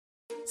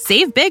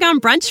Save big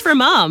on brunch for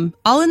mom,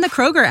 all in the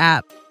Kroger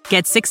app.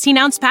 Get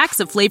 16-ounce packs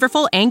of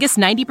flavorful Angus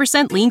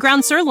 90% lean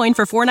ground sirloin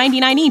for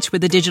 $4.99 each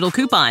with a digital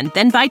coupon.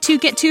 Then buy 2,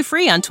 get 2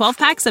 free on 12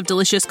 packs of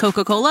delicious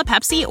Coca-Cola,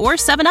 Pepsi, or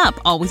 7-Up,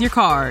 all with your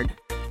card.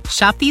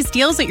 Shop these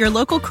deals at your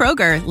local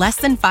Kroger, less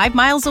than 5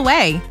 miles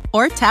away.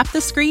 Or tap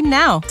the screen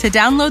now to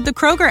download the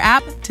Kroger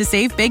app to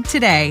save big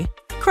today.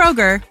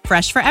 Kroger,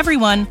 fresh for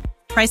everyone.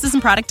 Prices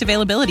and product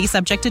availability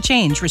subject to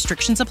change.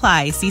 Restrictions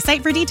apply. See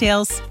site for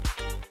details.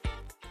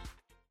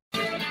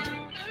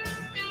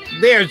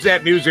 There's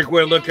that music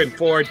we're looking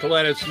for to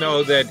let us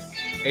know that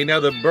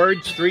another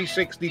Birds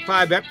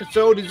 365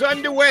 episode is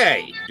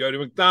underway. Jody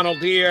McDonald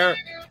here.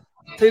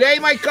 Today,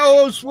 my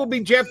co-host will be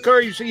Jeff Kerr.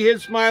 You see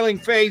his smiling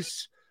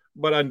face.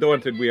 But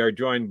undaunted, we are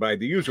joined by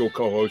the usual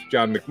co-host,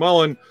 John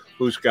McMullen,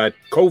 who's got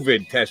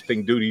COVID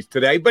testing duties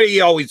today. But he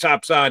always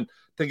hops on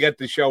to get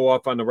the show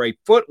off on the right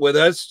foot with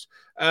us.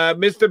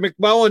 Mr.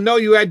 McMullen, no,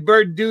 you had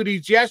bird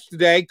duties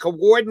yesterday.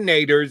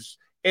 Coordinators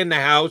in the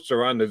house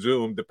or on the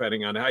Zoom,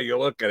 depending on how you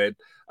look at it.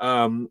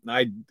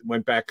 I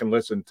went back and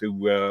listened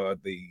to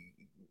the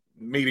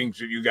meetings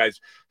that you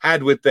guys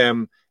had with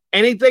them.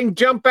 Anything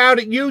jump out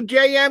at you,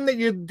 JM, that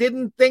you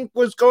didn't think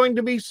was going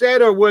to be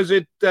said, or was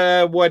it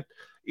what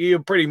you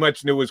pretty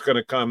much knew was going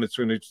to come as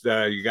soon as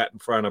you got in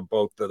front of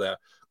both of the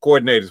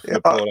coordinators for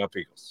the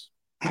Philadelphia Eagles?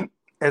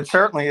 It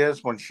certainly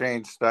is when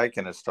Shane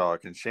Steichen is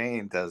talking.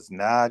 Shane does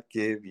not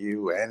give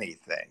you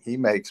anything. He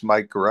makes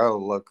Mike Groh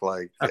look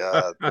like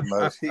the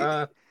most. He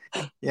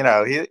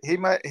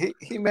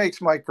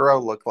makes Mike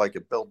Groh look like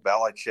a Bill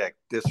Belichick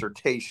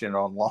dissertation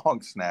on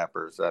long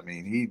snappers. I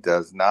mean, he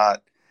does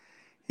not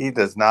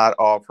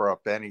offer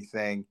up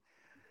anything.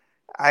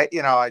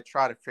 I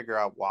try to figure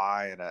out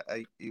why. And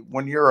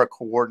when you're a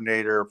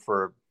coordinator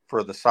for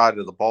the side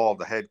of the ball,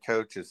 the head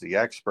coach is the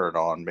expert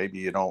on. Maybe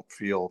you don't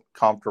feel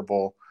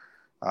comfortable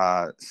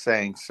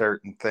saying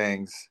certain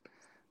things.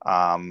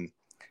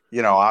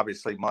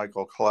 Obviously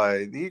Michael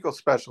Clay, the Eagles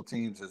special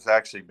teams has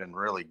actually been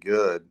really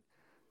good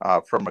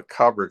from a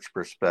coverage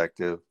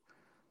perspective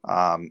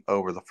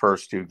over the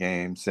first 2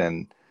 games.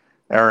 And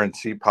Aaron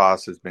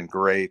Cepas has been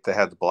great. They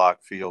had the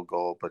blocked field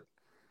goal, but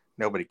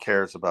nobody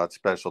cares about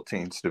special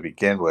teams to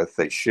begin with.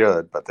 They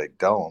should, but they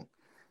don't.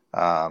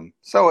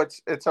 So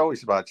it's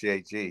always about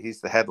JG.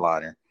 He's the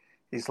headliner.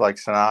 He's like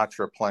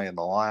Sinatra playing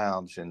the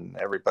lounge, and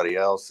everybody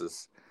else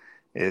is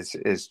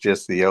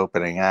just the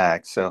opening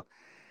act. So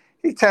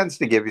he tends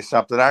to give you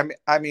something.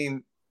 I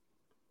mean,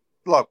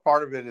 look,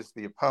 part of it is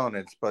the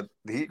opponents, but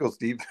the Eagles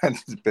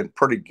defense has been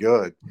pretty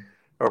good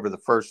over the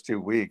first 2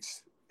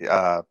 weeks.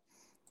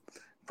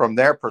 From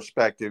their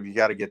perspective, you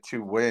got to get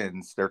 2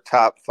 wins. They're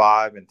top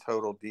 5 in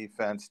total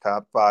defense,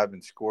 top 5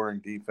 in scoring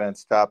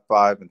defense, top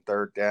 5 in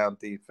third down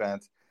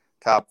defense,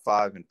 top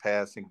 5 in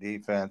passing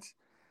defense.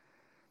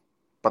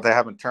 But they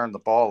haven't turned the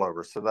ball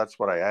over. So that's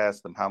what I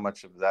asked them. How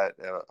much of that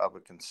of a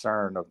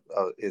concern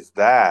is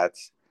that?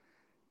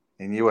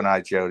 And you and I,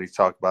 Jody,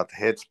 talk about the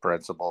hits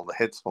principle, the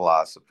hits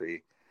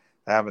philosophy.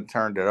 They haven't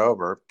turned it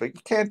over. But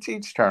you can't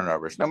teach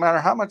turnovers. No matter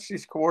how much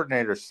these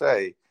coordinators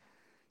say,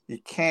 you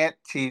can't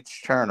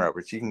teach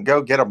turnovers. You can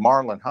go get a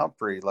Marlon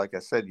Humphrey, like I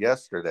said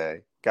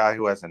yesterday, guy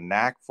who has a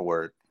knack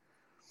for it.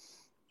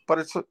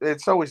 But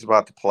it's always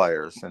about the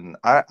players. And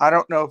I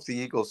don't know if the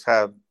Eagles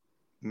have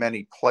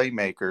many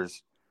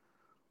playmakers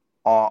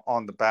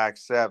on the back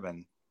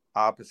 7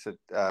 opposite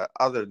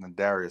other than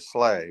Darius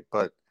Slay.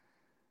 But,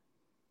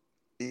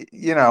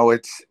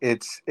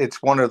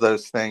 it's one of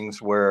those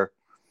things where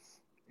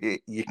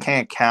you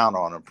can't count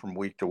on them from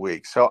week to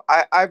week. So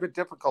I have a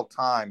difficult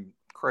time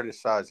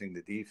criticizing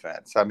the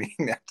defense. I mean,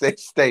 if they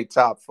stay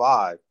top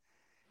 5,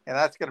 and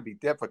that's going to be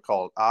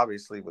difficult,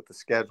 obviously, with the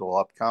schedule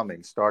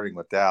upcoming, starting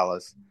with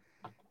Dallas,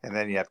 and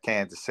then you have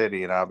Kansas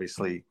City and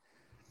obviously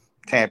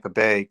Tampa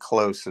Bay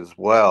close as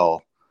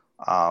well.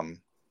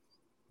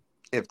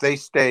 If they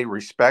stay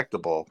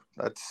respectable,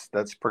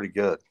 that's pretty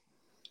good.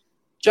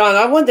 John,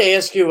 I wanted to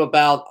ask you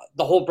about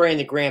the whole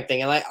Brandon Graham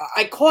thing, and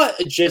I caught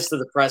a gist of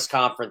the press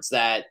conference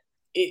that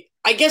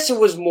I guess it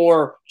was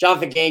more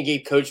Jonathan Gann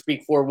gave coach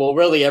speak for, well,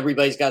 really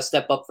everybody's got to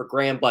step up for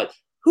Graham, but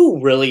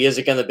who really is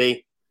it going to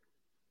be?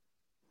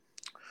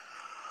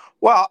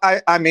 Well,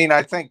 I mean,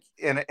 I think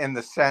in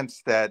the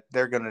sense that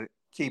they're going to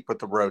keep with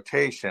the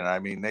rotation. I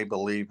mean, they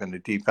believe in the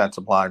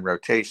defensive line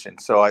rotation.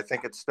 So I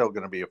think it's still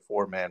going to be a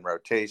 4-man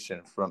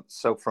rotation.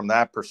 From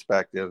that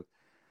perspective,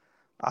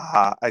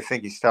 I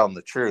think he's telling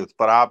the truth.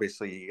 But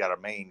obviously, you got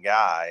a main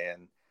guy.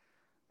 And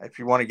if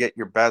you want to get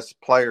your best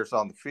players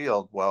on the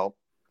field, well,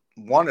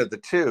 one of the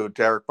two,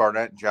 Derek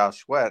Barnett and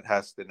Josh Sweat,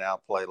 has to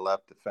now play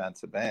left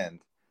defensive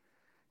end.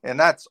 And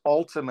that's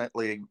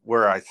ultimately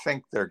where I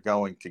think they're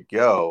going to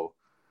go,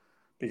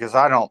 because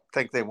I don't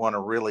think they want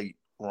to really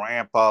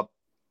ramp up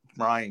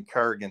Ryan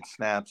Kerrigan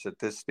snaps at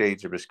this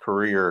stage of his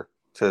career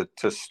to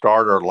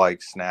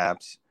starter-like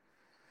snaps.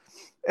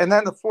 And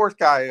then the fourth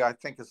guy I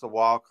think is a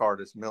wild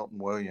card is Milton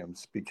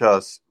Williams,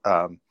 because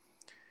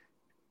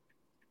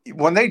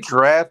when they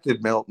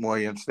drafted Milton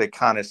Williams, they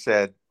kind of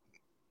said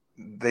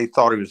they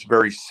thought he was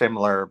very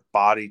similar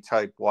body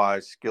type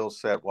wise, skill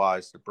set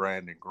wise to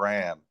Brandon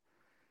Graham.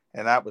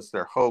 And that was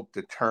their hope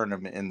to turn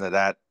him into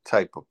that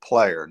type of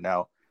player.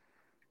 Now,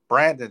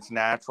 Brandon's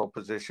natural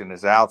position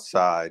is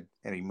outside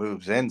and he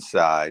moves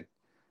inside.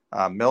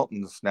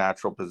 Milton's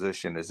natural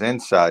position is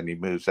inside and he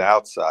moves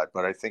outside.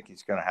 But I think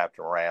he's going to have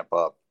to ramp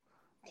up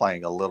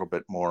playing a little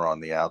bit more on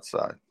the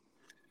outside.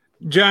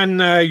 John,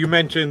 you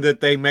mentioned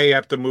that they may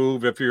have to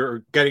move if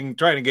you're trying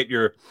to get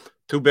your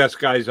two best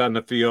guys on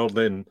the field,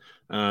 and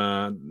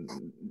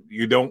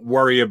you don't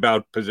worry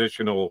about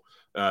positional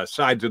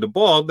sides of the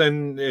ball,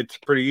 then it's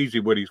pretty easy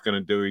what he's going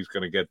to do. He's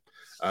going to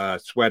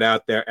get Sweat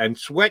out there. And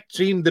Sweat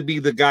seemed to be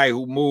the guy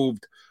who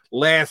moved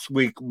last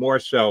week more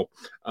so.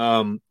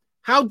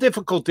 How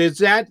difficult is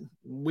that?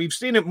 We've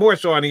seen it more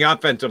so on the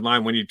offensive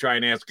line when you try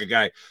and ask a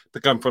guy to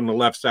come from the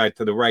left side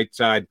to the right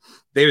side.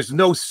 There's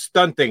no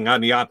stunting on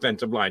the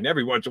offensive line.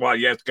 Every once in a while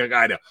you ask a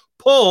guy to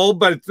pull,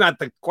 but it's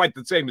not quite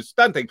the same as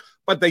stunting.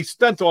 But they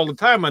stunt all the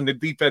time on the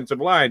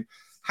defensive line.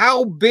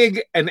 How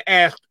big an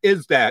ask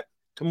is that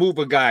to move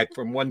a guy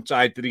from one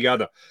side to the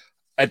other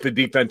at the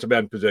defensive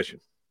end position?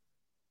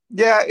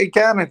 Yeah,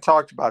 again, I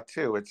talked about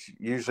too. It's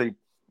usually,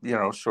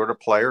 sort of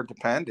player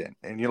dependent.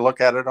 And you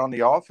look at it on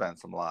the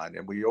offensive line,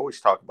 and we always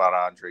talk about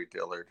Andre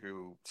Dillard,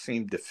 who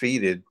seemed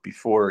defeated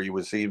before he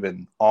was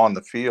even on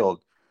the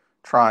field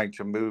trying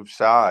to move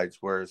sides,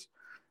 whereas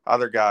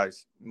other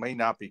guys may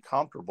not be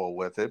comfortable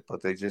with it,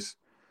 but they just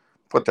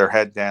put their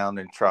head down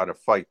and try to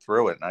fight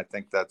through it. And I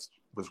think that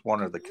was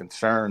one of the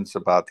concerns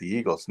about the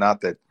Eagles.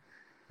 Not that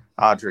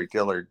Andre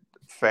Dillard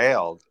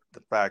failed,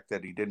 the fact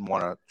that he didn't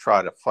want to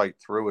try to fight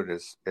through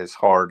it as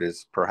hard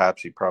as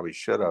perhaps he probably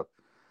should have.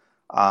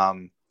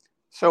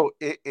 So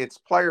it's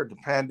player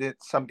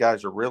dependent. Some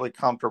guys are really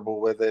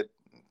comfortable with it.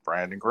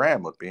 Brandon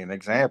Graham would be an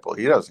example.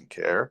 He doesn't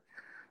care.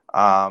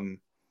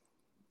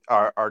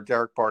 Are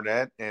Derek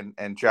Barnett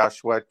and Josh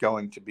Sweat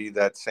going to be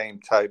that same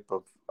type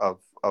of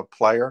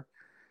player?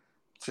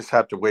 Just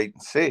have to wait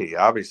and see.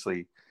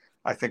 Obviously,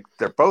 I think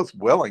they're both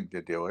willing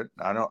to do it.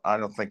 I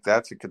don't think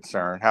that's a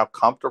concern. How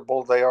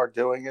comfortable they are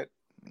doing it,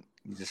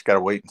 you just got to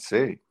wait and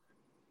see.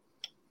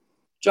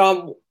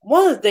 John,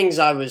 one of the things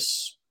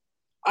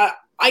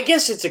I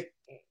guess it's a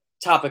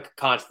topic of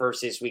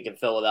controversy this week in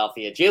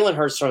Philadelphia. Jalen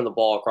Hurts throwing the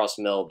ball across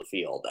the middle of the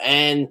field.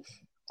 And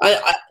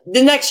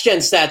the next-gen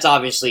stats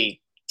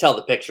obviously tell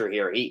the picture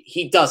here.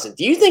 He doesn't.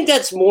 Do you think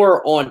that's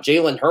more on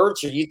Jalen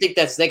Hurts, or do you think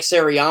that's Nick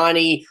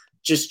Sirianni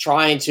just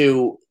trying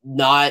to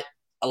not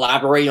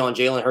elaborate on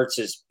Jalen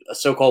Hurts'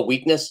 so-called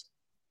weakness?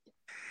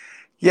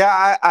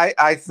 Yeah,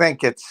 I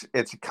think it's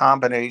a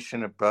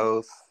combination of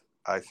both.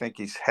 I think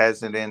he's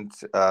hesitant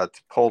to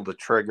pull the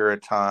trigger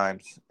at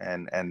times,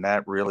 and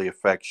that really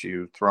affects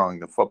you throwing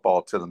the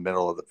football to the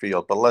middle of the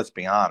field. But let's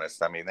be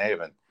honest. I mean, they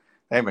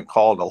haven't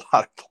called a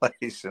lot of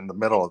plays in the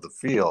middle of the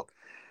field.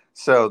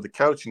 So the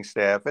coaching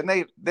staff,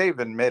 and they've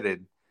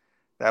admitted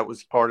that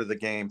was part of the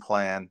game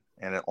plan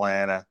in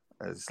Atlanta.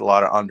 There's a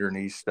lot of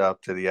underneath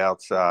stuff to the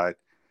outside.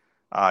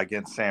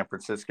 Against San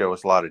Francisco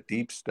was a lot of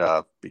deep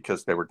stuff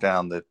because they were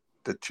down the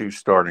two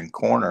starting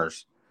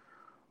corners.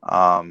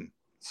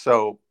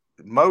 So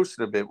most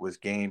of it was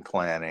game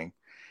planning.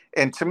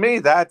 And to me,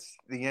 that's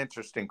the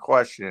interesting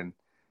question.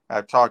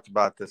 I've talked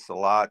about this a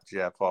lot,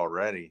 Jeff,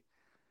 already.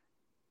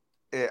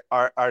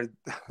 Are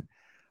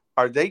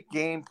they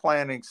game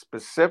planning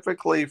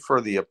specifically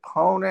for the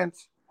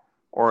opponent,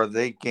 or are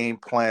they game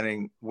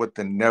planning with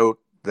the note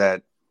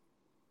that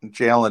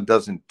Jalen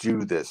doesn't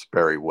do this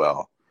very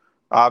well?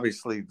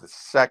 Obviously, the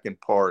second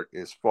part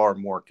is far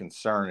more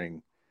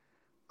concerning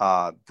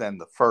than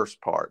the first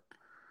part,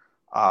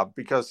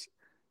 because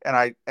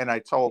I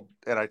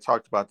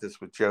talked about this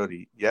with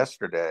Jody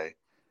yesterday.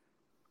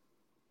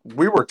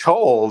 We were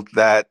told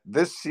that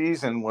this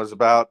season was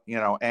about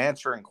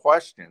answering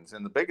questions,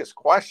 and the biggest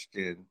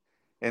question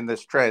in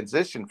this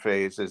transition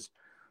phase is,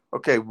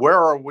 okay, where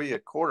are we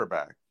at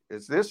quarterback?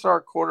 Is this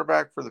our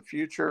quarterback for the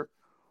future,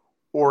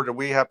 or do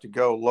we have to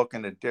go look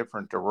in a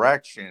different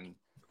direction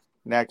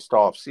next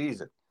off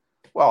season?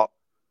 Well,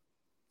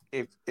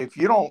 if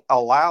you don't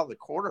allow the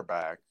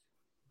quarterback,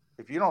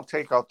 if you don't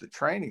take off the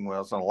training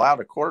wheels and allow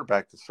the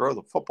quarterback to throw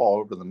the football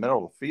over the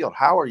middle of the field,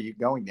 how are you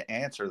going to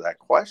answer that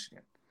question?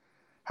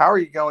 How are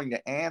you going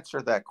to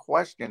answer that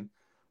question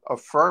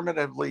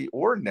affirmatively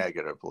or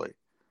negatively?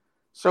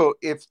 So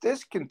if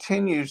this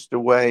continues the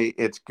way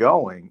it's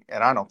going,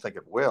 and I don't think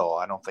it will,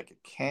 I don't think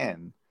it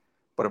can,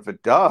 but if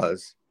it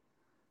does,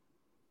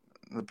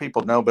 the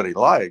people nobody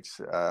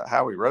likes,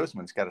 Howie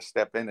Roseman's got to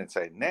step in and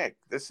say, Nick,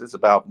 this is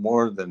about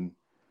more than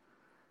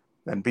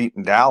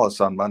beating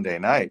Dallas on Monday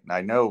night. And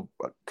I know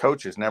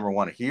coaches never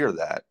want to hear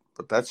that,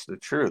 but that's the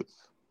truth.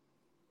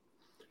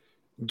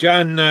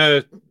 John,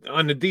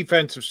 on the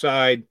defensive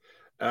side,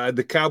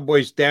 the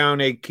Cowboys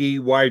down a key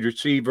wide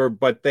receiver,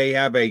 but they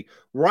have a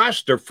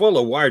roster full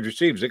of wide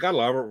receivers. They got a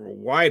lot of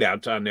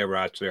wideouts on their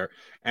roster.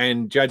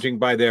 And judging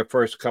by their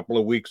first couple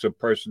of weeks of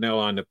personnel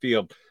on the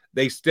field,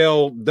 they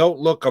still don't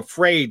look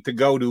afraid to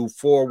go to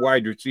 4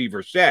 wide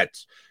receiver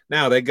sets.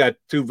 Now, they got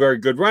 2 very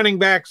good running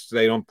backs.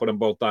 They don't put them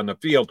both on the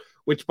field,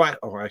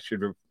 I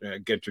should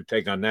get your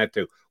take on that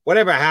too.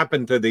 Whatever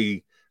happened to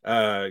the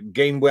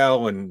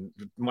Gainwell and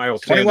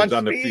Miles Sanders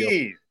on the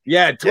field?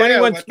 Yeah,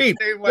 21 speed.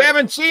 We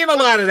haven't seen a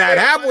lot of that,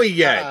 have we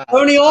yet?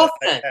 Tony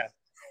offense.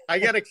 I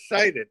get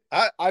excited.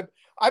 I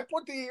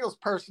put the Eagles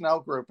personnel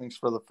groupings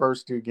for the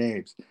first 2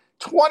 games.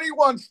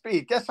 21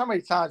 speed. Guess how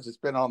many times it's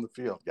been on the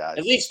field, guys?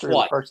 At least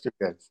twice. First 2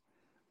 games.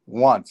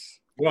 Once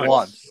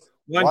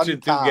in 2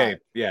 games.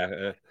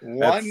 Yeah.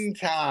 One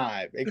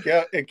time.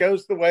 It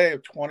goes the way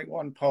of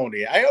 21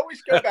 Pony. I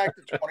always go back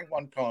to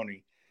 21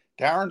 Pony.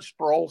 Darren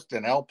Sproles,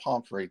 Donnell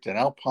Pumphrey.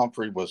 Donnell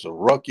Pumphrey was a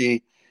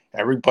rookie.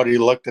 Everybody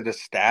looked at his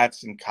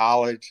stats in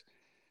college.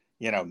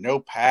 No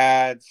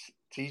pads,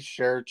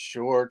 T-shirts,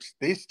 shorts.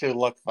 These 2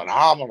 look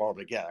phenomenal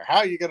together. How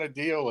are you going to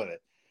deal with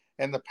it?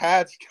 And the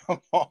pads come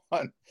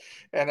on,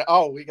 and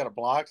we got to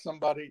block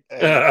somebody.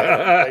 And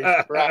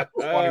they scrap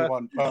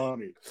 21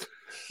 Pony.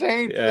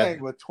 Same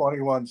thing with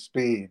 21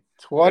 speed.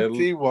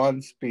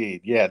 21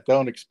 speed. Yeah,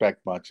 don't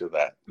expect much of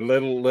that.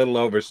 Little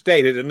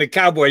overstated. And the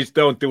Cowboys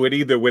don't do it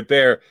either with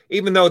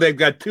even though they've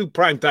got 2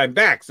 primetime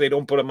backs, they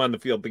don't put them on the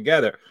field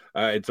together.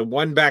 It's a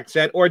 1-back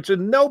set, or it's a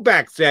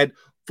no-back set,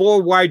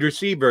 4 wide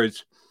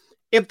receivers.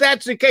 If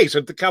that's the case,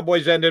 if the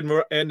Cowboys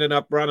ended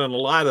up running a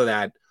lot of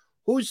that,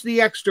 who's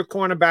the extra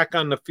cornerback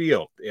on the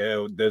field?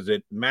 Does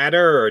it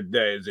matter, or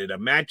is it a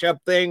matchup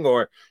thing,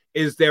 or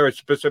is there a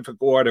specific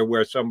order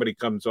where somebody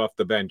comes off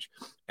the bench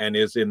and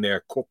is in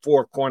their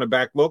 4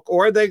 cornerback look,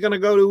 or are they going to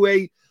go to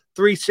a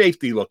 3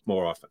 safety look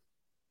more often?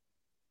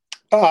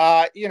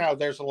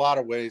 There's a lot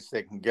of ways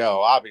they can go.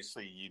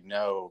 Obviously,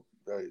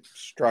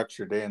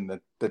 structured in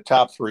the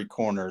top 3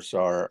 corners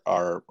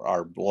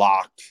are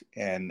blocked,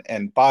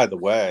 and by the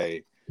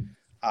way,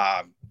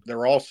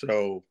 they're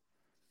also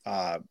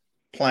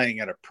playing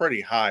at a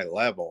pretty high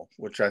level,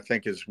 which I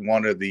think is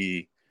one of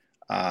the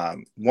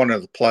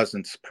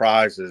pleasant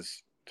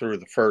surprises through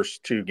the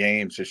first 2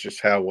 games is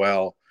just how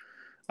well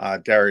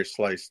Darius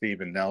Slay,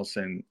 Steven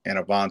Nelson, and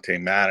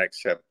Avonte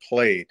Maddox have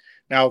played.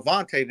 Now,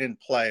 Avonte didn't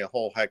play a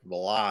whole heck of a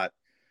lot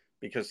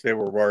because they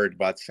were worried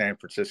about San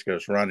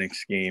Francisco's running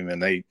scheme,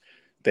 and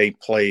they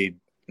played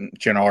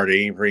Jannard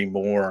Avery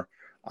more,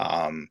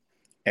 and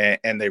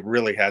they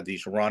really had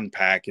these run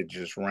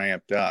packages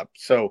ramped up.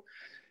 So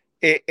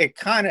it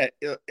kind of,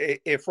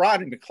 if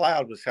Rodney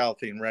McLeod was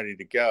healthy and ready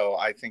to go,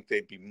 I think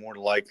they'd be more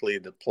likely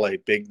to play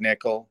big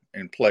nickel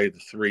and play the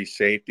 3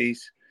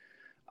 safeties.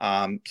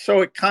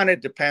 So it kind of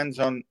depends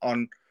on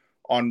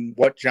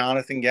what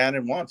Jonathan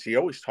Gannon wants. He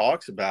always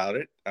talks about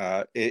it.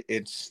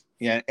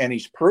 And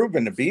he's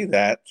proven to be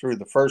that through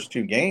the first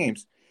 2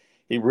 games.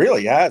 He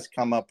really has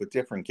come up with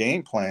different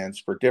game plans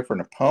for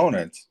different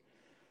opponents.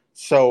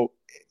 So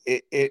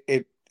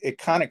it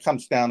kind of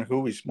comes down to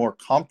who he's more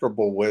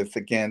comfortable with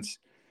against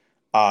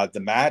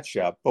the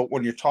matchup. But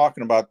when you're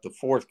talking about the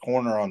 4th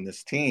corner on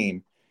this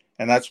team,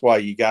 and that's why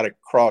you got to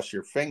cross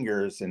your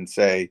fingers and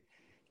say, you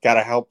got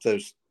to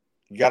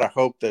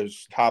hope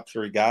those top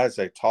 3 guys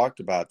I talked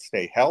about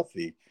stay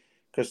healthy,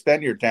 because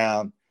then you're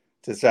down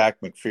to Zach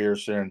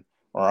McPherson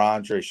or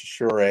Andre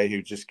Shure,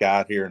 who just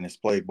got here and has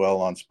played well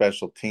on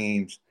special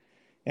teams,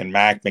 and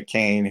Mac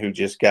McCain, who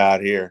just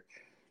got here.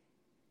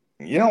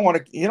 You don't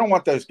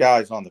want those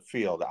guys on the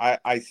field.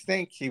 I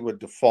think he would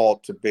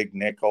default to big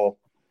nickel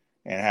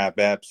and have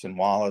Epps and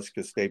Wallace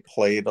because they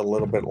played a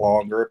little bit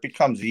longer. It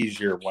becomes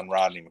easier when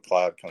Rodney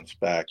McLeod comes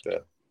back,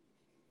 though.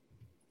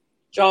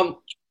 John,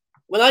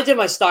 when I did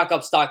my stock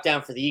up, stock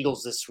down for the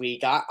Eagles this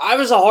week, I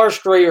was a harsh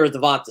grader of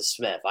Devonta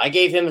Smith. I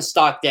gave him a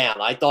stock down.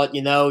 I thought,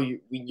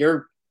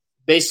 you're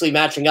basically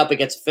matching up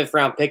against a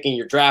 5th-round pick in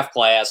your draft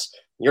class.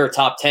 You're a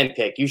top 10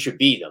 pick. You should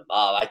beat him.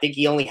 I think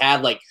he only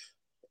had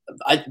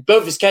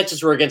both his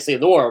catches were against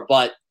Leonora,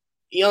 but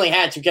he only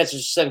had 2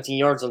 catches for 17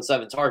 yards on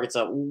 7 targets.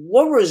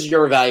 What was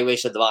your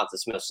evaluation of Devonta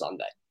Smith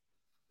Sunday?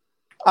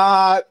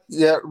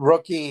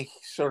 Rookie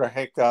sort of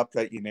hiccup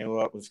that you knew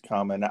what was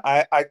coming.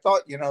 I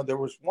thought, there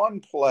was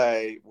one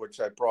play which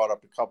I brought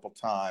up a couple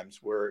times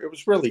where it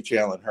was really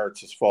Jalen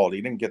Hurts' fault.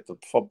 He didn't get the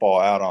football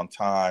out on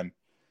time.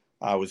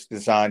 It was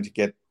designed to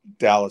get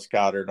Dallas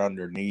Goedert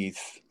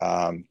underneath.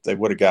 They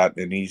would have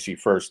gotten an easy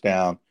first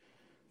down.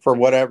 For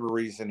whatever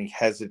reason, he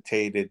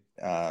hesitated.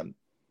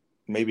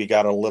 Maybe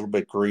got a little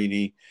bit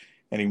greedy,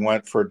 and he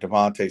went for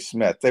Devonta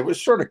Smith. They were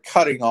sort of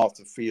cutting off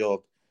the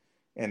field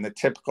in the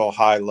typical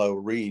high-low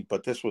read,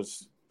 but this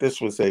was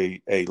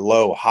a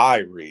low-high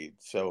read.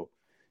 So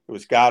it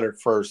was Goddard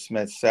first,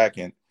 Smith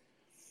second.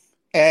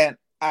 And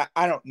I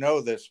don't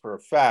know this for a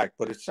fact,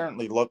 but it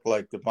certainly looked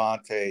like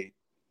Devonta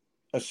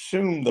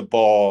assumed the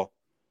ball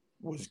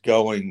was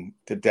going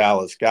to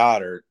Dallas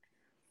Goedert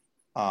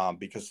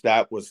because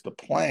that was the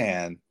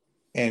plan,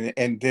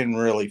 and didn't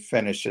really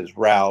finish his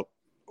route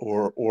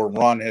or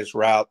run his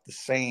route the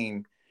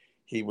same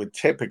he would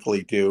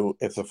typically do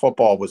if the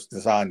football was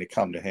designed to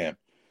come to him.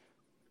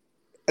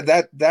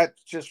 That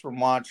just from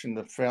watching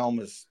the film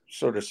is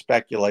sort of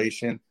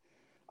speculation,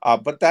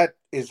 but that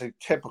is a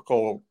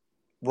typical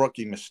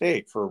rookie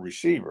mistake for a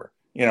receiver.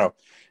 The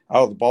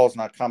ball's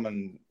not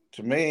coming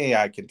to me,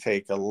 I can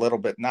take a little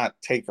bit, not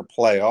take a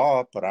play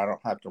off, but I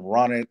don't have to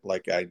run it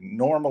like I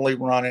normally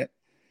run it.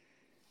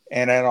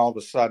 And then all of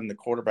a sudden the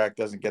quarterback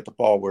doesn't get the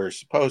ball where he's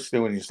supposed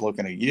to, and he's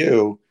looking at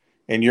you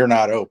and you're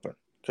not open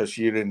because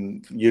you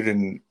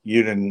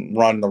didn't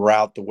run the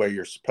route the way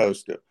you're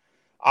supposed to.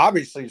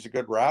 Obviously he's a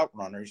good route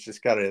runner. He's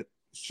just got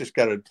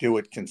to do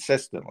it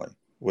consistently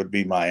would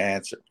be my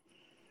answer.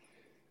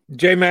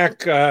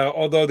 J-Mac,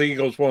 although the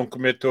Eagles won't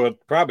commit to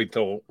it probably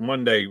till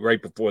Monday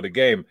right before the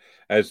game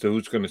as to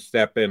who's going to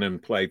step in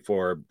and play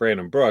for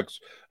Brandon Brooks,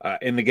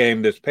 in the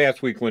game this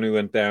past week when he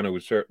went down, it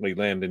was certainly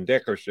Landon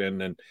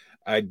Dickerson.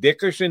 And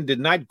Dickerson did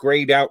not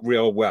grade out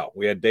real well.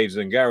 We had Dave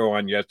Zangaro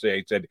on yesterday.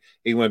 He said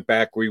he went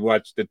back,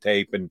 rewatched the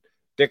tape, and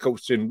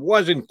Dickerson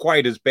wasn't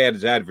quite as bad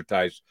as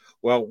advertised.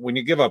 Well, when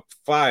you give up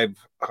 5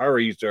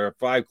 hurries or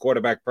 5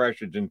 quarterback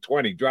pressures and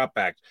 20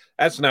 dropbacks,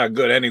 that's not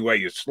good anyway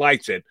you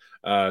slice it.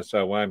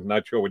 So I'm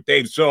not sure what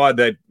Dave saw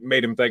that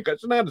made him think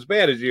it's not as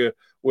bad as you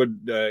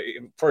would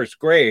in first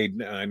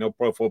grade. I know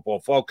Pro Football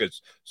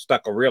Focus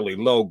stuck a really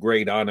low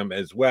grade on him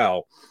as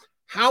well.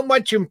 How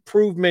much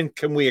improvement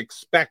can we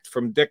expect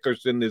from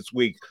Dickerson this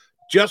week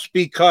just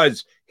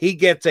because he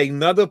gets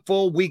another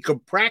full week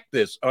of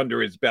practice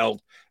under his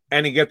belt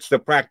and he gets to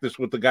practice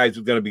with the guys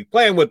who's going to be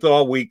playing with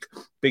all week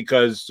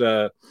because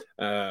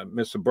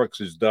Mr.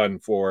 Brooks is done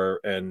for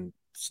and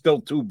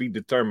still to be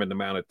determined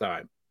amount of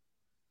time?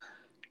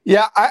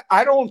 Yeah,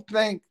 I don't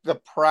think the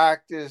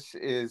practice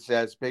is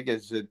as big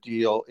as the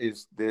deal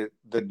is the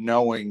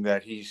knowing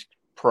that he's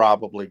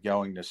probably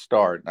going to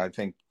start.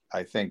 And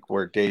I think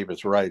where Dave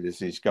is right is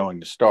he's going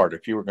to start.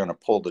 If you were going to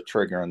pull the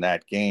trigger in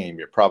that game,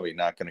 you're probably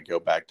not going to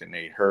go back to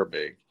Nate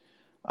Herbig.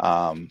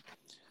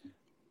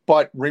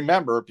 But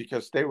remember,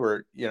 because they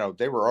were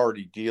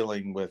already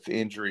dealing with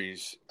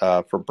injuries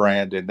for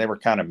Brandon, they were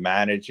kind of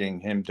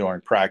managing him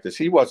during practice.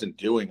 He wasn't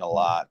doing a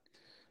lot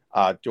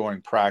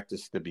during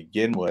practice to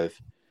begin with.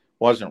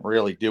 Wasn't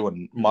really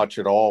doing much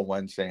at all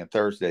Wednesday and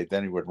Thursday.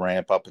 Then he would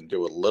ramp up and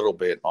do a little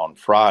bit on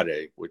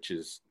Friday, which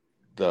is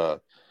the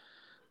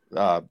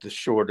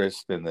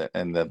shortest and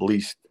the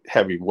least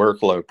heavy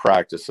workload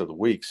practice of the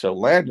week. So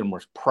Landon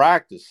was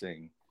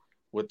practicing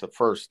with the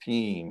first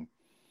team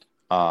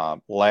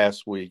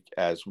last week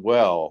as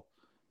well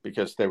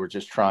because they were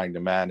just trying to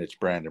manage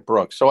Brandon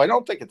Brooks. So I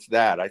don't think it's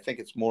that. I think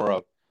it's more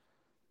of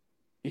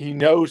he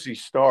knows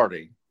he's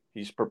starting.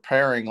 He's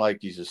preparing like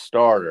he's a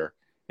starter,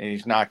 and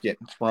he's not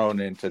getting thrown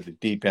into the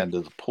deep end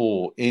of the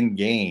pool in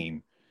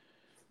game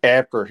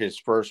after his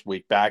first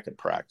week back at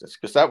practice,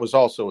 because that was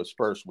also his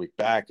first week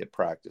back at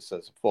practice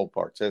as a full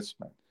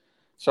participant.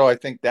 So I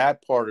think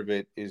that part of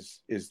it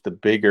is the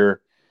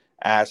bigger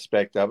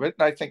aspect of it,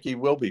 and I think he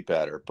will be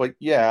better. But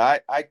yeah,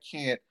 I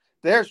can't.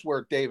 There's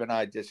where Dave and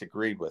I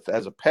disagreed with.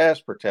 As a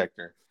pass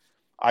protector,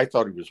 I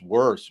thought he was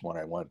worse when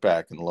I went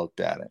back and looked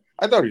at it.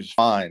 I thought he was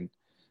fine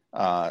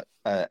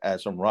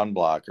as a run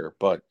blocker,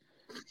 but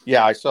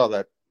yeah, I saw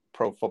that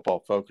Pro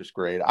Football Focus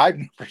grade. I've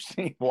never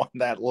seen one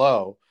that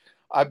low.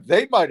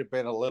 They might have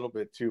been a little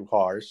bit too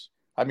harsh.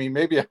 I mean,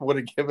 maybe I would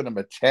have given him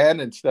a 10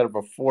 instead of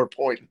a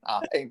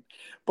 4.9,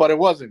 but it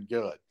wasn't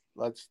good.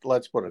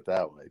 Let's put it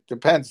that way.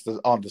 Depends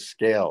on the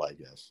scale, I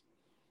guess.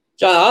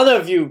 John, I don't know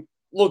if you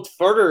looked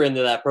further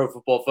into that Pro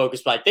Football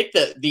Focus, but I think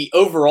that the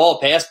overall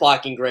pass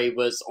blocking grade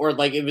was, or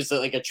like it was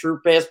like a true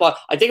pass block.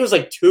 I think it was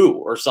like 2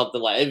 or something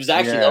like. It was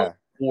actually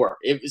 4.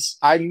 It was.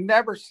 I've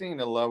never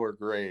seen a lower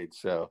grade,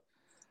 so.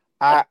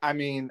 I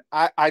mean,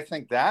 I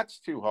think that's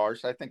too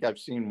harsh. I think I've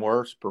seen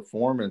worse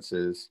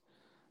performances.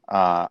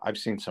 I've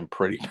seen some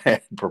pretty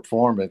bad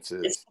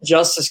performances.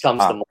 Justice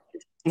comes to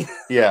mind.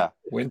 Yeah.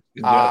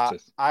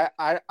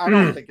 I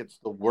don't think it's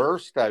the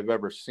worst I've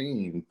ever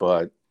seen,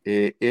 but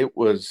it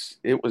was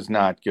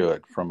not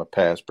good from a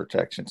pass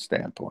protection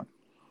standpoint.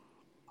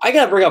 I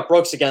got to bring up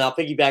Brooks again. I'll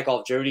piggyback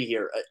off Jody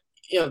here.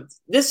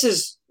 This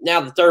is now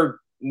the 3rd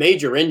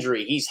major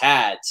injury he's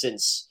had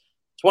since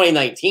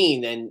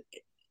 2019, and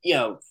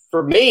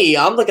for me,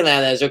 I'm looking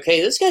at it as,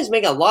 okay, this guy's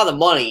making a lot of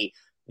money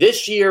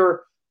this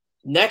year,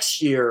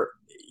 next year.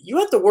 You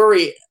have to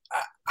worry,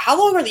 how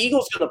long are the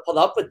Eagles going to put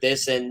up with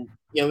this? And,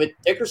 if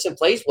Dickerson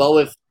plays well,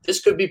 if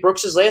this could be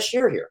Brooks' last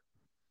year here.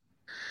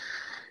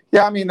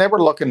 Yeah, I mean, they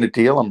were looking to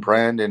deal him.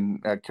 Brandon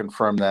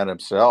confirmed that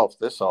himself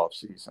this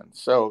offseason.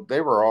 So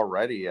they were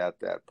already at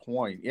that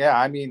point. Yeah,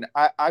 I mean,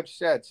 I've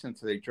said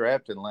since they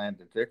drafted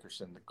Landon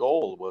Dickerson, the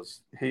goal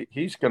was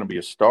he's going to be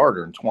a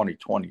starter in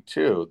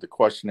 2022. The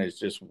question is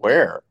just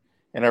where.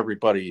 And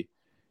everybody,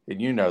 and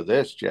you know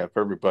this, Jeff,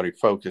 everybody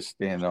focused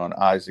in on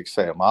Isaac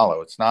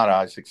Seumalo. It's not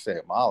Isaac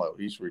Seumalo.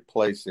 He's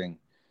replacing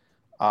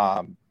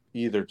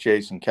either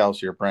Jason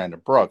Kelce or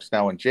Brandon Brooks.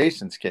 Now, in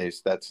Jason's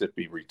case, that's if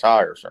he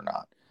retires or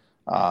not.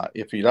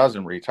 If he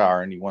doesn't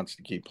retire and he wants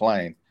to keep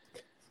playing,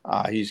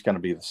 he's going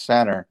to be the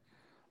center.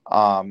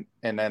 And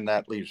then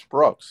that leaves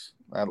Brooks.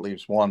 That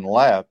leaves one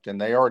left. And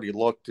they already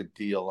looked to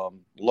deal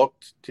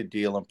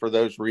him for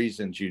those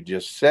reasons you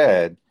just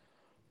said.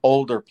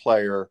 Older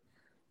player,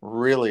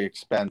 really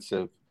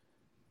expensive,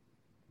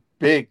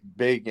 big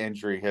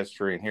injury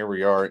history. And here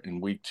we are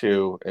in week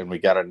 2, and we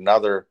got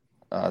another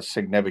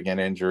significant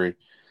injury.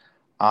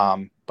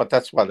 But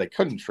that's why they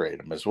couldn't trade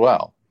him as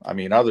well. I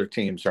mean, other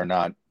teams are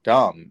not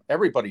dumb.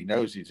 Everybody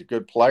knows he's a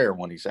good player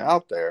when he's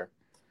out there.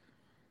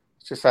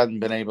 Just hasn't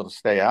been able to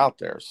stay out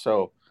there.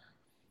 So,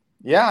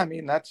 yeah, I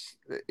mean, that's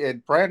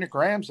it. Brandon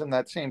Graham's in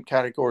that same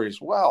category as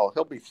well.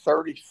 He'll be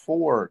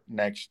 34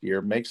 next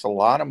year, makes a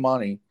lot of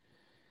money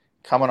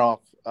coming off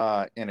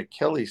an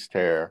Achilles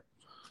tear.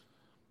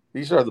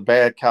 These are the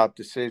bad cop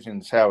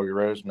decisions Howie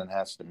Roseman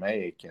has to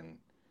make. And,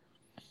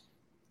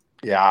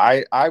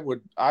 yeah, I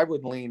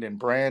would lean in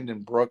Brandon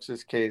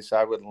Brooks's case.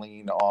 I would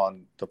lean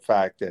on the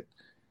fact that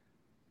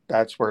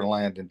that's where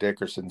Landon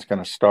Dickerson's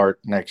going to start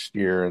next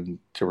year and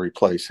to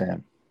replace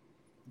him.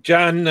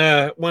 John,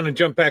 want to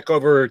jump back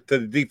over to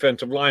the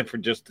defensive line for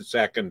just a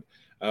second.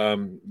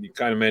 You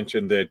kind of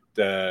mentioned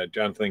that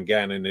Jonathan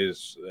Gannon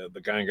is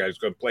the kind of guy who's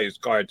going to play his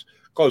cards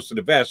close to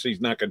the vest.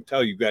 He's not going to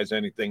tell you guys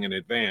anything in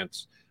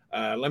advance.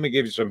 Let me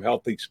give you some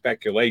healthy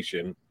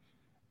speculation.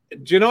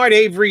 Genard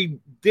Avery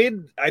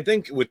did, I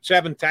think, with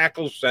 7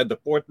 tackles, had the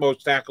 4th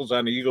most tackles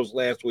on the Eagles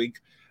last week.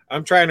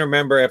 I'm trying to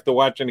remember after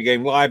watching the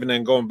game live and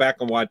then going back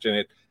and watching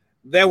it,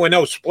 there were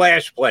no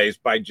splash plays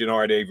by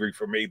Genard Avery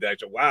for me. That I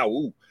said,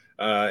 wow,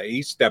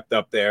 he stepped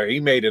up there.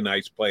 He made a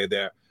nice play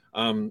there.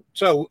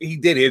 So he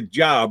did his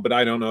job, but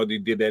I don't know that he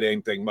did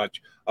anything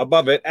much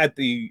above it at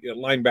the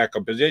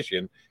linebacker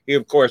position. He,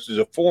 of course, is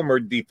a former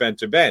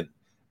defensive end.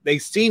 They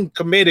seem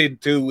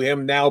committed to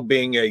him now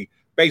being a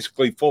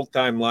basically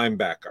full-time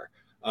linebacker.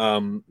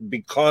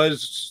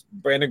 Because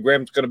Brandon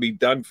Graham's going to be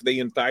done for the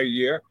entire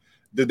year,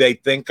 do they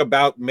think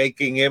about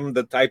making him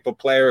the type of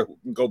player who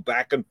can go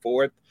back and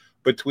forth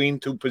between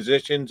 2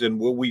 positions? And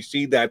will we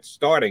see that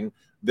starting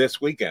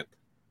this weekend?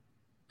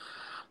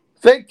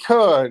 They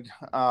could,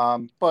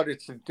 but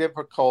it's a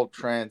difficult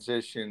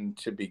transition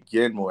to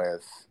begin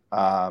with.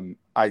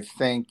 I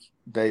think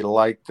they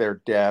like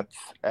their depth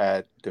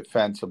at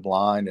defensive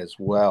line as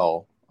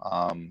well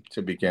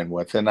to begin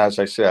with. And as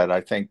I said,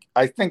 I think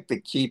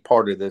the key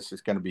part of this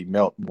is going to be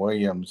Milton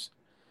Williams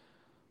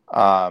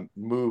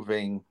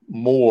moving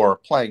more,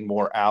 playing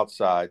more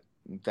outside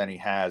than he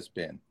has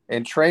been.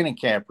 In training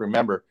camp,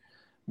 remember,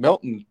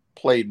 Milton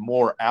played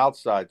more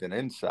outside than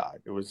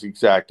inside. It was the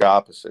exact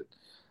opposite.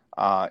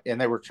 And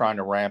they were trying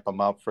to ramp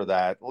him up for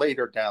that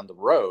later down the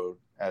road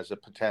as a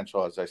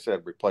potential, as I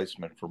said,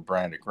 replacement for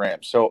Brandon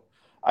Graham. So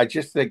I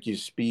just think you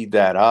speed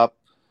that up.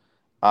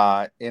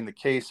 In the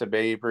case of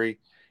Avery,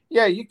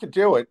 yeah, you could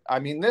do it. I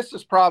mean, this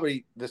is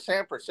probably the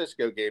San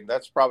Francisco game.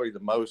 That's probably the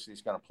most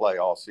he's going to play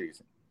all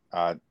season.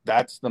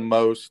 That's the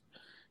most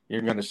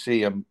you're going to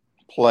see him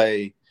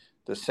play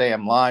the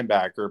Sam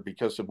linebacker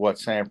because of what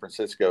San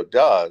Francisco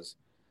does.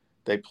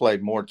 They play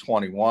more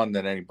 21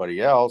 than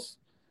anybody else.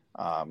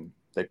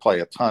 They play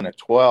a ton of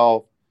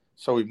 12.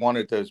 So he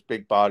wanted those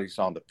big bodies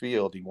on the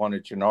field. He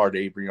wanted Genard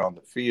Avery on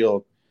the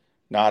field,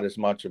 not as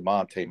much of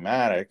Monte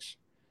Maddox.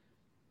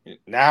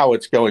 Now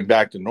it's going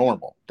back to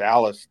normal.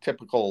 Dallas,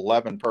 typical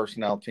 11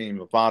 personnel team.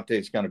 Avante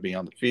is going to be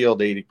on the field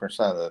 80%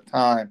 of the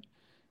time,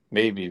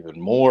 maybe even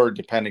more,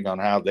 depending on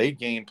how they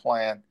game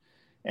plan.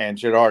 And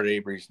Genard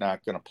Avery's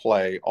not going to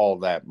play all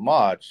that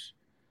much.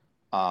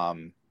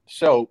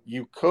 So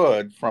you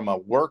could, from a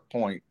work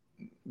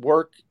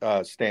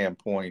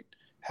standpoint,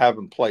 have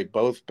him play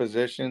both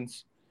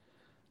positions.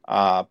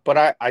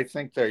 But I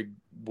think they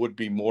would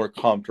be more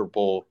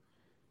comfortable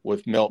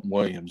with Milton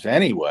Williams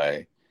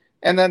anyway.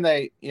 And then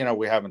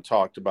we haven't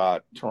talked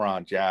about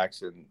Teron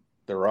Jackson,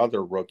 their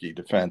other rookie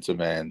defensive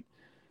end,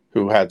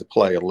 who had to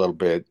play a little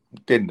bit,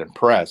 didn't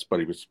impress, but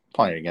he was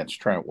playing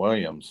against Trent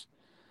Williams.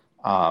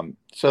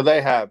 So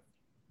they have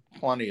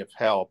plenty of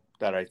help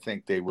that I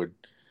think they would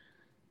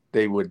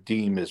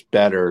deem as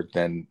better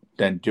than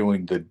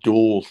doing the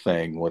dual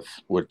thing with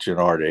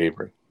Genard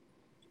Avery.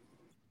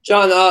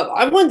 John,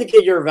 I wanted to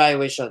get your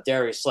evaluation on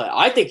Darius Slay.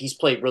 I think he's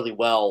played really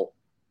well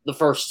the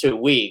first 2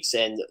 weeks,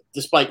 and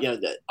despite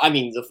the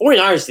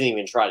 49ers didn't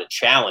even try to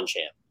challenge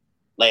him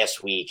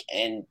last week,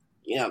 and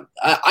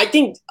I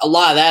think a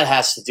lot of that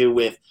has to do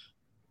with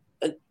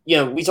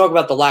we talk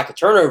about the lack of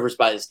turnovers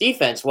by this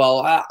defense. Well,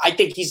 I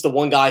think he's the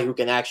one guy who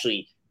can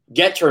actually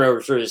get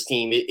turnovers for his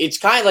team. It's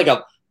kind of like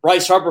a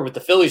Bryce Harper with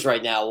the Phillies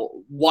right now.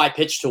 Why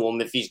pitch to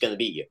him if he's going to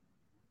beat you?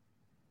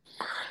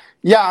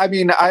 Yeah, I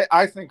mean,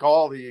 I think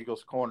all the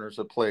Eagles' corners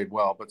have played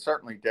well, but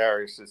certainly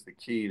Darius is the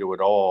key to it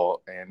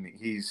all, and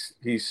he's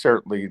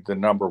certainly the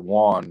number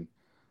one.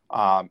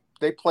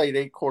 They played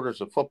 8 quarters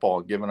of football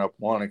and given up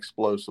 1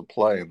 explosive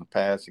play in the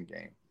passing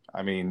game.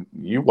 I mean,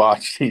 you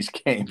watch these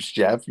games,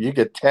 Jeff, you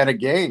get 10 a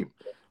game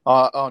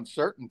on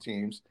certain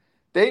teams.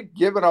 They've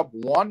given up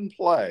 1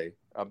 play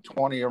of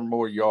 20 or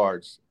more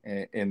yards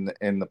in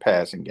the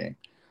passing game.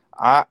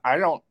 I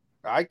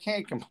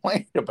can't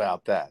complain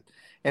about that.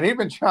 And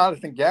even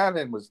Jonathan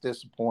Gannon was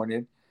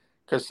disappointed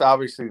because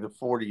obviously the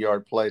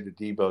 40-yard play to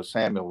Deebo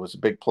Samuel was a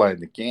big play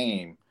in the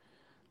game,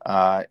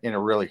 and it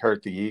really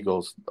hurt the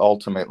Eagles.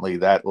 Ultimately,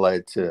 that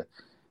led to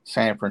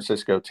San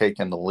Francisco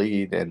taking the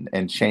lead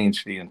and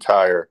changed the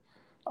entire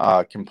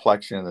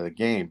complexion of the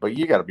game. But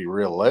you got to be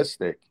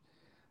realistic.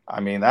 I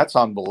mean, that's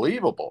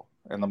unbelievable.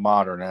 in the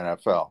modern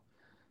NFL.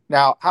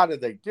 Now, how do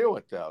they do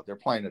it, though? They're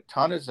playing a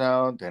ton of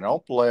zone. They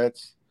don't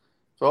blitz.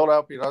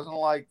 Philadelphia doesn't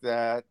like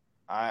that.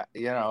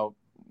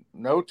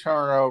 No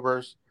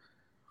turnovers.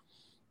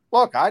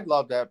 Look, I'd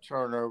love to have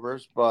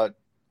turnovers, but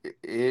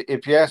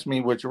if you ask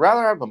me, would you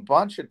rather have a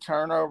bunch of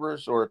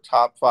turnovers or a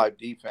top 5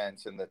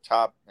 defense and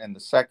the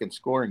second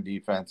scoring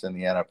defense in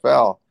the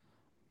NFL?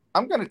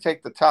 I'm going to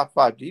take the top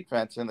 5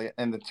 defense and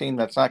the team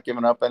that's not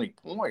giving up any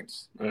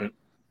points. Right.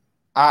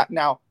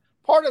 Now,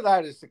 part of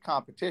that is the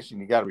competition.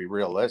 You got to be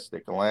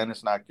realistic.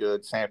 Atlanta's not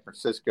good. San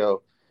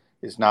Francisco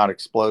is not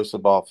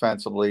explosive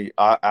offensively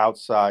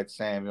outside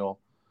Samuel,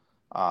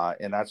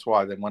 and that's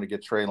why they want to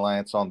get Trey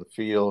Lance on the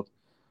field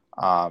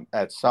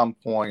at some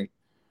point.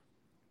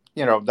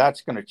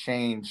 That's going to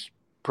change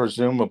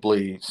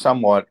presumably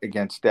somewhat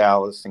against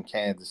Dallas and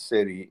Kansas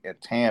City and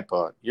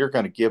Tampa. You're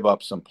going to give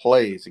up some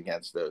plays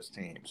against those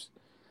teams.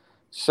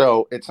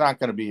 So it's not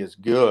going to be as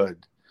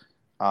good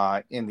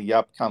in the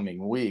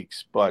upcoming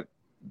weeks. But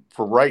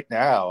for right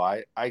now,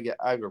 I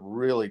have a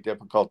really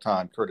difficult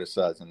time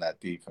criticizing that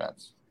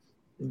defense.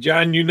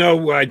 John,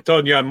 I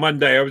told you on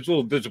Monday I was a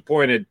little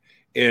disappointed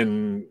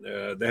in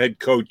the head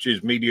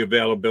coach's media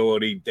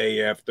availability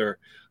day after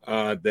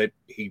that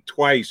he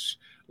twice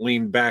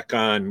leaned back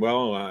on,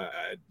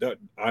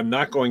 I'm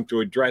not going to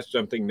address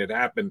something that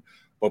happened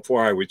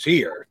before I was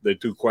here. The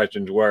two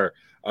questions were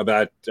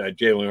about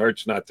Jalen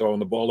Hurts not throwing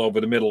the ball over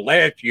the middle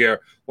last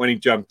year when he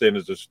jumped in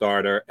as a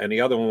starter, and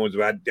the other one was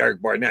about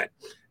Derek Barnett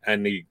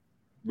and the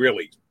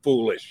really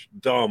foolish,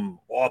 dumb,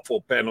 awful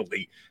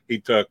penalty he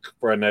took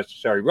for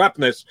unnecessary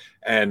roughness.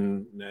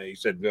 And he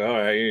said,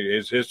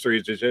 his history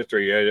is his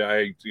history.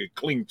 I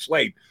clean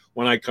slate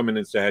when I come in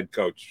as the head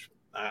coach.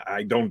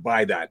 I don't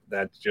buy that.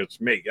 That's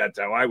just me. That's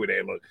how I would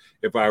handle it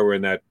if I were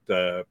in that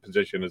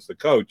position as the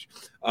coach.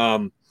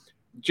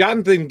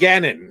 Jonathan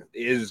Gannon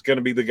is going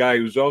to be the guy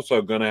who's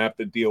also going to have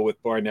to deal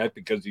with Barnett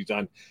because he's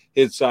on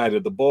his side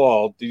of the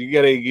ball. Did you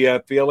get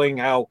a feeling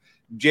how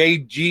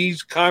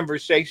JG's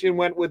conversation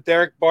went with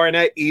Derek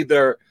Barnett,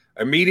 either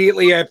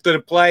immediately after the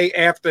play,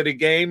 after the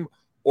game,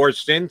 or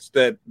since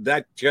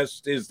that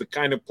just is the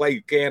kind of play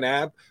you can't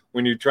have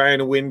when you're trying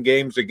to win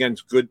games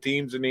against good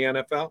teams in the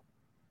NFL?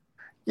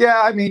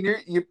 Yeah, I mean,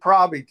 you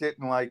probably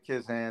didn't like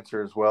his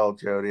answer as well,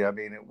 Jody. I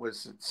mean, it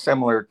was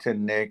similar to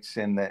Nick's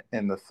in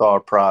the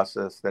thought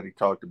process that he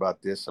talked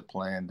about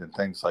discipline and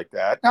things like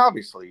that. And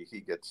obviously, he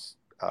gets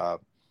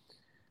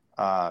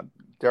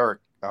Derek,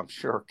 I'm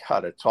sure,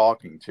 got a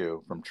talking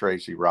to from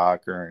Tracy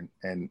Rocker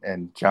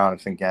and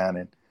Jonathan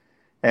Gannon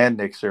and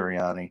Nick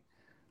Sirianni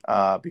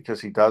because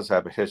he does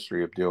have a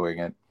history of doing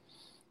it.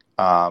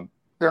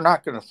 They're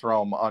not going to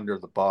throw him under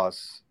the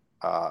bus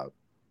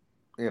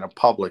in a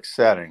public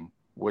setting,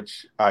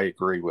 which I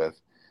agree with.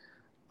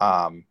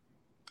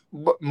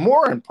 But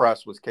more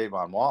impressed was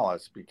Kayvon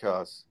Wallace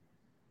because,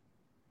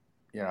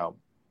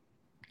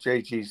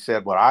 JG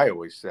said what I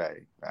always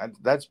say.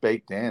 That's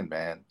baked in,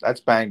 man.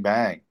 That's bang,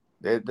 bang.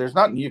 There's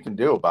nothing you can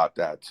do about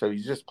that. So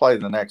you just play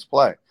the next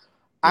play.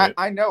 Right.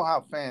 I know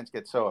how fans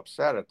get so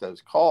upset at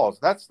those calls.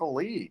 That's the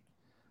league.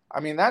 I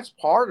mean, that's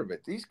part of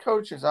it. These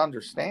coaches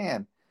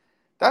understand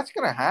that's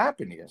going to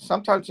happen to you.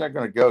 Sometimes they're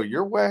going to go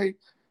your way.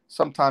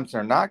 Sometimes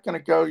they're not going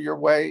to go your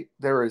way.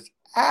 There is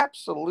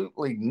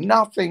absolutely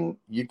nothing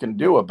you can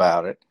do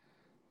about it.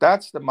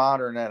 That's the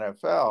modern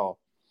NFL.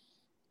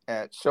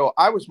 And so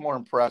I was more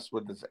impressed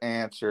with his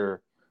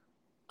answer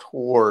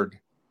toward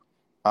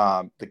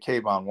the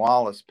Kayvon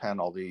Wallace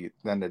penalty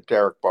than the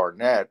Derek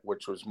Barnett,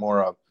 which was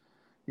more of,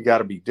 you got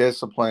to be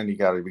disciplined, you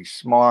got to be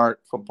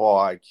smart, football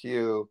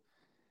IQ.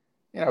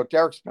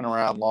 Derek's been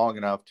around long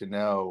enough to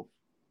know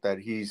that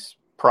he's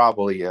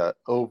probably an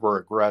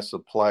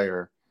over-aggressive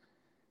player.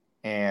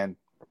 And,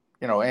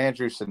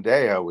 Andrew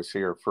Sendejo was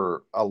here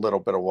for a little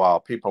bit of while.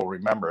 People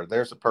remember.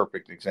 There's a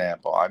perfect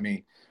example. I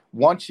mean,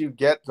 once you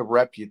get the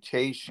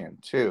reputation,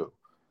 too,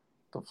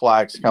 the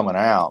flag's coming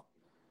out.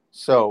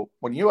 So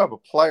when you have a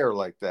player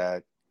like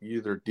that, you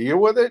either deal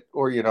with it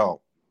or you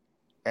don't.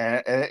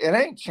 And it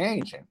ain't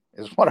changing,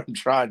 is what I'm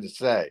trying to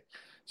say.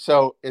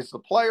 So is the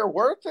player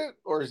worth it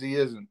or is he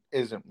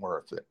isn't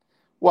worth it?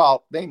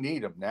 Well, they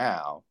need him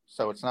now.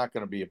 So it's not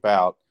going to be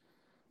about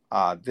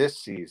this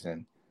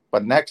season.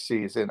 But next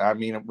season, I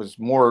mean,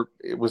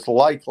 it was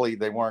likely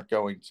they weren't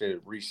going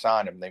to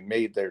re-sign him. They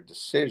made their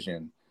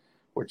decision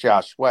with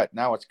Josh Sweat.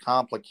 Now it's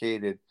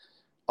complicated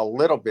a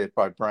little bit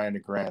by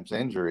Brandon Graham's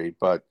injury,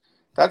 but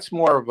that's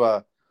more of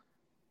a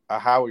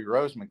Howie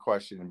Roseman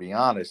question, to be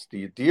honest. Do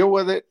you deal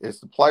with it?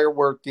 Is the player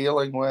worth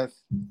dealing with,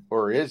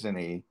 or isn't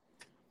he?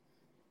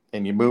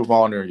 And you move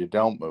on or you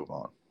don't move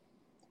on.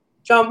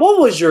 John, what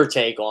was your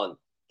take on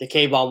the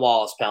Kayvon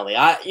Wallace penalty?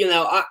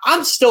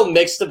 I'm still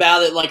mixed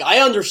about it. Like, I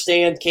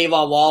understand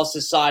Kayvon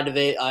Wallace's side of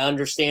it. I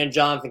understand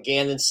Jonathan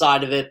Gannon's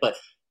side of it, but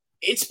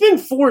it's been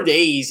 4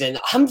 days, and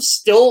I'm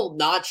still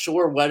not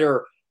sure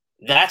whether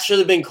that should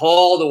have been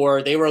called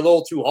or they were a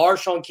little too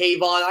harsh on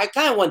Kayvon. I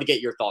kind of wanted to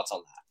get your thoughts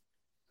on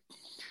that.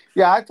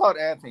 Yeah, I thought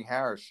Anthony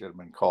Harris should have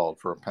been called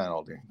for a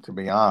penalty, to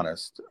be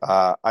honest.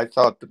 I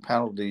thought the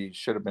penalty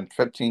should have been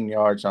 15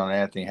 yards on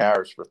Anthony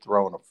Harris for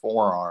throwing a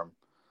forearm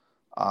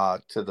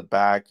to the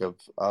back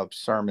of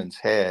Sermon's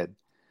head.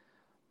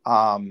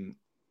 And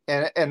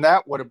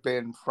that would have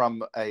been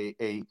from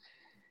a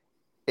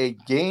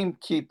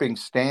gamekeeping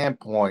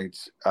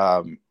standpoint.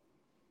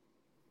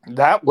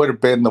 That would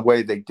have been the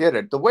way they did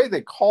it. The way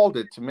they called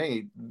it, to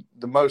me,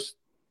 the most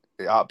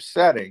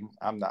upsetting,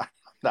 I'm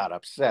not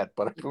upset,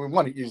 but if we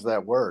want to use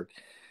that word,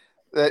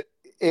 that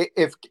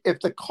if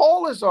the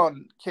call is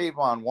on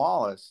Kayvon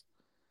Wallace,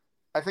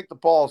 I think the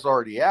ball's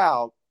already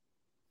out.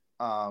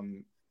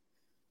 Then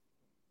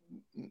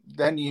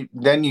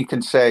you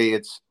can say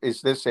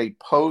is this a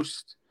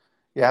post?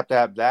 You have to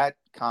have that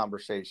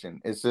conversation.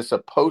 Is this a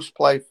post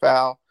play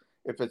foul?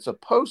 If it's a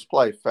post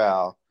play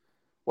foul,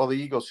 well, the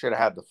Eagles should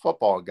have had the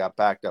football and got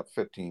backed up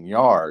 15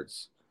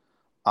 yards.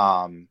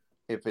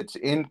 If it's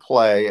in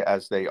play,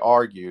 as they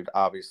argued,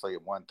 obviously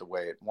it went the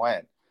way it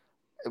went,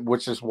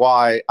 which is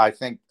why I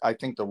think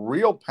the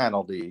real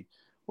penalty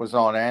was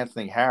on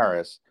Anthony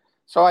Harris.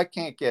 So I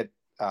can't get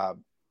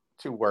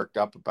too worked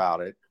up about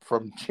it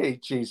from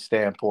JG's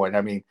standpoint.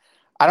 I mean,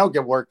 I don't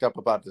get worked up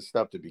about this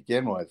stuff to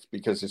begin with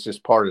because it's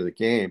just part of the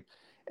game.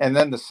 And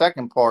then the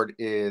second part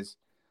is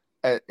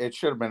it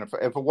should have been,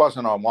 if it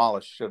wasn't on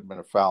Wallace, it should have been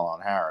a foul on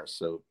Harris.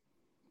 So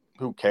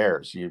who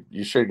cares? You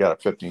should have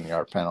got a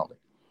 15-yard penalty.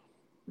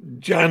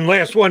 John,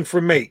 last one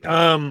from me.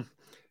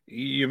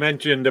 You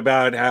mentioned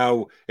about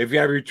how if you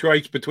have your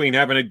choice between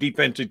having a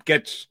defense that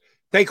gets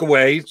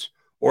takeaways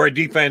or a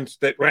defense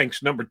that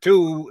ranks number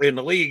 2 in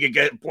the league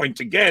against points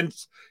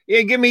against,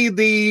 yeah, give me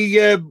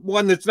the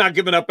one that's not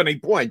giving up any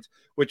points,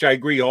 which I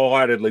agree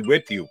wholeheartedly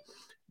with you.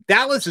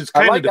 Dallas is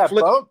kind of the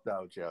flip. Both,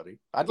 though, Jody.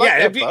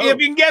 If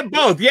you can get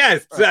both,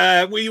 yes.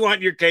 You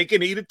want your cake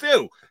and eat it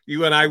too.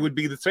 You and I would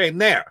be the same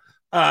there.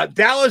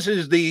 Dallas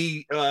is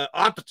the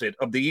opposite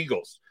of the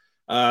Eagles.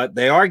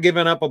 They are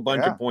giving up a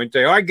bunch of points.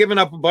 They are giving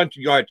up a bunch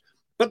of yards,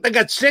 but they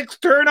got 6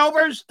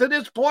 turnovers to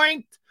this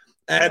point.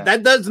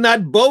 That does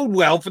not bode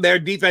well for their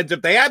defense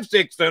if they have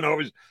 6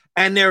 turnovers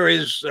and they're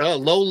as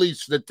lowly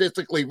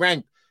statistically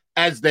ranked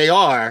as they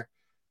are.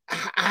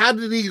 How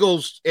do the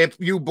Eagles, if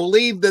you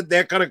believe that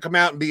they're going to come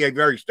out and be a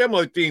very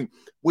similar team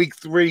week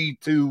 3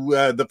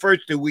 to the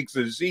first 2 weeks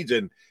of the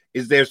season,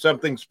 is there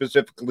something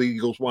specifically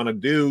Eagles want to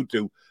do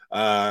to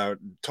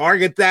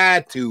target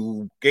that,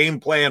 to game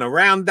plan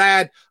around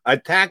that,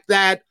 attack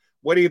that?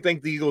 What do you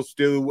think the Eagles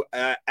do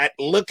at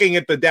looking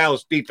at the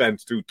Dallas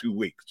defense through 2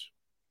 weeks?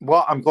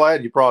 Well, I'm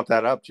glad you brought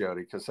that up,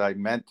 Jody, because I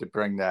meant to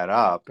bring that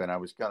up, and I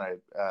was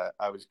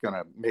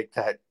gonna make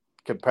that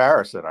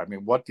comparison. I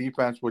mean, what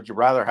defense would you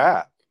rather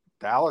have,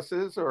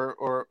 Dallas's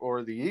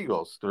or the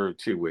Eagles through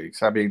 2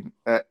 weeks? I mean,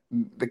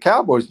 the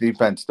Cowboys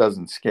defense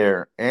doesn't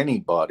scare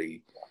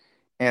anybody,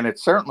 and it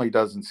certainly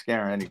doesn't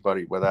scare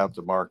anybody without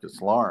DeMarcus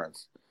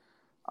Lawrence.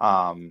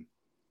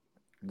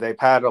 They've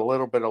had a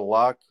little bit of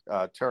luck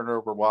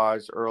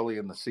turnover-wise early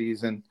in the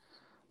season.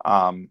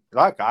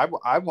 Look,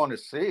 I want to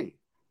see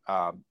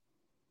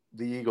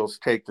the Eagles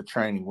take the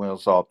training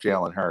wheels off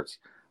Jalen Hurts.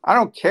 I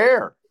don't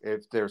care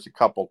if there's a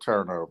couple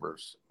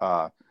turnovers.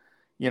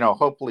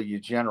 Hopefully you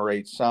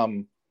generate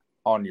some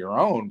on your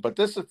own, but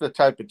this is the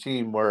type of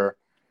team where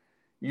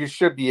you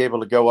should be able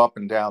to go up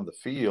and down the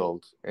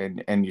field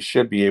and you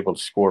should be able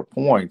to score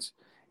points.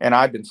 And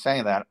I've been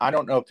saying that. I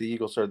don't know if the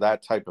Eagles are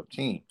that type of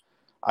team.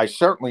 I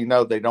certainly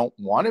know they don't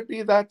want to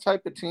be that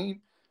type of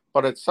team,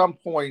 but at some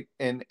point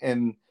in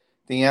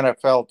the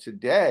NFL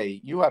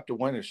today, you have to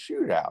win a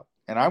shootout.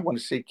 And I want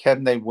to see,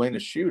 can they win a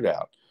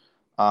shootout?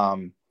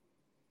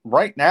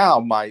 Right now,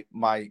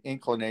 my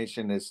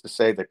inclination is to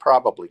say they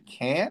probably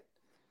can't.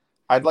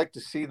 I'd like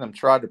to see them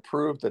try to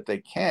prove that they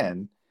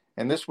can.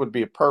 And this would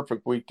be a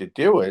perfect week to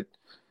do it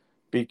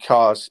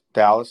because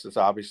Dallas is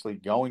obviously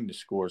going to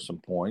score some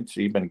points,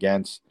 even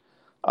against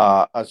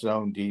a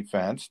zone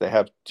defense. They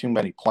have too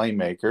many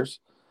playmakers.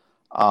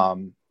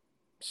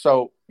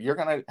 So you're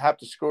going to have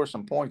to score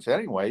some points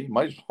anyway. You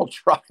might as well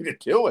try to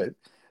do it.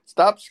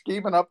 Stop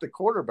scheming up the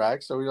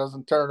quarterback so he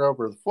doesn't turn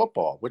over the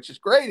football, which is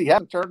great. He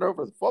hasn't turned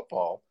over the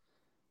football.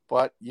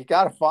 But you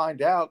got to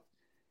find out,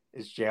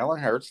 is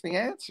Jalen Hurts the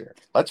answer?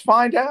 Let's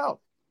find out.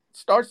 It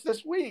starts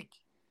this week,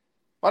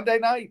 Monday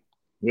night.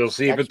 We'll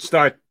see if it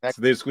starts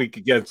this week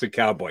against the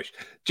Cowboys.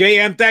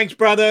 JM, thanks,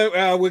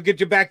 brother. We'll get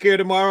you back here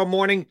tomorrow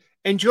morning.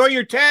 Enjoy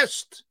your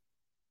test.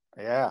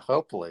 Yeah,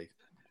 hopefully.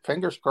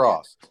 Fingers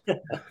crossed.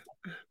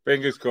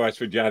 Fingers crossed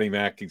for Johnny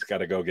Mack. He's got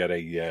to go get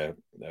a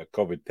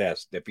COVID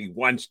test if he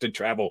wants to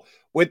travel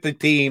with the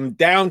team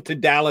down to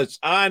Dallas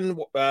on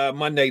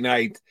Monday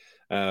night.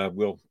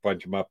 We'll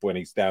punch him up when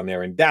he's down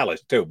there in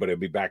Dallas, too, but he'll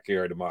be back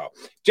here tomorrow.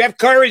 Jeff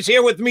Kerr is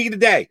here with me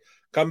today.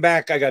 Come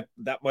back. I got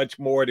that much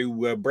more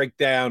to break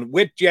down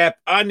with Jeff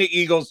on the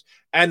Eagles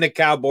and the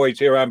Cowboys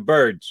here on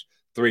Birds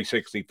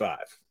 365.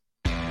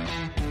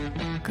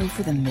 Go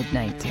for the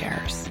midnight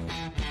dares.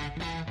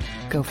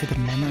 Go for the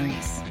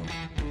memories.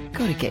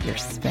 Go to get your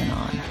spin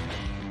on.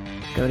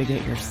 Go to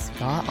get your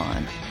spa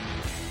on.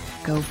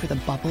 Go for the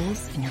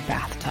bubbles in your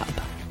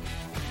bathtub.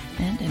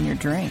 and in your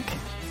drink.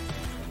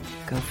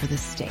 Go for the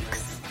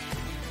stakes.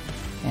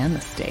 And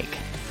the steak.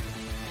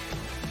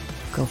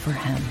 Go for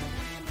him.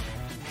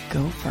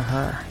 Go for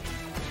her.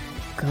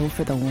 Go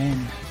for the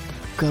win.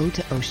 Go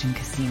to Ocean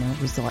Casino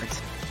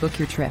Resort. Book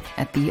your trip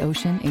at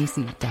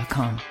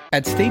theoceanac.com.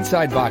 At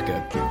Stateside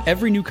Vodka,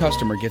 every new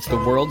customer gets the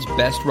world's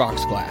best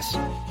rocks glass.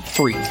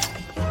 Free.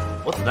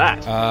 What's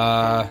that?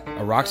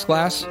 A rocks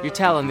glass? You're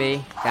telling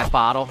me that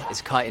bottle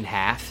is cut in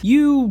half?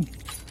 You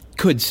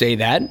could say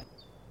that.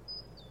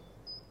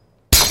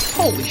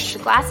 Holy shit.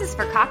 The glass is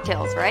for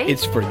cocktails, right?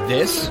 It's for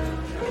this,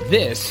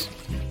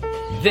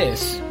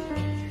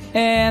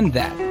 and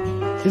that.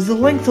 Is the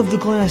length of the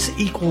glass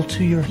equal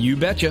to your... You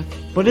betcha.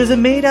 But is it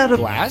made out of...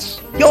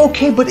 Glass? Yeah,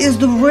 okay, but is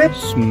the rip...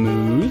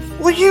 Smooth?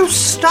 Will you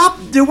stop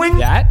doing...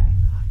 That?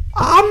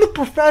 I'm the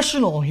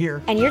professional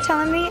here. And you're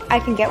telling me I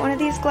can get one of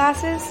these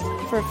glasses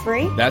for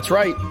free? That's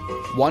right.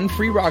 One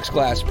free rocks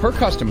glass per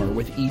customer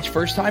with each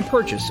first-time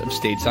purchase of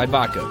Stateside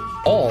Vodka.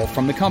 All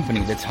from the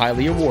company that's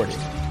highly awarded.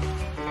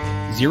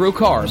 0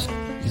 carbs,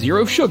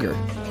 0 sugar,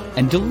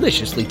 and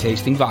deliciously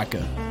tasting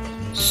vodka.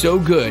 So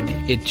good,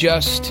 it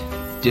just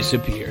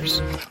disappears.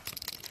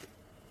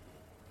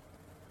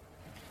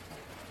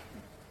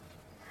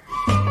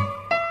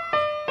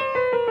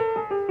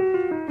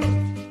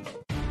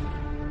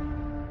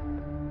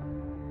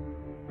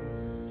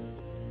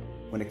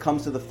 When it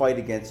comes to the fight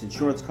against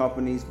insurance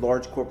companies,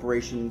 large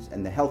corporations,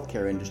 and the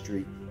healthcare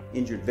industry,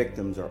 injured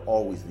victims are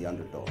always the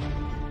underdog.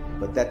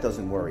 But that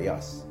doesn't worry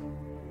us.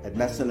 At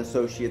Messon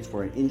Associates,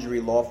 we're an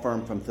injury law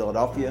firm from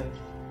Philadelphia,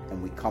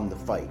 and we come to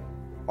fight.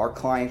 Our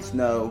clients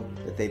know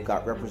that they've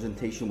got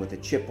representation with a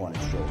chip on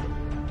its shoulder,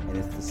 and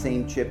it's the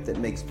same chip that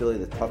makes Philly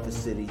the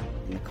toughest city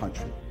in the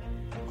country.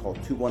 Call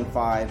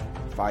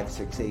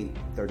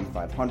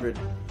 215-568-3500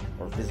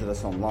 or visit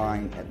us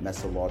online at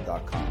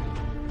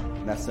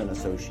messalaw.com. Messon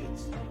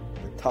Associates,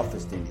 the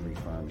toughest injury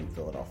firm in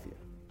Philadelphia.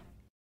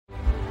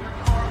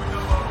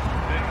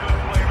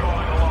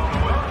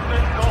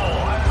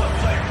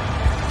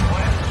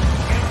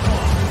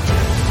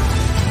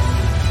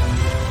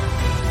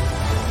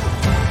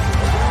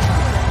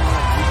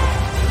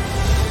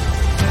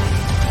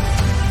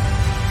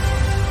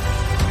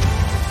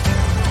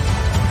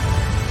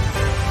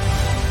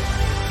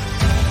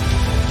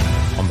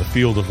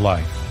 Field of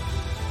life,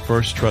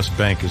 First Trust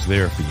Bank is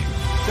there for you.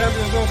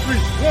 Champions on 3.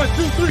 1,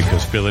 2, 3.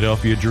 Because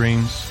Philadelphia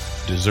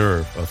dreams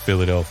deserve a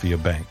Philadelphia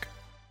bank.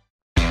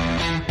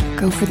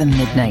 Go for the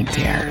midnight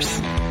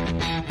dares.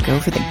 Go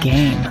for the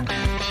game.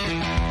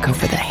 Go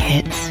for the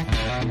hits.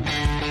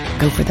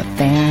 Go for the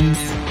fans.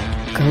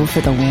 Go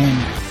for the win.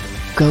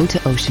 Go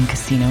to Ocean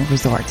Casino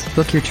Resort.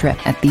 Book your trip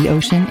at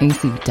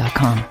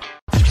theoceanac.com.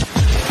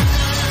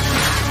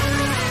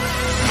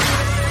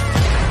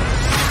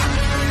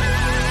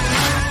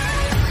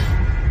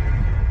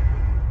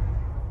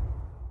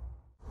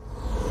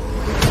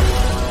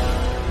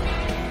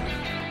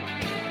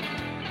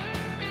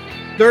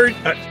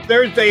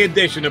 Thursday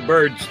edition of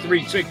Birds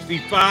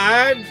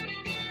 365.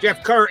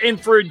 Jeff Kerr in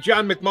for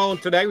John McMullen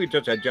today. We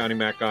just had Johnny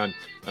Mac on.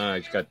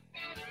 He's got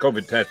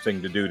COVID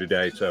testing to do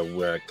today,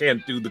 so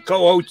can't do the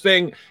co-host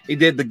thing. He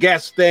did the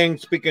guest thing.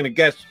 Speaking of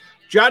guests,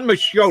 John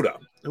Machota,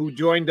 who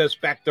joined us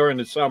back during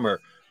the summer,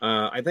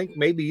 I think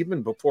maybe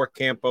even before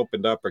camp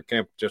opened up, or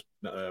camp just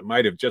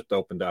might have just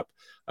opened up,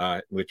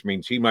 which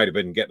means he might have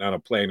been getting on a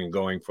plane and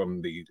going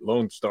from the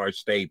Lone Star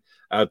State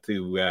out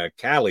to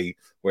Cali,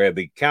 where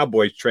the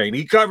Cowboys train.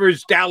 He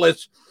covers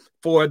Dallas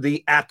for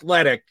The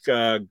Athletic.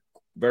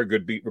 Very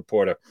good beat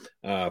reporter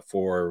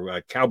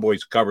for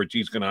Cowboys coverage.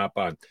 He's going to hop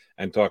on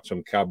and talk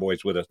some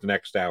Cowboys with us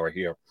next hour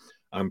here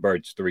on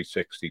Birds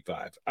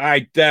 365. All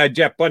right,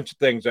 Jeff, bunch of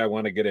things I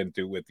want to get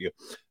into with you.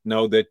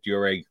 Know that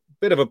you're a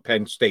bit of a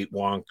Penn State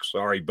wonk.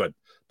 Sorry, but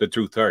the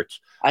truth hurts.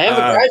 I am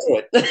a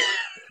graduate.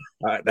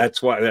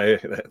 That's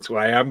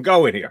why I'm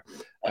going here.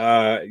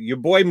 Your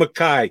boy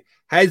Mackay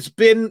has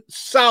been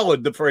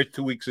solid the first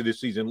 2 weeks of the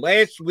season.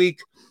 Last week,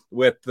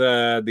 with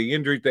the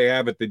injuries they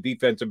have at the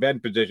defensive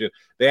end position,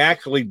 they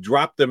actually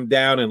dropped him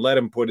down and let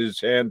him put his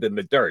hand in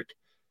the dirt.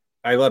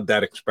 I love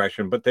that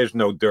expression, but there's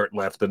no dirt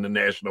left in the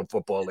National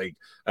Football League,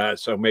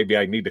 so maybe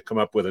I need to come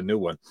up with a new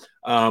one.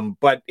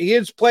 But he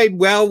has played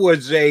well,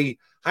 was a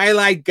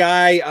highlight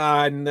guy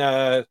on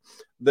the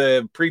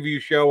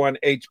preview show on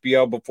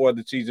HBO before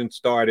the season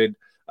started.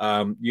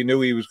 You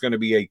knew he was going to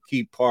be a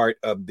key part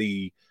of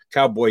the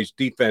Cowboys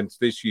defense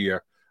this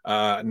year.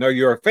 Know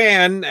you're a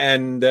fan,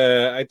 and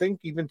I think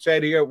even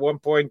said here at one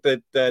point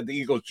that the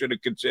Eagles should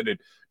have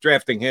considered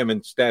drafting him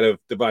instead of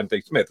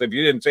Devontae Smith. If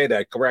you didn't say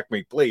that, correct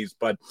me, please.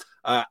 But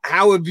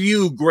how have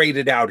you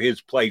graded out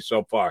his play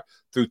so far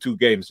through 2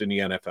 games in the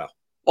NFL?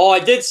 Oh, I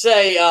did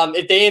say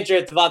if they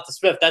injured Devonta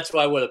Smith, that's who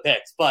I would have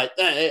picked. But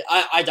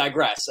I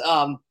digress.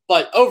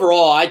 But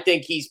overall, I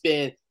think he's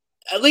been,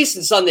 at least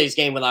in Sunday's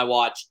game when I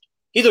watched,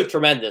 he looked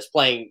tremendous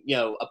playing,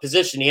 a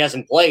position he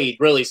hasn't played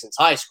really since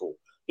high school.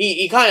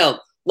 He kind of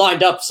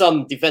lined up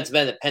some defensive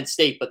end at Penn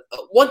State. But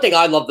one thing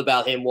I loved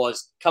about him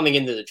was coming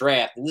into the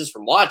draft, and this is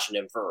from watching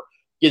him for,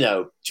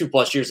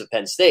 2+ years at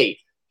Penn State.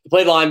 He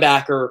played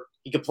linebacker.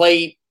 He could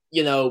play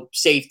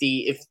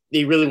safety if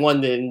they really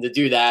wanted him to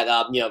do that.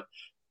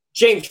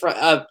 James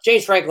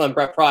Franklin and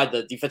Brett Pride,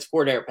 the defensive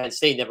coordinator at Penn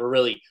State, never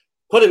really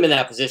put him in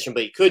that position,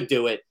 but he could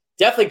do it.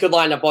 Definitely could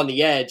line up on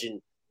the edge.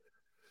 And,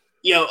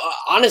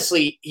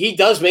 honestly, he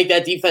does make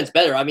that defense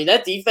better. I mean,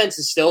 that defense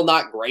is still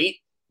not great,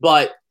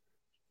 but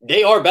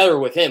they are better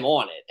with him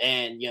on it.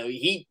 And,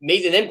 he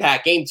made an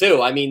impact game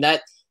too. I mean,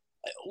 that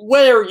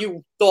whether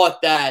you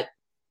thought that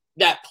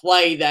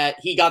play that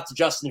he got to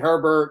Justin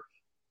Herbert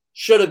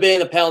should have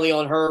been a penalty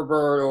on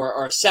Herbert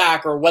or a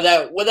sack or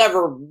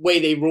whatever way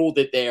they ruled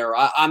it there,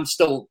 I'm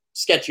still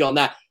sketchy on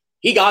that.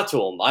 He got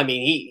to him. I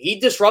mean, he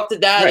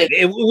disrupted that. Right.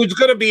 It was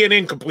going to be an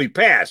incomplete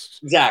pass.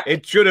 Exactly.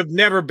 It should have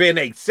never been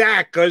a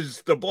sack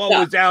because the ball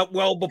was out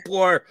well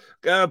before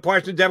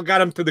Parsons ever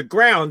got him to the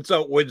ground.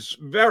 So it was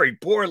very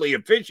poorly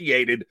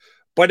officiated,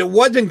 but it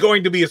wasn't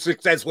going to be a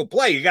successful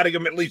play. You got to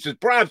give him at least his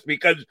props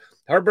because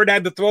Herbert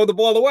had to throw the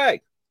ball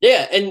away.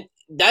 Yeah, and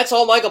that's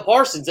all Micah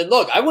Parsons. And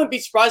look, I wouldn't be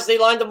surprised if they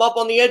lined him up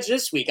on the edge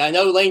this week. I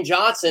know Lane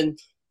Johnson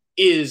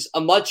is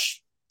a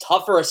much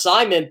tougher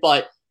assignment,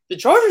 but the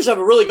Chargers have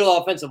a really good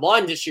offensive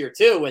line this year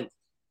too. And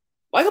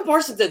Micah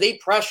Parsons had 8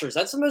 pressures.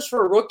 That's the most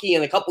for a rookie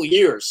in a couple of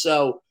years.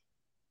 So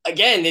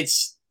again,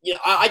 it's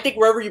I think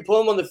wherever you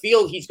put him on the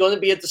field, he's going to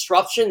be a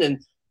disruption.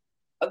 And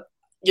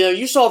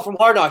you saw from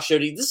Hard Knocks,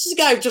 Jody, this is a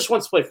guy who just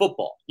wants to play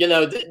football.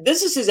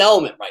 This is his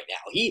element right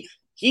now.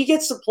 He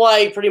gets to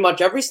play pretty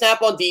much every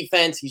snap on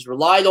defense. He's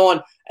relied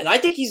on, and I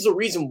think he's the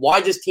reason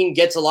why this team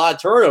gets a lot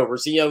of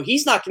turnovers.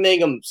 He's not committing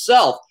them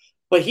himself,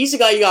 but he's a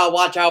guy you got to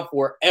watch out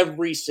for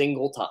every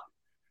single time.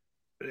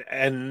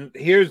 And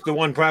here's the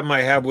one problem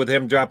I have with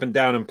him dropping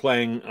down and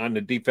playing on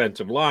the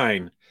defensive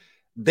line.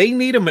 They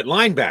need him at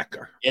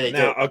linebacker. Yeah, they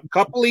now, do. A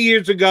couple of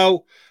years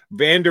ago,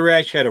 Van Der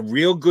Esch had a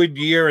real good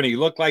year, and he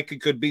looked like he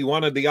could be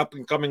one of the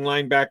up-and-coming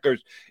linebackers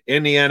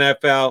in the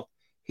NFL.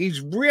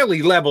 He's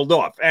really leveled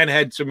off and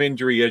had some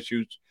injury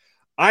issues.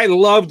 I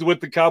loved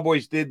what the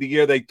Cowboys did the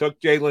year they took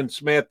Jalen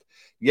Smith.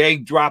 Ye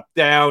dropped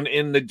down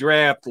in the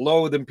draft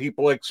lower than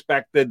people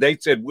expected. They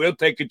said, we'll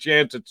take a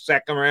chance at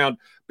second round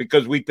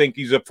because we think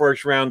he's a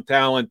first-round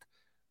talent.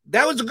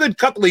 That was a good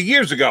couple of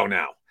years ago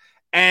now.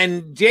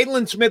 And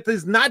Jalen Smith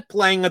is not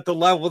playing at the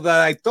level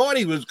that I thought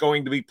he was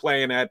going to be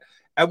playing at.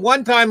 At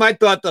one time, I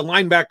thought the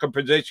linebacker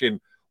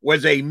position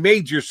was a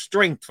major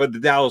strength for the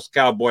Dallas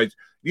Cowboys.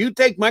 You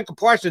take Micah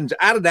Parsons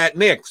out of that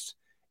mix,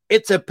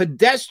 it's a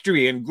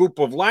pedestrian group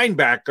of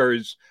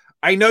linebackers.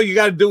 I know you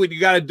got to do what you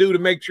got to do to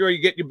make sure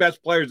you get your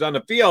best players on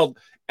the field,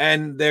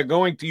 and they're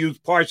going to use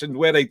Parsons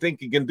where they think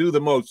he can do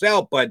the most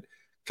help, but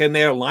can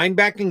their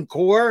linebacking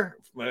core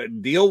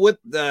deal with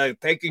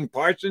taking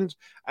Parsons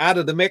out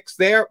of the mix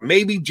there?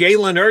 Maybe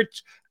Jalen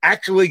Hurts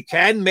actually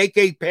can make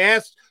a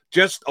pass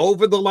just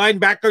over the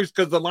linebackers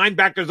because the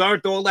linebackers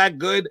aren't all that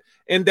good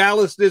in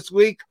Dallas this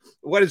week.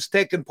 What is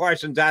taking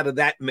Parsons out of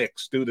that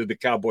mix due to the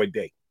Cowboy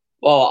day?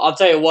 Well, I'll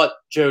tell you what,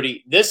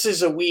 Jody, this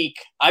is a week.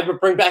 I would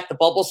bring back the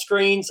bubble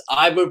screens.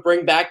 I would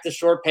bring back the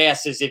short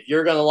passes if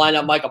you're going to line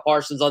up Micah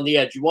Parsons on the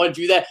edge. You want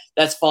to do that?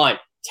 That's fine.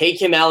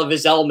 Take him out of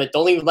his element.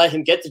 Don't even let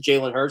him get to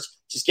Jalen Hurts.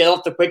 Just get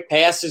off the quick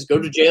passes. Go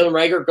to Jalen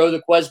Reagor. Go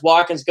to Quez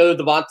Watkins. Go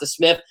to Devonta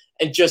Smith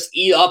and just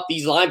eat up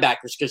these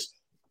linebackers because,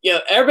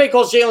 everybody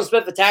calls Jalen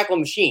Smith a tackling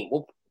machine.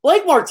 Well,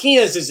 Blake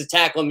Martinez is a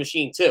tackling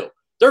machine too.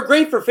 They're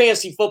great for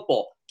fantasy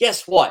football.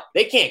 Guess what?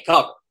 They can't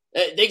cover.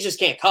 They just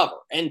can't cover.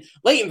 And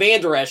Leighton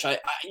Vander Esch,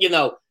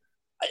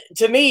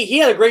 to me, he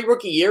had a great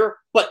rookie year,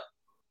 but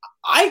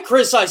I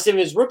criticized him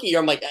his rookie year.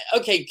 I'm like,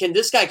 okay, can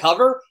this guy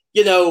cover?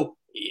 It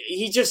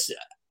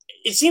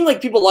seemed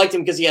like people liked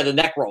him because he had a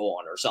neck roll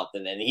on or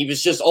something, and he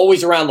was just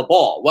always around the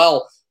ball.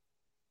 Well,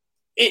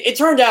 it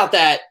turned out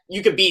that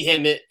you could beat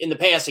him in the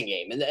passing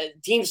game, and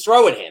teams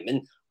throw at him.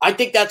 And I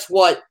think that's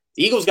what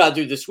the Eagles got to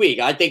do this week.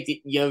 I think that,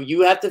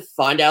 you have to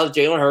find out if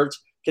Jalen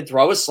Hurts can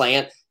throw a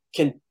slant,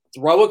 can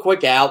throw a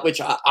quick out,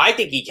 which I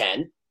think he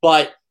can,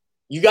 but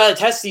you got to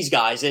test these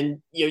guys,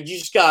 and you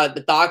just got to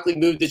methodically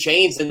move the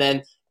chains. And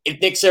then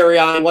if Nick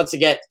Sirianni wants to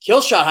get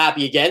kill shot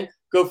happy again,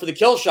 go for the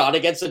kill shot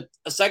against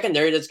a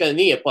secondary that's going to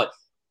need it. But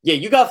yeah,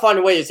 you got to find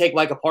a way to take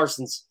Micah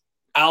Parsons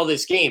out of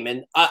this game.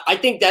 And I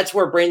think that's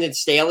where Brandon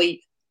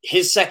Staley,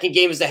 his second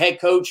game as the head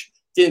coach,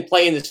 didn't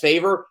play in his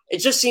favor. It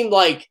just seemed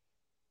like,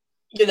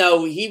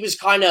 he was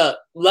kind of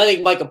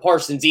letting Micah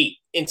Parsons eat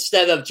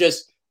instead of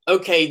just,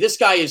 okay, this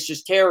guy is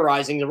just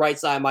terrorizing the right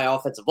side of my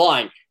offensive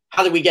line.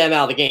 How do we get him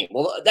out of the game?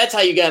 Well, that's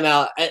how you get him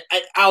out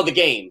of the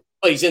game.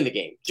 But he's in the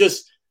game.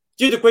 Just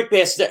do the quick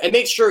passes and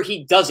make sure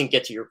he doesn't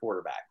get to your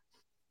quarterback.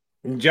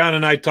 John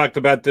and I talked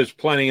about this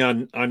plenty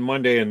on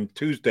Monday and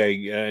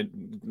Tuesday.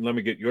 Let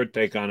me get your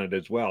take on it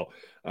as well.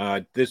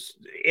 This,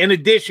 in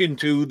addition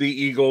to the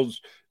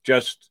Eagles,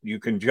 you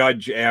can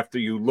judge after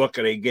you look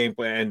at a game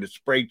plan and the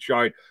spray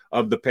chart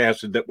of the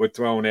passes that were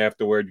thrown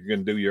afterward. You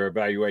can do your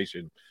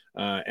evaluation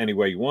any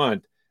way you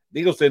want. The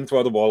Eagles didn't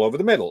throw the ball over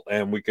the middle,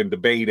 and we can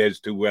debate as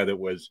to whether it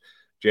was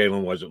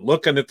Jalen wasn't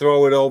looking to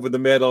throw it over the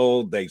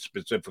middle. They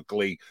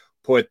specifically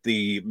put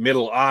the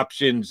middle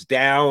options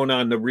down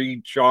on the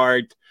read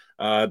chart.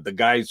 The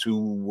guys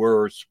who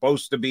were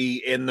supposed to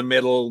be in the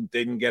middle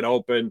didn't get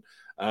open.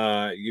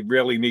 You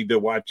really need to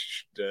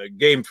watch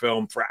game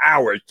film for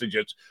hours to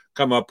just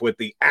come up with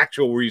the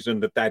actual reason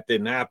that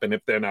didn't happen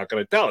if they're not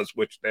going to tell us,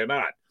 which they're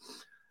not.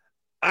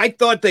 I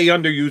thought they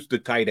underused the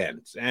tight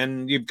ends,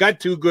 and you've got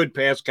two good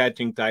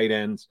pass-catching tight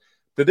ends.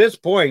 To this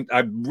point,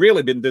 I've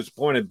really been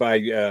disappointed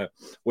by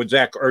what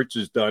Zach Ertz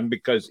has done,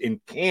 because in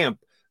camp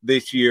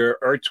this year,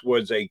 Ertz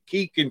was a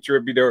key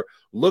contributor,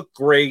 looked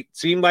great,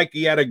 seemed like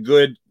he had a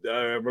good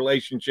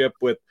relationship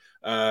with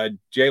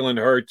Jalen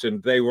Hurts,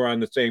 and they were on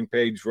the same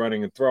page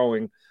running and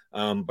throwing,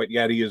 but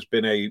yet he has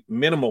been a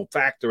minimal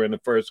factor in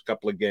the first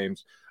couple of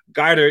games.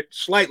 Goddard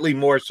slightly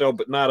more so,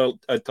 but not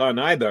a ton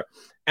either.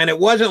 And it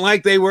wasn't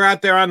like they were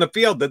out there on the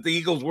field that the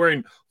Eagles were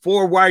in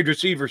 4 wide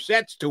receiver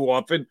sets too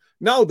often.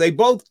 No, they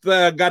both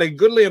got a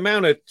goodly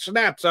amount of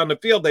snaps on the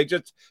field. They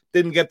just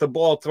didn't get the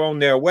ball thrown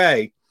their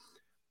way.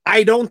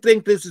 I don't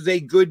think this is a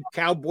good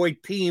Cowboy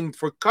team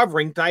for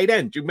covering tight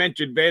ends. You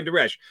mentioned Van Der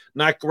Esch,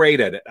 not great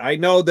at it. I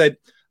know that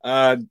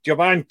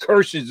Javon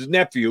Kirsch's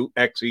nephew,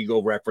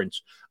 ex-Eagle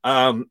reference,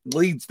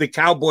 leads the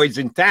Cowboys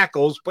in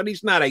tackles, but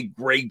he's not a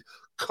great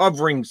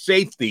covering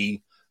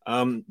safety.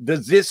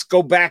 Does this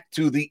go back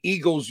to the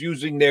Eagles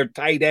using their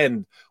tight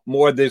end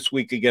more this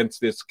week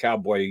against this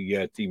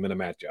Cowboy team in a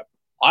matchup?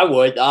 I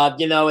would,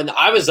 and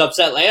I was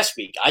upset last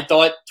week. I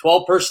thought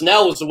 12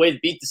 personnel was the way to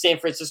beat the San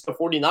Francisco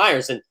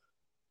 49ers. And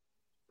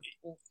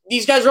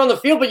these guys are on the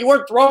field, but you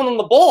weren't throwing them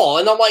the ball.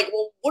 And I'm like,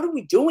 well, what are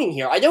we doing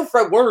here? I know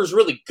Fred Warner's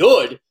really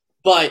good,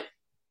 but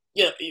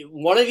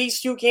one of these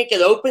two can't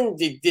get open.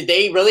 Did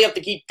they really have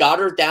to keep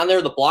Goddard down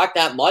there to block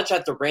that much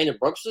after Brandon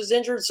Brooks was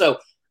injured? So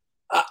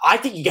I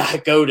think you got to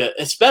go to,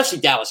 especially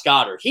Dallas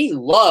Goedert. He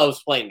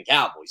loves playing the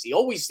Cowboys. He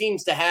always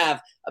seems to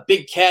have a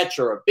big catch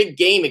or a big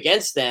game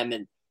against them,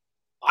 and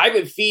I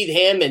would feed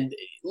him. And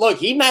look,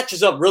 he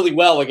matches up really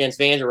well against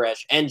Van Der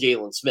Esch and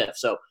Jalen Smith.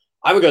 So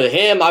I would go to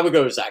him. I would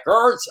go to Zach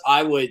Ertz.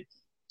 I would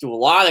do a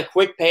lot of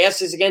quick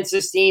passes against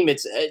this team.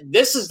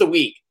 This is the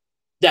week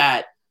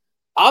that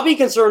I'll be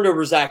concerned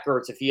over Zach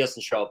Ertz if he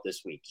doesn't show up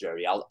this week,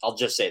 Jody. I'll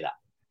just say that.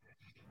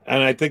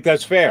 And I think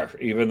that's fair,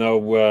 even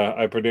though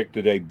I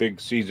predicted a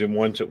big season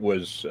once it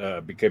was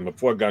became a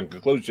foregone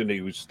conclusion that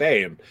he was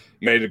staying.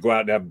 He made to go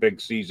out and have a big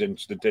season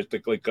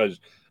statistically because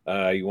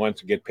he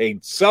wants to get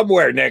paid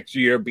somewhere next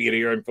year, be it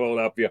here in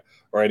Philadelphia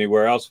or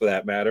anywhere else for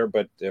that matter.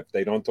 But if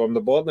they don't throw him the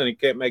ball, then he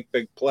can't make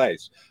big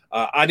plays.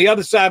 On the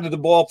other side of the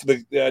ball for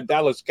the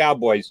Dallas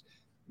Cowboys,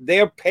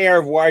 their pair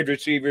of wide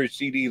receivers,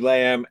 CeeDee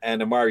Lamb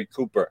and Amari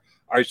Cooper,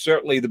 are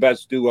certainly the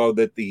best duo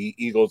that the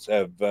Eagles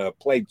have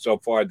played so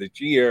far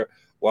this year.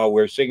 While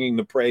we're singing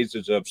the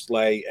praises of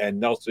Slay and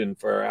Nelson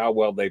for how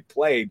well they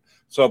played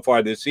so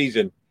far this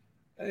season,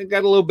 they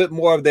got a little bit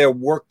more of their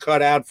work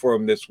cut out for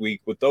them this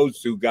week with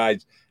those two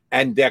guys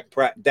and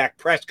Dak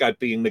Prescott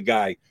being the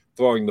guy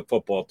throwing the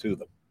football to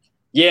them.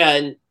 Yeah,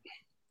 and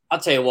I'll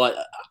tell you what,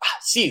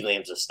 CeeDee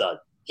Lamb's a stud.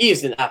 He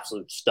is an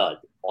absolute stud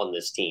on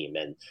this team.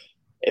 And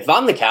if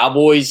I'm the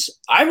Cowboys,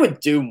 I would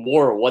do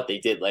more of what they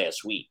did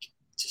last week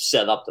to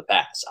set up the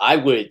pass. I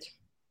would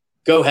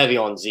go heavy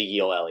on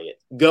Ezekiel Elliott,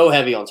 go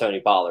heavy on Tony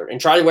Pollard, and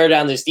try to wear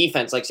down this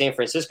defense like San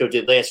Francisco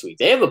did last week.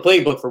 They have a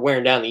playbook for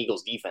wearing down the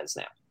Eagles' defense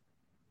now.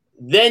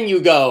 Then you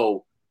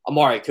go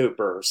Amari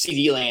Cooper,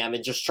 CeeDee Lamb,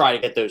 and just try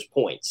to get those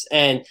points.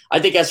 And I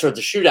think that's where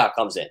the shootout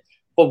comes in.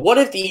 But what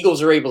if the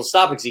Eagles are able to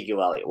stop Ezekiel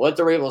Elliott? What if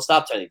they're able to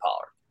stop Tony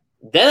Pollard?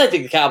 Then I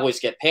think the Cowboys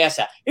get past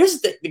that. Here's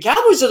the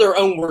Cowboys are their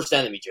own worst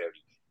enemy,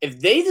 Jody.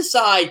 If they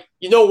decide,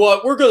 you know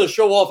what, we're going to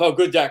show off how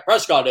good Dak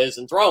Prescott is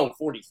and throw him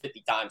 40,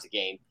 50 times a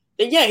game,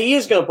 then yeah, he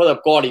is going to put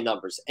up gaudy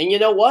numbers. And you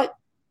know what?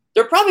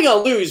 They're probably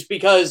going to lose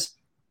because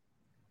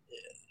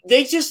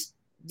they just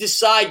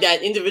decide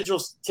that individual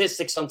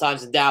statistics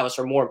sometimes in Dallas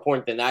are more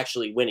important than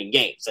actually winning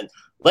games. And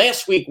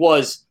last week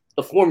was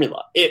the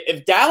formula.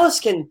 If Dallas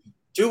can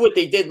do what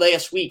they did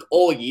last week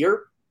all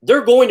year,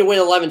 they're going to win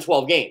 11,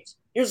 12 games.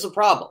 Here's the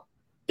problem.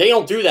 They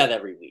don't do that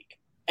every week.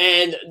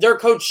 And their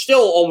coach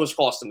still almost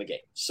cost them a game.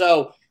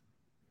 So,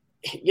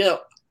 Ezekiel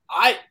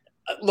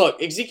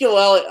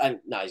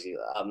Elliott,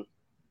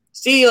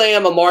 CeeDee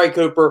Lamb, Amari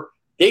Cooper,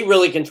 they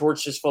really can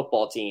torch this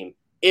football team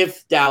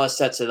if Dallas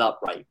sets it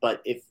up right.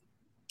 But if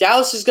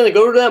Dallas is going to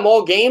go to them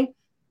all game,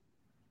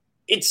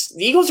 the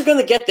Eagles are going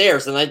to get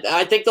theirs, and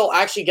I think they'll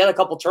actually get a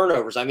couple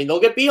turnovers. I mean,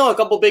 they'll get beat on a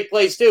couple big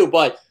plays too,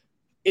 but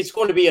it's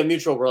going to be a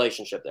mutual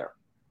relationship there.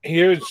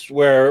 Here's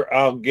where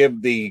I'll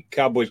give the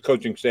Cowboys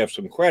coaching staff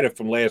some credit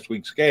from last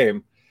week's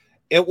game.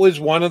 It was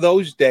one of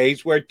those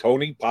days where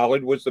Tony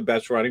Pollard was the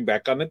best running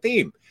back on the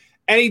team.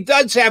 And he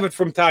does have it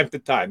from time to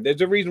time. There's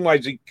a reason why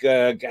Zeke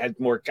had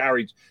more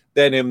carries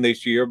than him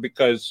this year,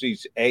 because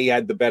he's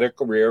had the better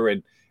career,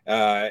 and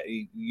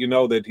you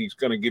know that he's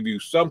going to give you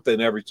something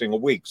every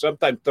single week.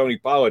 Sometimes Tony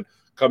Pollard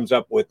comes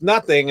up with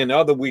nothing, and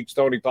other weeks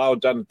Tony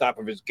Pollard's on the top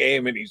of his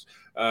game and he's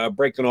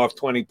breaking off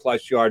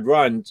 20-plus yard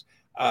runs.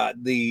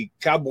 The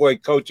Cowboy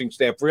coaching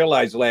staff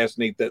realized last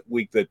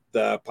week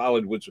that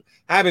Pollard was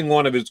having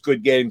one of his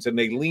good games, and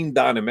they leaned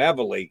on him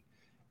heavily.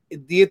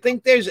 Do you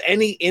think there's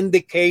any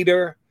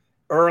indicator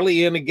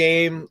early in the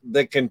game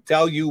that can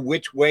tell you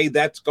which way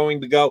that's going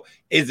to go?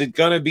 Is it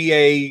going to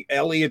be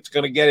Elliott's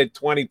going to get a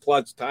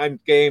 20-plus times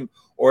game,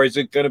 or is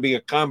it going to be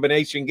a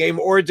combination game,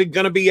 or is it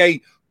going to be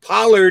a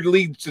Pollard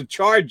leads the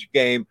charge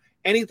game?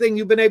 Anything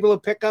you've been able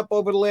to pick up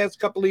over the last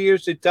couple of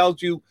years that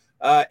tells you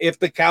if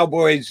the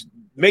Cowboys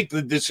make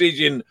the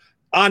decision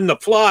on the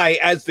fly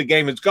as the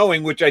game is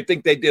going, which I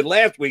think they did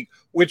last week,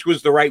 which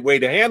was the right way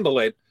to handle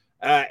it?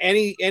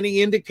 Any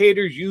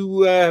indicators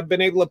you have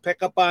been able to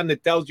pick up on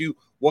that tells you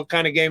what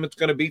kind of game it's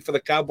going to be for the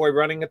Cowboy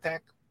running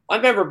attack? I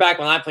remember back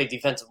when I played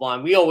defensive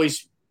line, we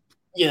always,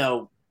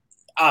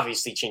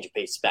 obviously change of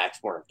pace backs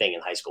weren't a thing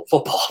in high school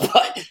football,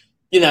 but,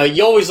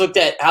 you always looked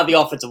at how the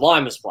offensive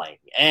line was playing.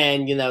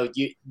 And,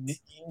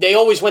 they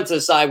always went to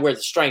the side where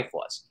the strength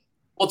was.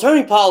 Well,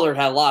 Tony Pollard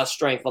had a lot of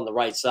strength on the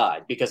right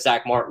side because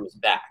Zach Martin was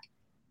back.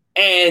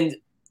 And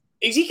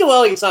Ezekiel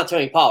Elliott's not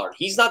Tony Pollard.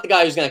 He's not the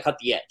guy who's going to cut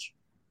the edge.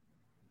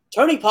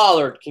 Tony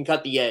Pollard can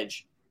cut the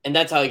edge, and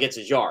that's how he gets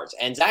his yards.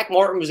 And Zach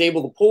Martin was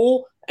able to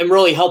pull and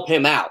really help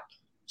him out.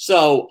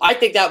 So I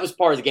think that was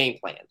part of the game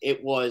plan.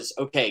 It was,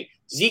 okay,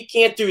 Zeke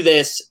can't do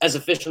this as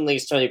efficiently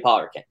as Tony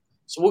Pollard can.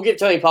 So we'll give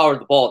Tony Pollard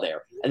the ball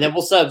there, and then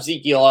we'll set up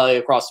Ezekiel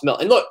Elliott across the middle.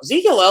 And look,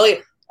 Ezekiel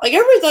Elliott, like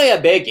everybody thought he had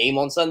a bad game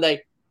on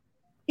Sunday.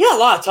 He had a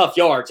lot of tough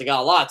yards and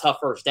got a lot of tough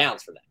first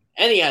downs for them.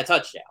 And he had a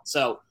touchdown.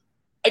 So,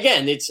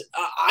 again,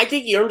 I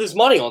think he earned his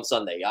money on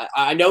Sunday.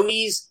 I know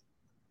he's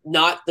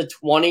not the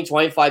 20,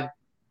 25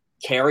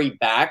 carry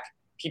back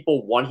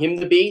people want him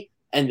to be,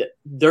 and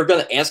they're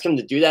going to ask him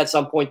to do that at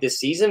some point this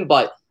season.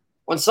 But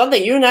on Sunday,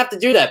 you didn't have to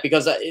do that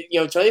because,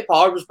 Tony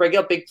Pollard was breaking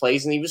up big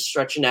plays and he was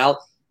stretching out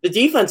the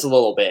defense a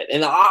little bit.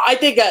 And I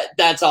think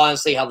that's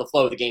honestly how the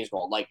flow of the game's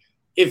going. Like,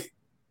 if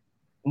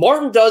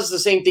Martin does the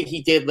same thing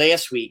he did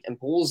last week and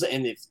pulls,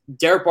 and if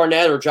Derek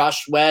Barnett or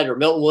Josh Sweat or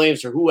Milton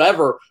Williams or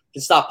whoever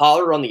can stop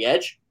Pollard on the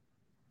edge,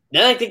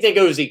 then I think they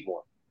go to Zeke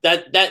more.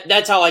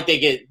 That's how I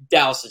think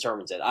Dallas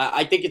determines it.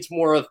 I think it's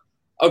more of,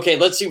 okay,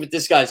 let's see what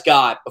this guy's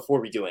got before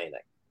we do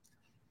anything.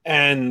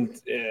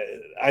 And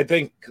I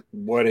think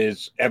what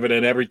is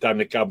evident every time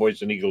the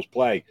Cowboys and Eagles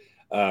play,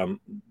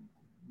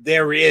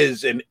 there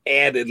is an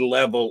added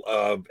level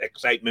of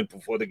excitement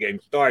before the game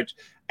starts.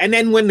 And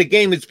then when the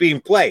game is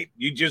being played,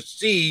 you just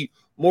see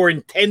more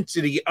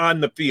intensity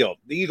on the field.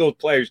 The Eagles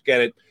players get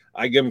it.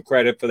 I give them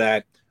credit for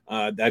that.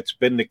 That's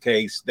been the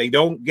case. They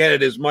don't get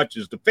it as much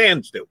as the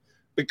fans do,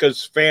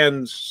 because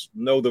fans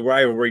know the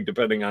rivalry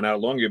depending on how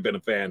long you've been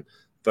a fan,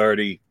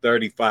 30,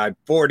 35,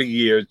 40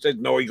 years. There's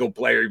no Eagle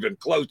player even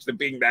close to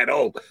being that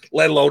old,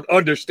 let alone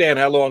understand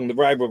how long the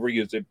rivalry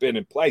has been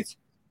in place.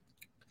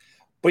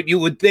 But you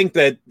would think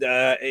that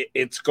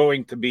it's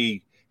going to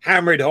be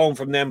hammered home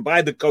from them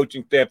by the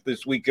coaching staff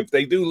this week, if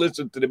they do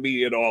listen to the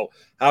media at all,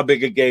 how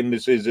big a game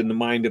this is in the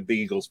mind of the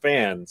Eagles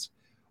fans.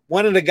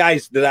 One of the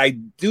guys that I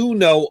do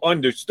know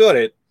understood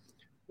it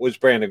was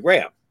Brandon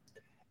Graham.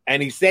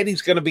 And he said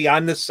he's going to be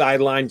on the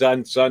sidelines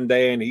on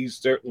Sunday, and he's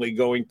certainly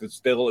going to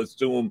still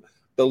assume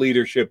the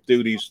leadership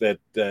duties that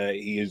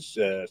he is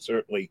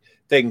certainly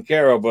taken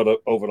care of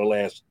over the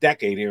last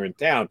decade here in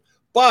town.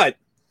 But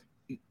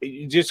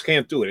you just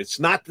can't do it. It's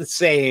not the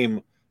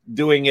same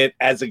doing it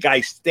as a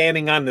guy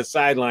standing on the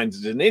sidelines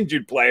as an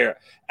injured player,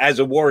 as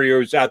a Warrior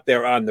who's out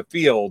there on the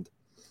field.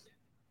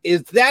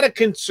 Is that a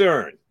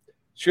concern?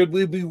 Should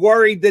we be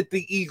worried that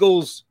the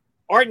Eagles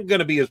aren't going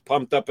to be as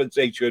pumped up as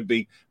they should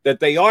be, that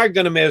they are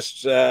going to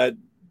miss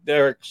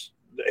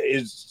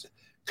his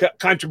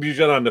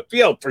contribution on the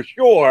field for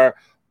sure,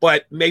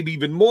 but maybe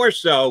even more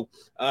so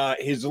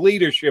his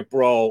leadership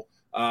role?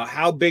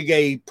 How big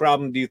a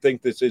problem do you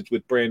think this is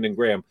with Brandon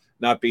Graham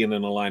not being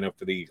in the lineup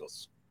for the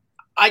Eagles?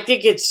 I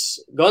think it's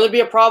going to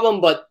be a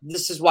problem, but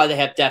this is why they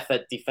have depth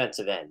at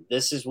defensive end.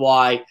 This is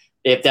why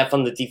they have depth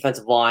on the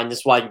defensive line. This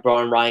is why you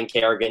brought in Ryan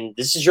Kerrigan.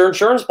 This is your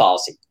insurance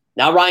policy.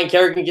 Now Ryan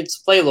Kerrigan gets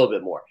to play a little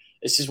bit more.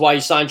 This is why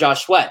you signed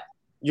Josh Sweat.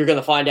 You're going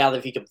to find out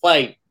if he can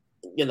play,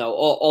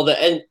 all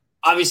the – and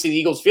obviously the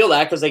Eagles feel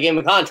that because they gave him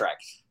a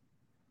contract.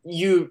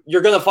 You're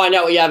going to find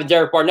out what you have in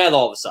Derek Barnett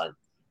all of a sudden.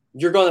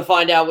 You're going to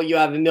find out what you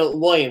have in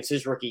Milton Williams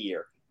his rookie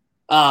year.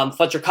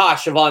 Fletcher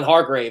Cox, Siobhan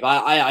Hargrave.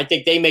 I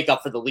think they make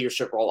up for the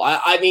leadership role.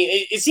 I mean,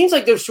 it seems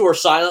like those two are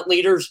silent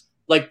leaders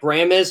like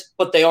Graham is,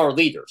 but they are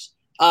leaders.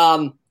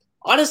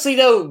 Honestly,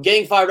 though,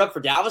 getting fired up for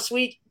Dallas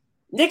week,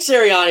 Nick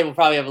Sirianni will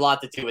probably have a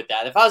lot to do with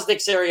that. If I was Nick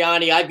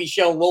Sirianni, I'd be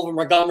showing Wilbur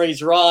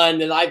Montgomery's run,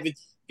 and I'd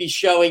be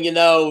showing,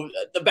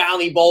 the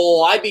Bounty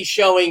Bowl. I'd be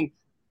showing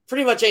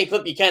pretty much any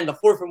clip you can, the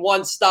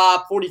 4th-and-1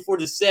 stop,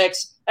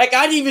 44-6. Heck,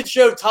 I'd even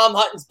show Tom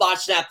Hutton's botch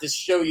snap to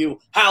show you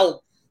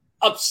how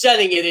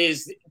upsetting it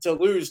is to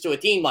lose to a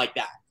team like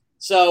that.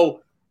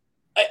 So,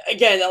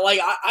 again,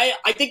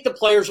 I think the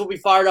players will be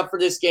fired up for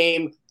this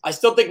game. I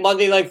still think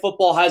Monday Night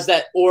Football has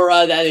that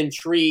aura, that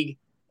intrigue,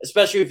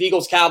 especially with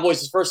Eagles-Cowboys.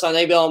 It's the first time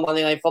they've been on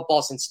Monday Night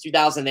Football since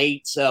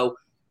 2008. So,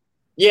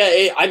 yeah,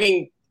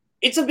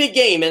 it's a big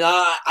game, and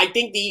I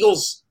think the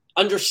Eagles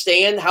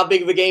understand how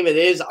big of a game it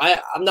is.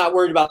 I'm not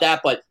worried about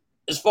that, but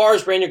as far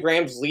as Brandon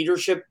Graham's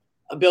leadership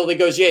ability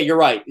goes, yeah, you're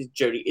right,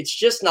 Jody. It's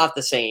just not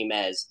the same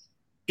as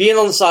being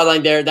on the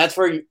sideline there, that's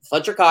where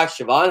Fletcher Cox,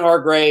 Javon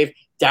Hargrave,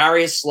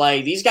 Darius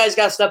Slay, these guys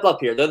got to step up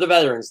here. They're the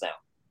veterans now.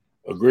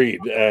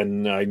 Agreed.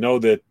 And I know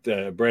that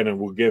Brennan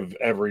will give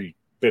every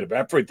bit of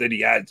effort that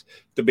he adds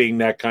to being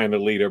that kind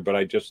of leader, but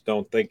I just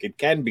don't think it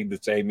can be the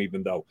same,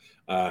 even though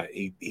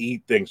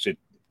he thinks it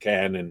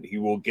can, and he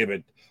will give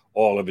it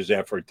all of his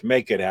effort to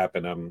make it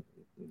happen. I'm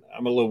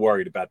a little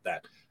worried about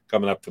that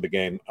coming up for the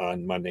game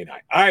on Monday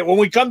night. All right, when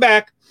we come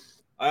back,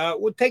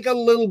 we'll take a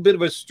little bit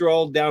of a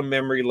stroll down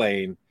memory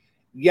lane.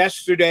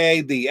 Yesterday,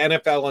 the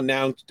NFL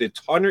announced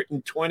its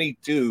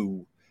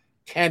 122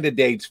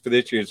 candidates for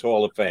this year's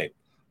Hall of Fame.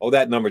 Oh,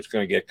 that number's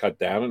going to get cut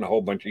down, and a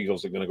whole bunch of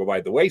Eagles are going to go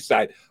by the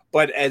wayside.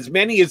 But as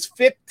many as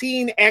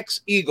 15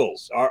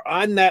 ex-Eagles are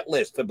on that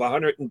list of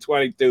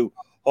 122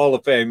 Hall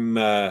of Fame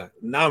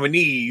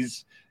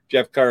nominees.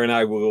 Jeff Kerr and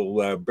I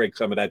will break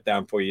some of that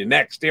down for you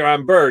next here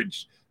on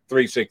Birds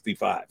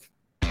 365.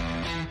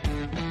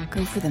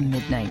 Go for the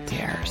midnight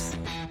dares.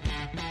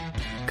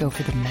 Go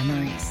for the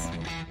memories.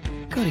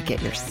 Go to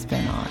get your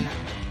spin on.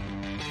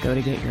 Go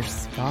to get your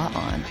spa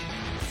on.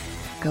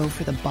 Go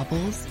for the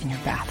bubbles in your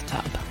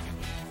bathtub.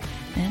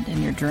 And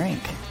in your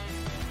drink.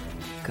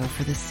 Go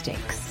for the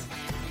stakes.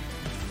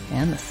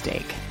 And the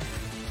steak.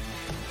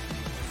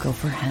 Go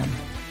for him.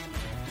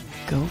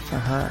 Go for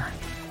her.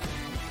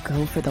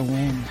 Go for the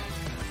win.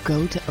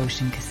 Go to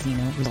Ocean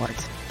Casino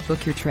Resort.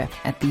 Book your trip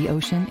at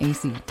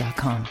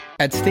theoceanac.com.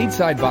 At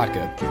Stateside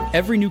Vodka,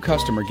 every new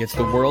customer gets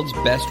the world's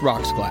best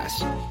rocks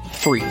glass.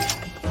 Free.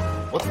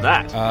 What's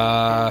that?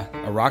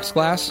 A rocks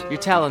glass? You're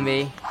telling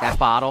me that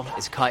bottle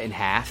is cut in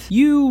half?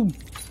 You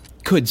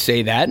could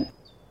say that.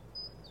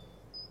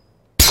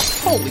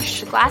 Holy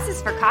shit. The glass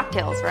is for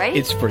cocktails, right?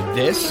 It's for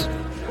this,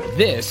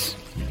 this,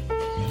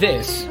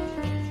 this,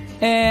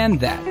 and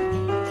that.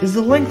 Is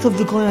the length of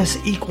the glass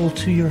equal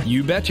to your...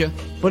 You betcha.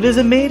 But is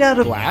it made out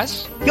of...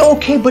 Glass? Yeah,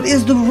 okay, but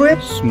is the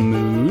rip...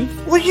 Smooth?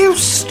 Will you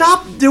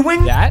stop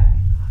doing... That?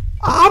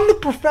 I'm the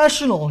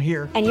professional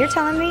here. And you're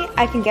telling me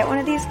I can get one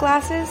of these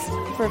glasses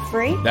for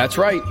free? That's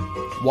right.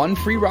 One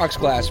free rocks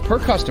glass per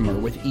customer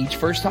with each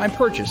first-time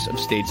purchase of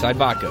Stateside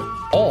Vodka.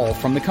 All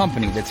from the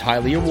company that's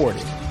highly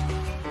awarded.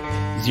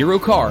 0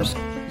 carbs,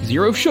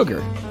 0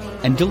 sugar,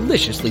 and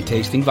deliciously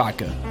tasting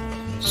vodka.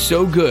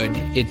 So good,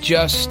 it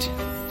just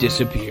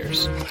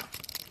disappears.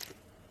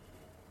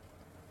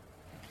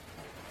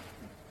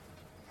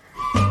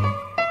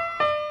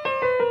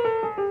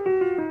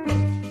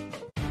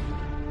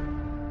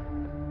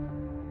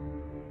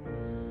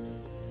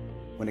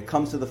 When it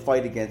comes to the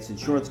fight against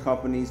insurance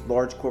companies,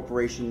 large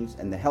corporations,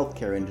 and the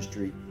healthcare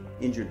industry,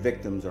 injured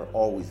victims are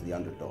always the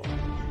underdog.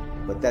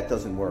 But that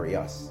doesn't worry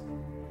us.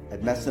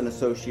 At Messa &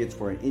 Associates,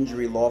 we're an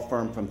injury law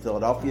firm from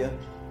Philadelphia,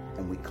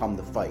 and we come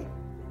to fight.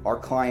 Our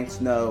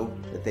clients know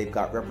that they've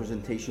got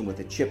representation with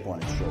a chip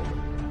on its shoulder,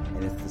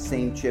 and it's the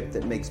same chip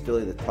that makes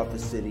Philly the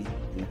toughest city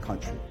in the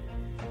country.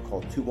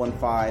 Call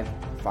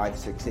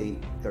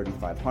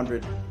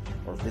 215-568-3500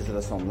 or visit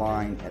us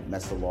online at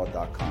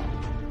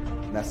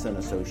messalaw.com. Messa &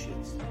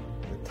 Associates,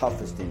 the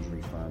toughest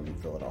injury firm in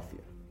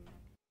Philadelphia.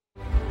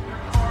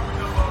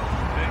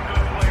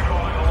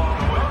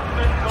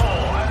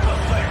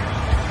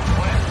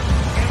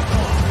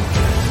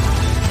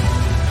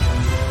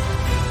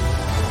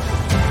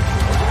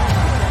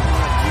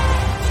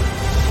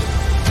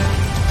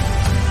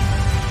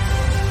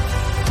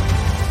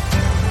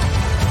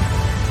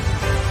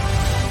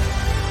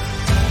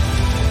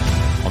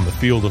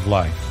 Field of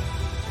life,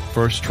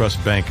 First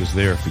Trust Bank is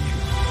there for you.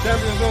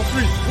 Champions on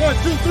 3. 1,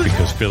 2, 3.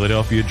 Because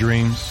Philadelphia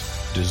dreams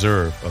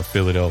deserve a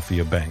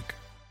Philadelphia bank.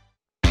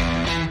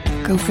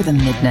 Go for the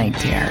midnight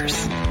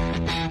dares.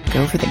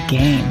 Go for the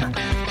game.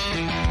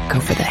 Go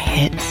for the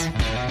hits.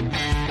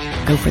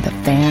 Go for the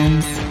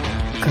fans.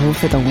 Go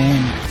for the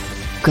win.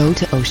 Go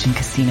to Ocean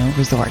Casino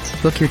Resort.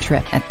 Book your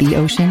trip at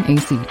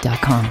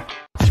theoceanac.com.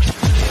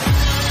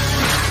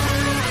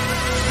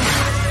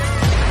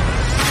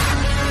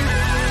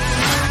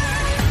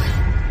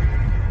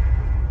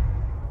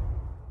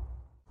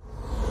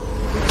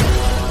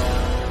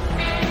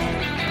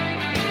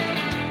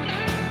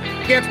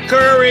 Jeff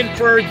Kerr in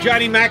for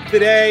Johnny Mac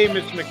today.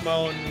 Mr.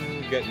 McMullen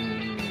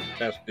getting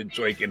tested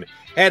so he can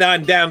head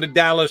on down to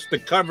Dallas to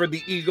cover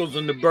the Eagles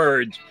and the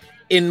Birds.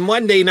 In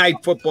Monday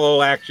Night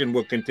Football action,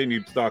 we'll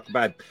continue to talk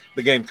about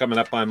the game coming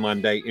up on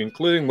Monday,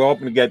 including we're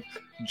hoping to get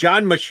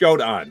John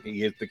Machota on.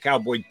 He is the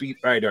Cowboys beat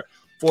writer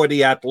for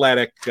The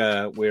Athletic.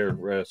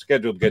 We're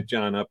scheduled to get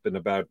John up in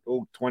about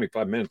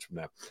 25 minutes from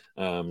now.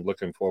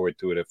 Looking forward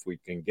to it if we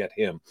can get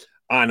him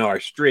on our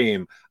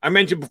stream. I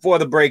mentioned before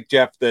the break,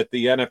 Jeff, that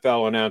the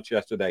NFL announced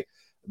yesterday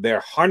their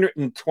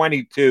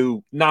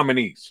 122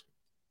 nominees,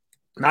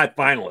 not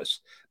finalists.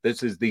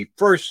 This is the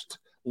first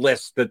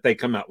list that they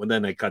come out with.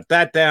 Then they cut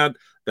that down.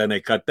 Then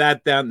they cut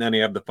that down. Then they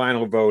have the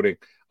final voting.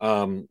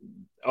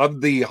 Of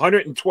the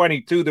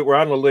 122 that were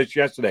on the list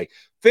yesterday,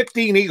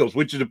 15 Eagles,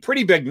 which is a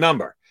pretty big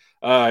number.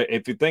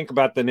 If you think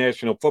about the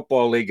National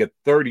Football League at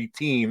 30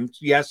 teams,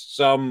 yes,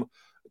 some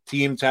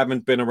teams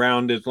haven't been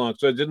around as long,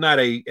 so it's not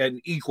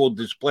an equal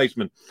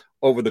displacement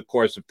over the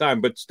course of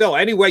time. But still,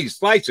 any way you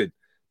slice it,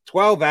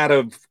 12 out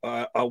of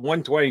a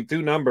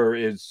 122 number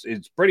is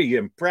pretty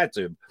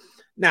impressive.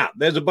 Now,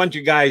 there's a bunch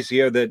of guys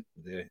here that,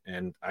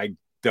 and I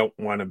don't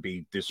want to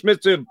be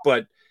dismissive,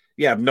 but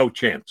you have no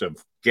chance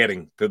of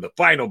getting to the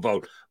final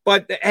vote.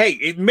 But,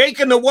 hey,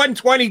 making the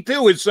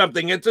 122 is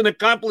something. It's an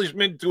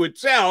accomplishment to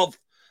itself.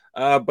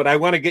 But I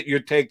want to get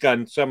your take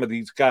on some of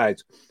these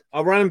guys.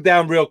 I'll run them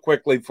down real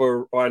quickly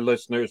for our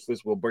listeners.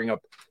 This will bring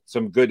up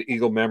some good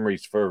Eagle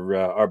memories for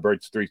our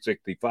Birds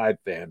 365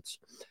 fans.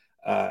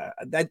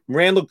 That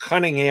Randall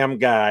Cunningham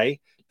guy,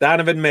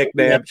 Donovan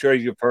McNabb, I'm sure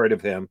you've heard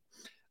of him.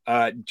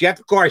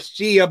 Jeff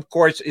Garcia, of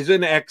course, is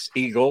an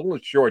ex-Eagle, a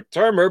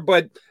short-termer,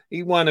 but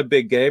he won a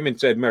big game and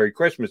said, Merry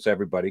Christmas,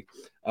 everybody.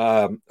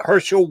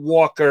 Herschel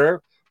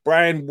Walker,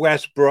 Brian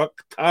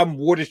Westbrook, Tom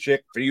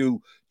Woodishick, for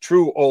you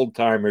true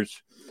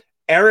old-timers,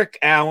 Eric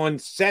Allen,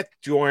 Seth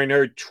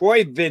Joyner,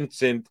 Troy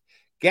Vincent,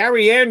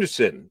 Gary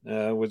Anderson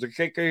was a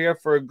kicker here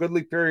for a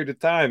goodly period of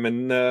time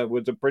and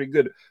was a pretty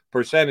good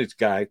percentage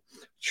guy.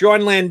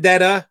 Sean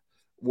Landetta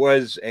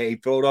was a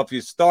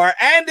Philadelphia Star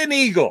and an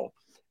Eagle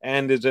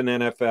and is an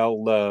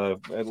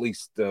NFL at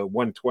least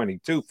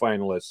 122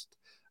 finalist.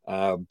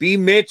 B.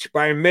 Mitch,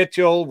 Byron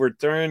Mitchell,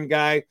 return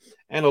guy,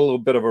 and a little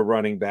bit of a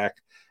running back.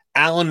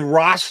 Alan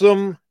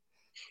Rossum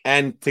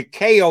and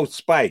Takeo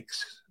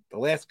Spikes. The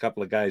last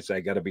couple of guys,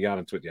 I got to be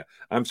honest with you,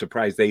 I'm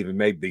surprised they even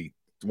made the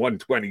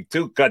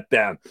 122 cut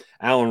down.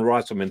 Alan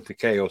Rossum and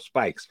Takeo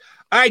Spikes.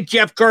 All right,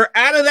 Jeff Kerr,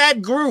 out of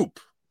that group,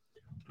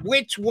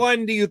 which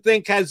one do you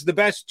think has the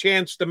best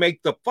chance to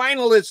make the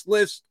finalist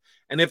list?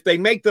 And if they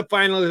make the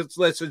finalist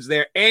list, is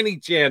there any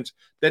chance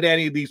that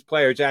any of these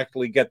players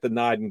actually get the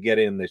nod and get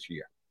in this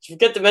year? Did you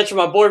forget to mention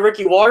my boy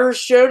Ricky Waters,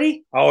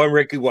 Jody? Oh, and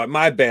Ricky Waters.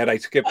 My bad. I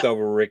skipped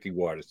over Ricky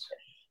Waters.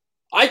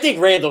 I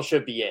think Randall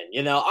should be in.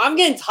 You know, I'm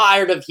getting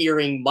tired of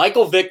hearing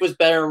Michael Vick was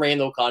better than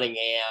Randall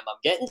Cunningham. I'm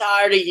getting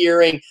tired of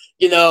hearing,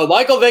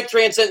 Michael Vick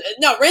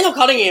Randall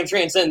Cunningham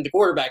transcended the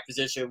quarterback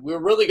position. We're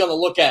really going to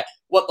look at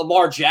what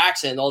Lamar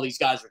Jackson and all these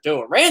guys were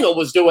doing. Randall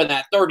was doing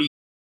that 30.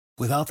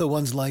 Without the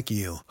ones like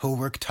you who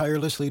work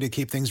tirelessly to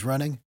keep things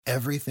running,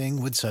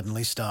 everything would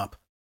suddenly stop.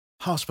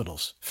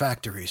 Hospitals,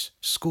 factories,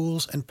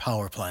 schools, and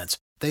power plants,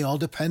 they all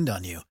depend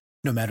on you.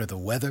 No matter the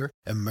weather,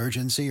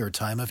 emergency, or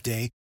time of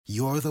day,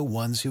 you're the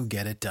ones who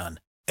get it done.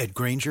 At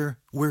Grainger,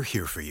 we're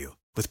here for you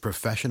with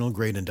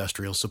professional-grade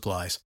industrial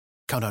supplies.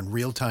 Count on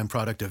real-time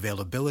product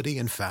availability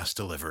and fast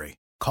delivery.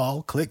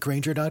 Call, click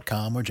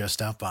Grainger.com, or just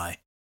stop by.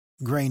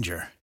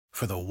 Grainger,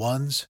 for the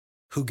ones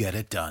who get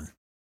it done.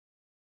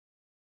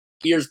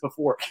 Years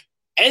before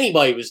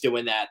anybody was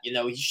doing that,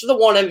 he should have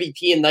won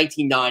MVP in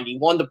 1990,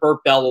 won the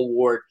Burt Bell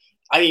Award.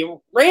 I mean,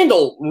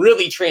 Randall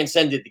really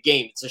transcended the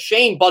game. It's a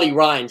shame Buddy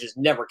Ryan just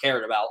never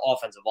cared about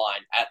offensive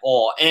line at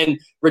all, and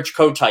Rich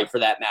Kotite for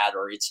that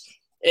matter.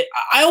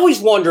 I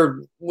always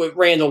wondered with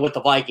Randall with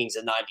the Vikings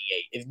in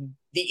 98, if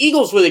the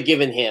Eagles would have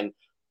given him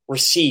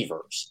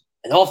receivers,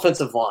 an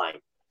offensive line,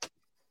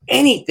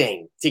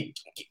 anything to,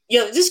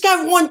 this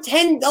guy won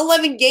 10,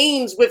 11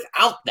 games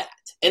without that.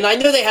 And I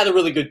know they had a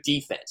really good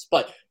defense,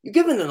 but you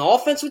give him an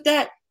offense with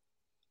that,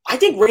 I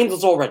think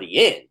Randall's already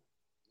in.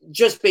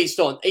 Just based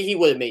on, he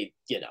would have made,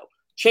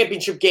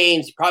 championship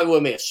games. He probably would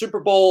have made a Super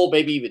Bowl,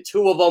 maybe even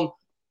two of them.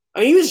 I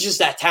mean, he was just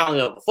that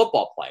talented of a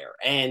football player.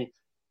 And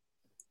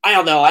I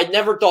don't know. I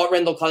never thought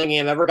Randall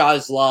Cunningham ever got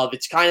his love.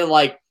 It's kind of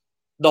like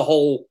the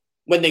whole,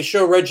 when they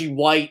show Reggie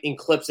White in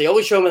clips, they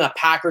always show him in a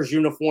Packers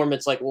uniform.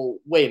 It's like, well,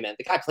 wait a minute.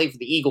 The guy played for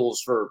the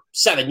Eagles for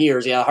 7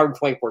 years. He had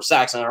 124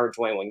 sacks and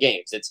 121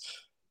 games.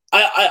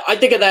 I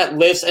think of that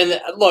list. And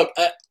look,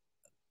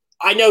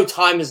 I know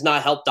time has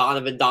not helped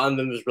Donovan.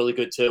 Donovan was really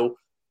good too.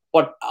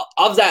 But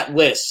of that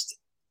list,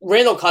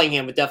 Randall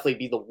Cunningham would definitely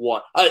be the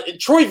one.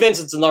 Troy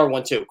Vincent's another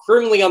one, too.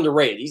 Criminally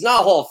underrated. He's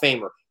not a Hall of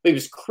Famer, but he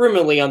was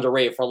criminally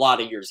underrated for a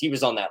lot of years. He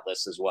was on that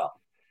list as well.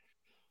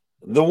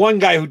 The one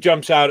guy who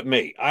jumps out at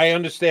me, I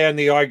understand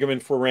the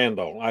argument for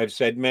Randall. I've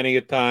said many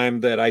a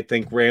time that I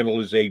think Randall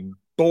is a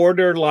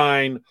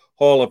borderline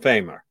Hall of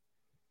Famer,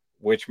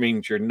 which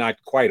means you're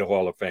not quite a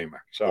Hall of Famer.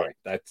 Sorry,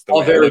 that's the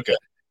way I look at it.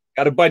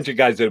 Got a bunch of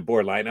guys that are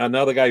borderline.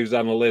 Another guy who's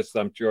on the list,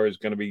 I'm sure, is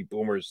going to be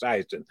Boomer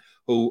Esiason,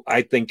 who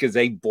I think is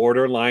a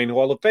borderline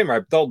Hall of Famer.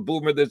 I've told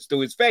Boomer this to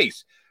his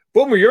face.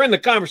 Boomer, you're in the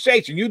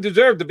conversation. You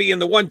deserve to be in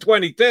the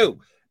 122.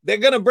 They're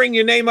going to bring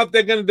your name up.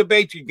 They're going to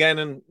debate you again.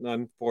 And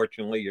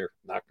unfortunately, you're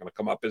not going to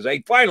come up as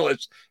a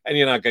finalist, and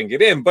you're not going to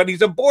get in. But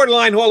he's a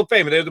borderline Hall of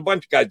Famer. There's a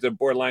bunch of guys that are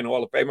borderline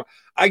Hall of Famer.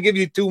 I give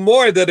you two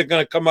more that are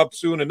going to come up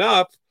soon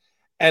enough,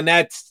 and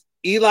that's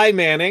Eli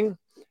Manning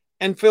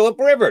and Phillip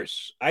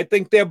Rivers. I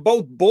think they're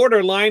both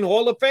borderline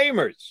Hall of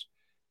Famers.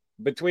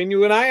 Between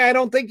you and I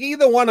don't think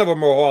either one of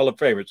them are Hall of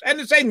Famers. And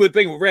the same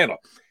thing with Randall.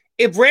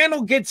 If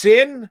Randall gets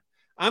in,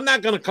 I'm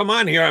not going to come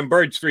on here on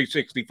Birds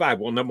 365.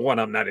 Well, number one,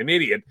 I'm not an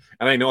idiot,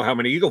 and I know how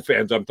many Eagle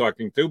fans I'm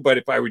talking to. But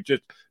if I were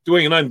just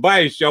doing an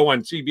unbiased show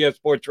on CBS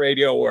Sports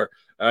Radio or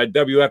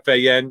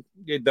WFAN,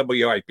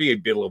 WIP, I'd be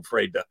a little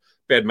afraid to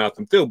badmouth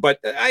them too. But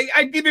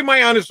I give you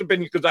my honest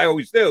opinion because I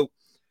always do.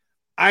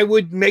 I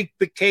would make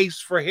the case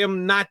for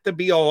him not to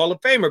be a Hall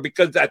of Famer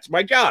because that's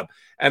my job.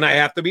 And I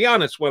have to be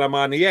honest when I'm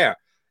on the air.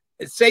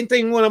 Same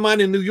thing when I'm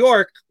on in New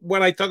York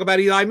when I talk about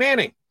Eli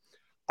Manning.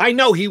 I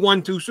know he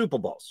won 2 Super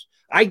Bowls.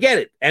 I get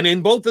it. And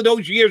in both of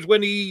those years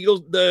when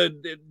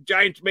the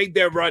Giants made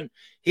their run,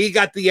 he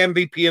got the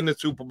MVP in the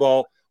Super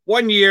Bowl.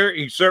 One year,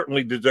 he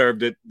certainly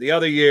deserved it. The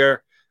other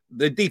year,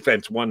 the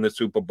defense won the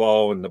Super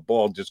Bowl, and the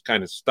ball just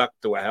kind of stuck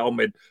to a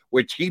helmet,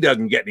 which he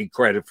doesn't get any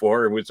credit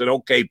for. It was an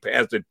okay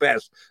pass at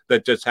best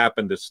that just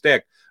happened to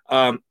stick.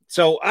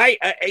 So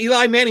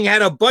Eli Manning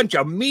had a bunch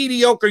of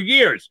mediocre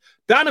years.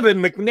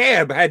 Donovan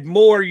McNabb had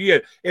more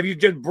years. If you're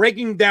just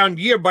breaking down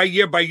year by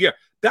year by year,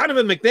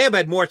 Donovan McNabb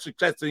had more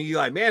success than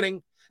Eli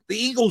Manning. The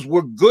Eagles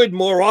were good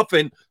more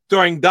often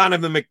during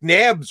Donovan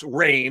McNabb's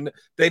reign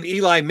than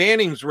Eli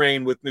Manning's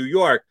reign with New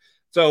York.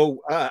 So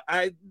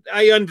I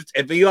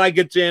understand if Eli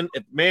gets in,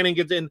 if Manning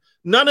gets in,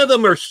 none of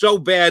them are so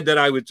bad that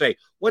I would say,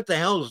 what the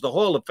hell is the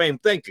Hall of Fame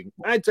thinking?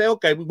 I'd say,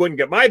 okay, we wouldn't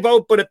get my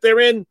vote, but if they're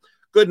in,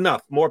 good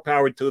enough. More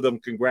power to them.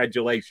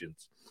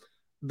 Congratulations.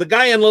 The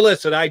guy on the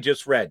list that I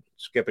just read,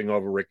 skipping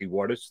over Ricky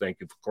Waters, thank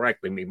you for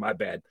correcting me, my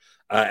bad.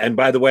 And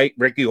by the way,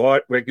 Ricky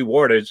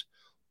Waters,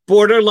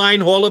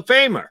 borderline Hall of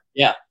Famer.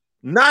 Yeah.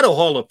 Not a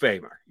Hall of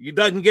Famer. He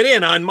doesn't get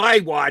in on my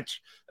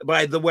watch,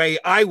 by the way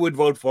I would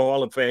vote for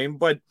Hall of Fame,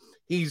 but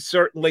he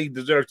certainly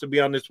deserves to be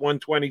on this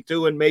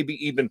 122 and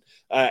maybe even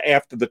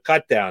after the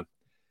cut down.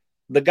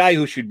 The guy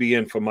who should be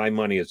in for my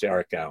money is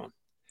Eric Allen.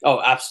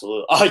 Oh,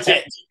 absolutely.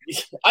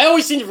 I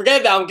always seem to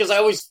forget about him because I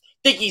always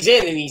think he's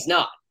in and he's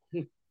not.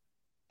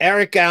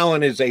 Eric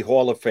Allen is a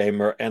Hall of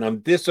Famer, and I'm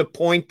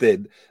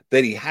disappointed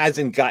that he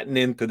hasn't gotten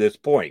into this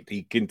point.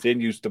 He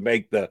continues to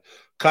make the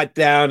cut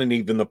down and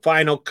even the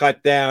final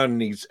cut down,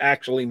 and he's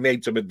actually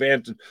made some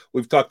advances.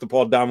 We've talked to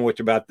Paul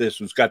Domowitch about this,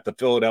 who's got the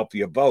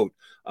Philadelphia vote.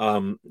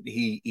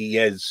 He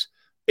has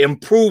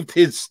improved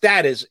his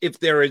status, if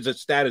there is a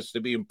status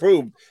to be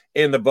improved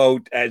in the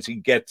vote, as he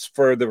gets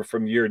further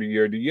from year to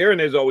year to year. And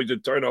there's always a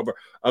turnover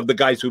of the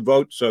guys who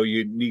vote, so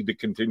you need to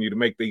continue to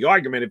make the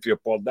argument if you're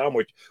Paul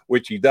Domowitch,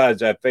 which he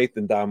does. Have faith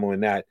in Domo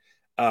in that.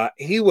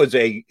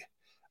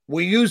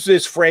 We use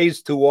this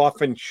phrase too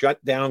often,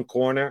 shut down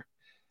corner.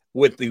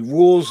 With the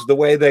rules the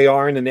way they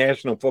are in the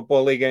National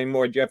Football League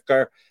anymore, Jeff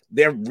Kerr,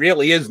 there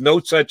really is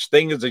no such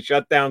thing as a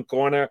shutdown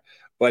corner.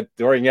 But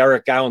during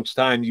Eric Allen's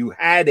time, you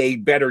had a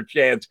better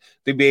chance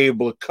to be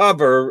able to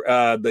cover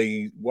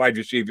the wide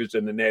receivers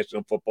in the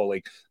National Football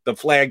League. The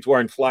flags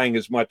weren't flying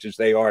as much as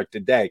they are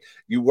today.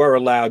 You were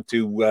allowed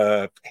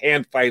to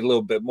hand fight a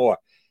little bit more.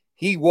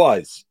 He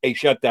was a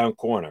shutdown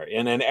corner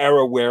in an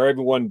era where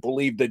everyone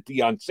believed that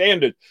Deion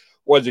Sanders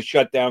was a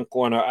shutdown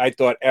corner. I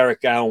thought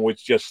Eric Allen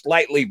was just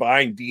slightly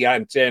behind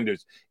Deion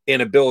Sanders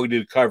in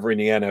ability to cover in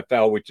the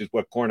NFL, which is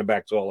what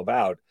cornerback's all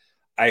about.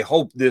 I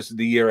hope this is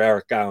the year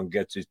Eric Allen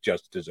gets his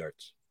just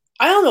desserts.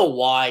 I don't know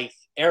why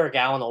Eric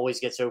Allen always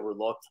gets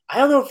overlooked. I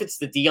don't know if it's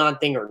the Deion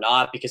thing or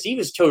not, because he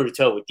was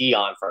toe-to-toe with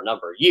Deion for a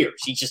number of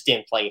years. He just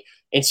didn't play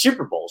in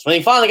Super Bowls. When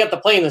he finally got to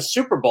play in the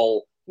Super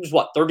Bowl, he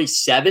was,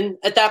 37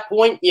 at that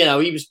point? He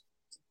was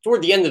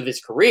toward the end of his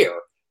career.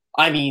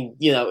 I mean,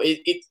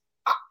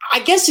 I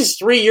guess his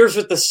 3 years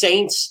with the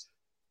Saints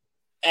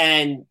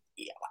and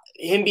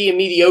him being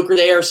mediocre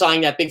there,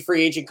 signing that big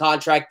free agent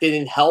contract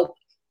didn't help.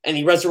 And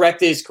he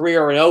resurrected his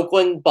career in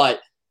Oakland. But,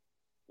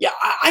 yeah,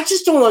 I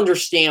just don't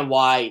understand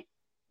why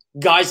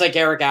guys like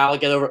Eric Allen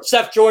get over.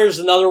 Seth Joyner's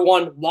another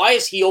one. Why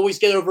does he always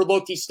get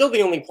overlooked? He's still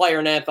the only player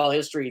in NFL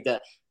history,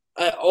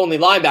 only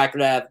linebacker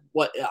to have,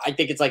 I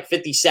think it's like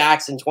 50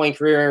 sacks and 20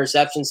 career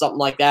interceptions, something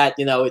like that.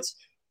 It's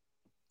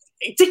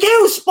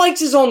Takeo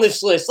Spikes is on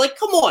this list. Like,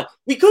 come on.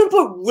 We couldn't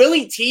put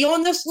Willie T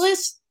on this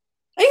list?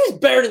 He was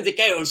better than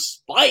Takeo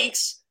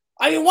Spikes.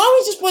 I mean, why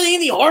don't we just put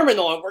Andy Harmon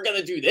on if we're going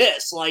to do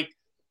this? Like,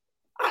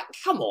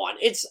 come on.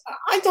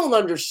 I don't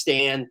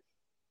understand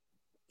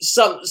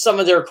some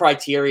of their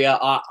criteria,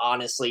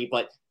 honestly,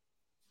 but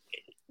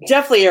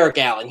definitely Eric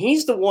Allen.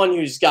 He's the one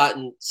who's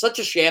gotten such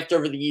a shaft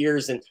over the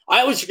years, and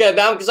I always forget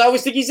about him because I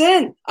always think he's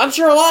in. I'm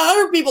sure a lot of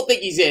other people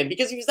think he's in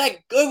because he was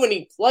that good when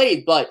he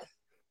played, but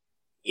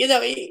he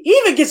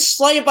even gets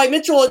slayed by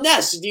Mitchell and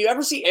Ness. Do you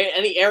ever see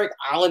any Eric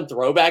Allen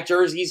throwback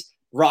jerseys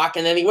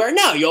rocking anywhere?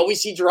 No, you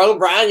always see Jerome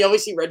Brown, you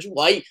always see Reggie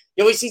White,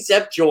 you always see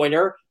Seth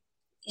Joyner.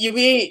 You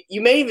may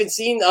even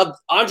seen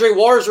Andre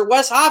Waters or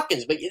Wes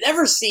Hopkins, but you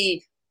never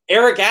see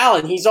Eric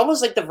Allen. He's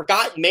almost like the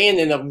forgotten man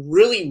in a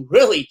really,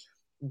 really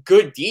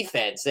good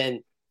defense.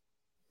 And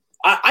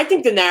I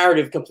think the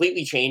narrative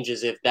completely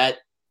changes if that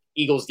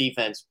Eagles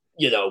defense,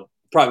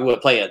 probably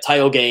would play a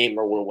title game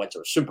or would have went to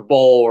a Super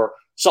Bowl or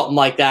something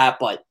like that.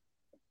 But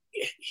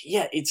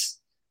yeah,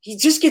 he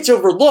just gets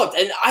overlooked.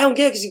 And I don't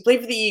get it because he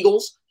played for the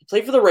Eagles, he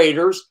played for the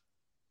Raiders,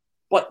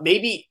 but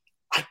maybe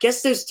I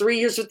guess those 3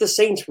 years with the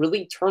Saints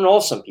really turn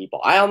off some people.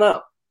 I don't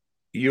know.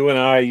 You and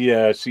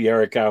I see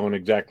Eric Allen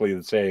exactly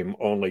the same,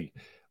 only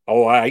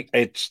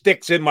It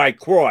sticks in my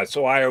craw,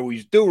 so I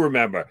always do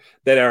remember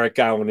that Eric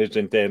Allen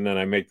isn't in, and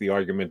I make the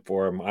argument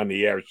for him on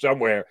the air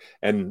somewhere.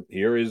 And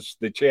here is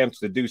the chance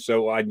to do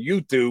so on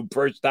YouTube.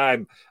 First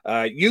time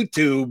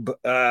YouTube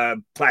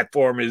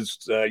platform is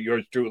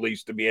yours truly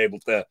to be able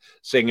to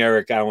sing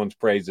Eric Allen's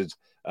praises.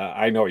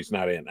 I know he's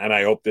not in, and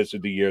I hope this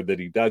is the year that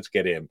he does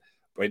get in.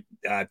 But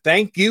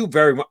thank you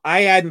very much.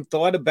 I hadn't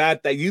thought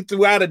about that. You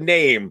threw out a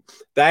name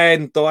that I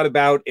hadn't thought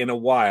about in a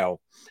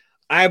while.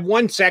 I have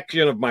one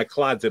section of my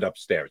closet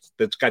upstairs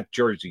that's got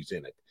jerseys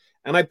in it.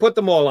 And I put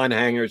them all on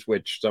hangers,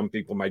 which some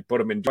people might put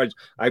them in drawers.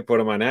 I put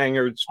them on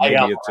hangers.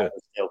 Maybe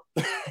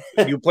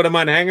you put them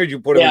on hangers, you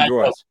put them in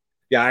drawers.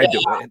 Yeah, I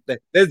do.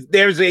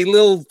 There's a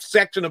little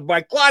section of my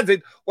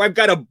closet where I've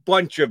got a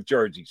bunch of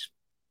jerseys.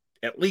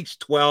 At least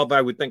 12. I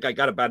would think I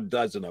got about a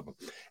dozen of them.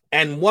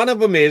 And one of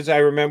them is, I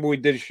remember we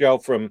did a show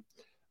from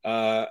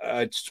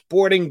a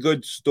sporting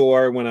goods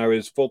store when I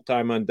was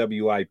full-time on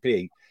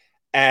WIP.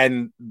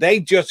 And they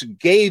just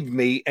gave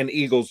me an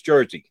Eagles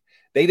jersey.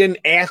 They didn't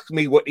ask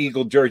me what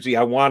Eagle jersey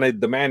I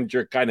wanted. The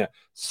manager kind of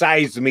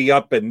sized me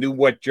up and knew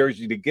what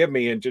jersey to give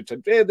me and just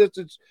said, hey, this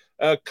is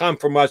come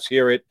from us,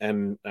 hear it.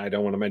 And I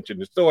don't want to mention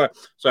the store,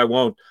 so I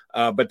won't.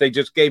 But they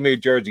just gave me a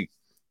jersey.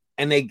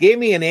 And they gave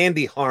me an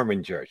Andy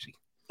Harmon jersey.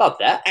 About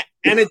that.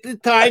 And at the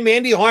time,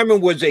 Andy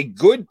Harmon was a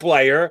good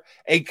player,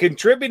 a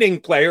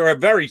contributing player, a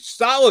very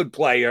solid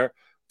player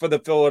for the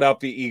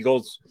Philadelphia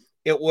Eagles.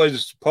 It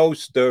was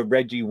post the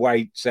Reggie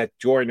White, Seth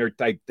Joyner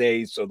type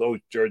days, so those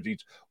jerseys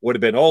would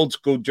have been old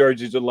school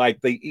jerseys. Like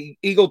the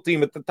Eagle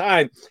team at the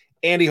time,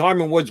 Andy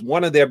Harmon was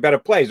one of their better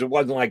players. It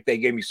wasn't like they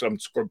gave me some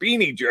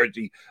Scorbini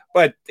jersey,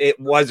 but it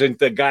wasn't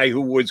the guy who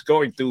was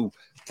going to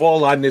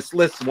fall on this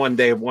list one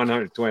day of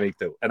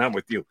 122. And I'm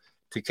with you.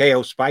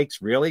 Takeo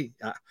Spikes, really?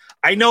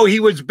 I know he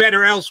was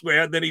better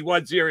elsewhere than he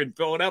was here in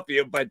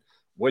Philadelphia, but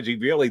was he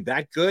really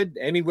that good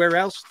anywhere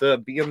else to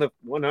be in the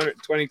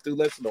 122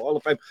 list of the Hall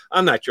of Fame?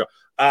 I'm not sure.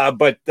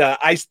 But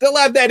I still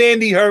have that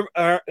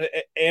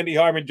Andy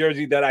Harmon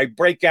jersey that I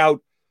break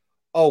out,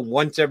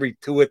 once every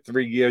 2 or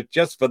 3 years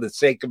just for the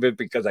sake of it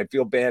because I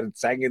feel bad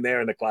it's hanging there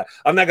in the closet.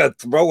 I'm not going to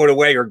throw it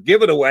away or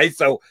give it away,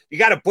 so you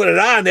got to put it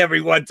on every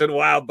once in a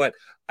while. But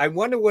I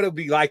wonder what it would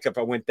be like if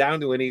I went down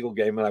to an Eagle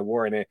game and I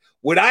wore it.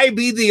 Would I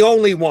be the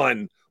only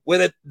one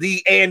with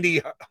the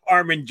Andy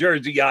Harmon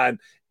jersey on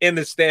in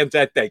the stands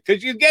that day?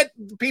 Because you get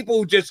people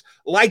who just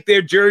like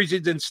their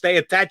jerseys and stay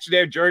attached to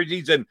their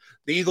jerseys, and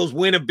the Eagles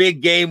win a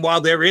big game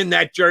while they're in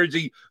that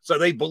jersey, so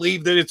they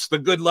believe that it's the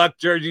good luck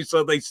jersey,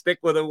 so they stick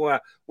with it.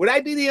 Would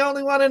I be the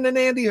only one in an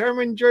Andy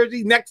Harmon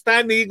jersey next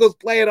time the Eagles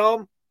play at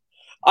home?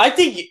 I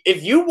think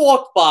if you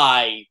walk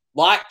by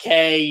Lot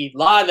K,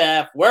 Lot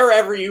F,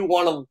 wherever you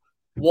want to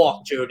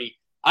walk, Jody,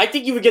 I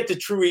think you would get the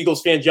true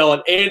Eagles fans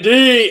yelling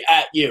Andy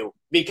at you,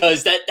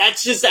 because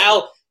that's just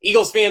how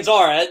Eagles fans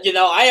are. You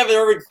know, I have an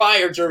Irving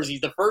Fire jersey.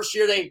 The first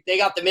year they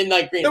got the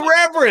midnight green. The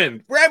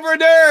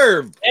Reverend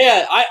Irv.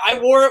 Yeah, I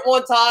wore it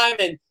one time,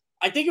 and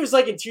I think it was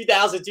like in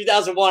 2000,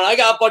 2001. I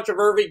got a bunch of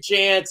Irving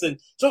chants, and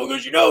someone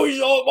goes,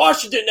 he's on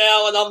Washington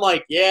now. And I'm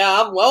like,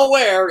 yeah, I'm well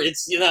aware. I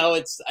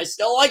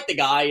still like the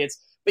guy.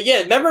 But yeah,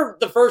 remember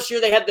the first year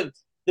they had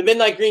the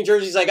midnight green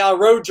jerseys? I got a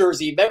road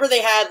jersey. Remember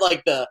they had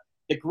like the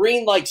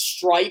green like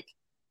stripe?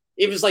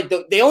 It was like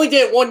they only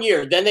did it 1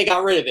 year, then they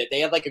got rid of it. They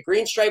had like a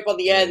green stripe on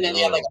the end, and then they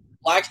had like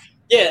black.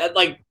 Yeah,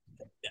 like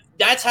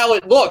that's how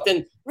it looked.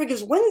 And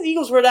because when did the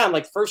Eagles wear that?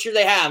 Like the first year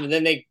they had, and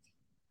then they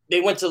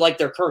went to like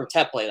their current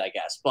template, I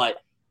guess. But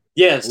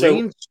yeah, so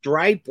green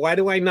stripe. Why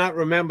do I not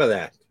remember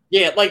that?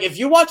 Yeah, like if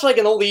you watch like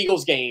an old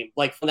Eagles game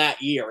like from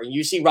that year, and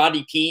you see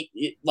Rodney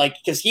Peete, like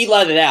because he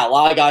let it out. A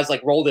lot of guys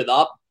like rolled it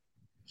up.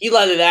 He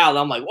let it out. And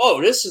I'm like, whoa,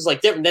 this is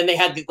like different. Then they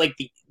had the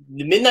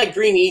midnight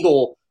green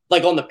Eagle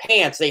like on the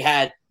pants. They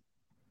had.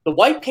 The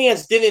white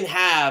pants didn't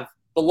have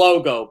the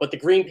logo, but the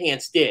green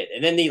pants did.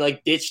 And then they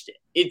like ditched it.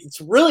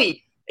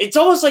 It's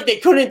almost like they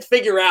couldn't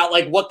figure out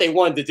like what they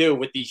wanted to do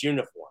with these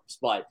uniforms,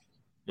 but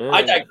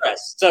I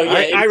digress. So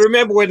yeah, I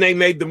remember when they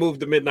made the move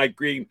to midnight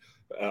green.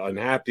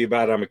 Unhappy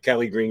about it. I'm a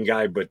Kelly Green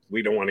guy, but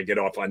we don't want to get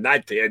off on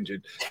that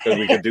tangent because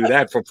we could do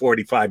that for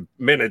 45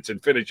 minutes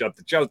and finish up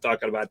the show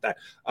talking about that.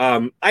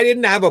 I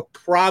didn't have a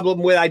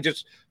problem with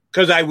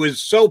because I was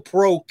so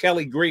pro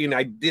Kelly Green,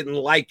 I didn't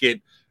like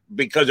it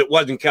because it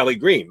wasn't Kelly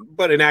Green.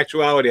 But in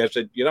actuality, I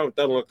said, it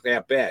doesn't look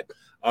that bad.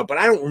 But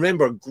I don't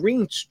remember a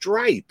green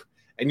stripe.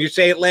 And you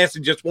say it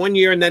lasted just 1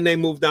 year and then they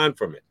moved on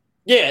from it.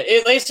 Yeah,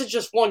 it lasted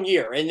just 1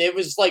 year. And it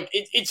was like,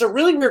 it's a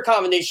really weird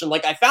combination.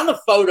 Like I found a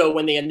photo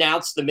when they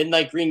announced the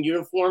midnight green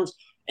uniforms.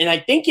 And I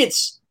think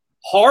it's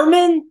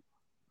Harmon.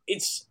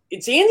 It's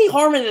Andy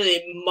Harmon and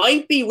it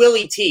might be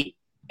Willie T.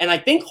 And I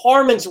think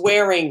Harmon's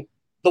wearing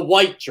the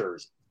white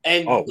jersey.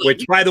 And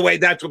which, by the way,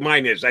 that's what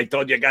mine is. I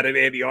told you I got an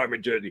Andy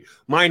Harmon jersey.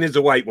 Mine is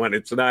a white one.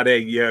 It's not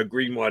a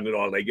green one at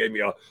all. They gave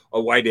me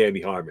a white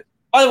Andy Harmon.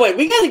 By the way,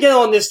 we got to get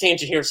on this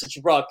tangent here since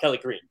you brought up Kelly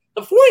Green.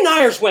 The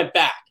 49ers went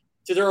back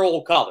to their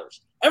old colors.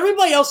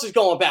 Everybody else is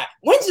going back.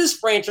 When's this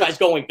franchise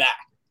going back?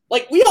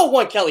 Like, we all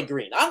want Kelly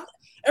Green.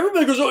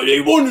 everybody goes, oh,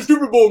 they won the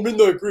Super Bowl in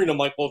Midnight Green. I'm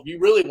like, well, if you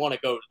really want to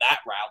go that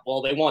route,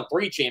 well, they won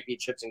 3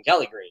 championships in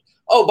Kelly Green.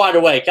 Oh, by the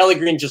way, Kelly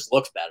Green just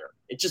looks better.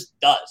 It just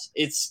does.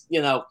 It's,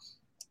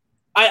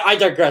 I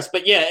digress.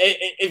 But yeah,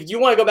 if you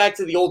want to go back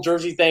to the old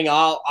jersey thing,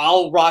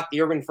 I'll rock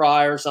the Irving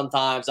Fryer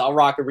sometimes. I'll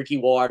rock a Ricky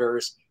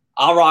Waters.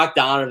 I'll rock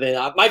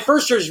Donovan. My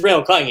first jersey is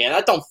Randall Cunningham.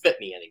 That don't fit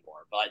me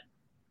anymore. But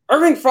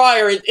Irving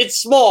Fryer, it's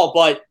small,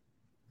 but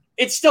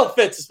it still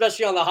fits,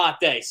 especially on the hot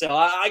day. So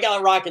I got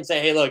to rock and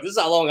say, hey, look, this is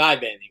how long I've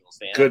been an Eagles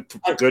fan.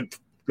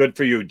 Good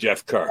for you,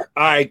 Jeff Kerr.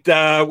 All right,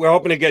 we're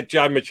hoping to get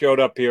John Machota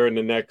up here in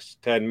the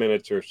next 10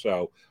 minutes or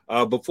so.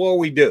 Before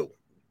we do,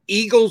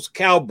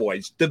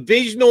 Eagles-Cowboys,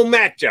 divisional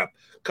matchup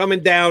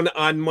coming down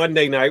on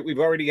Monday night. We've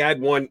already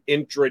had one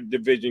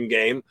intra-division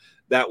game.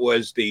 That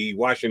was the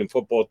Washington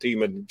football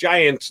team and the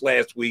Giants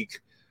last week,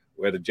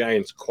 where the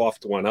Giants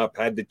coughed one up,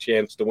 had the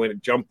chance to win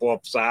it, jump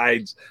off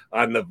sides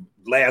on the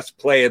last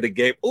play of the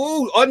game.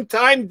 Ooh,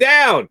 untimed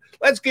down.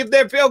 Let's give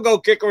their field goal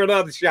kicker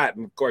another shot.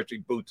 And, of course, he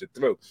boots it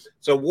through.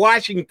 So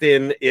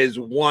Washington is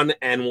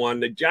 1-1.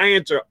 The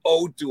Giants are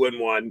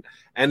 0-2-1.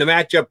 And the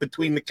matchup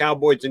between the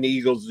Cowboys and the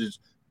Eagles is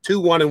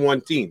 2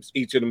 1-1 teams,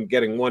 each of them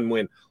getting 1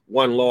 win,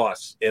 1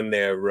 loss in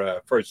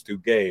their first 2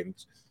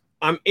 games.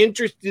 I'm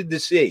interested to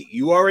see.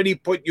 You already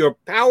put your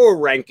power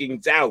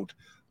rankings out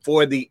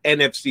for the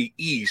NFC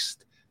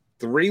East.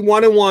 3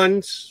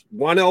 1-1s,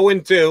 1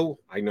 0-2.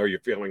 I know you're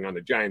feeling on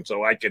the Giants,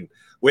 so I can,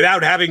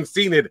 without having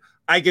seen it,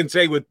 I can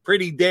say with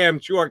pretty damn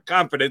sure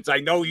confidence,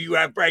 I know you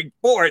have ranked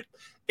 4th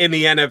in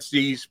the NFC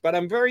East, but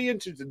I'm very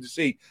interested to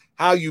see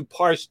how you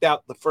parsed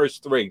out the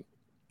first 3.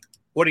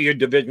 What do your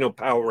divisional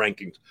power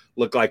rankings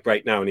look like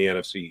right now in the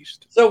NFC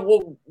East?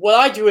 So what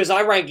I do is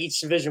I rank each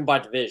division by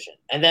division,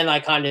 and then I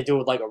kind of do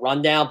it like a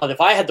rundown. But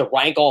if I had to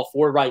rank all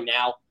 4 right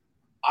now,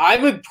 I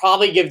would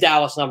probably give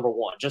Dallas number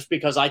 1 just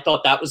because I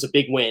thought that was a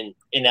big win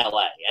in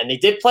LA. And they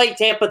did play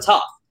Tampa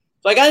tough.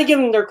 So I got to give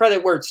them their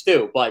credit where it's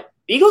due. But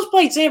the Eagles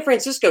played San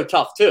Francisco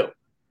tough too.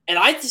 And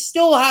I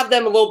still have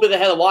them a little bit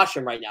ahead of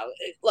Washington right now.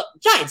 Look,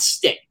 Giants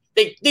stink.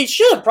 They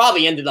should have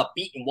probably ended up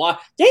beating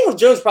Washington. Daniel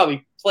Jones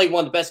probably played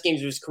one of the best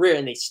games of his career,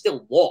 and they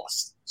still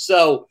lost.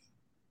 So,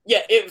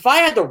 yeah, if I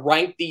had to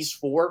rank these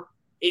 4,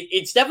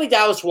 it's definitely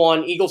Dallas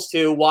 1, Eagles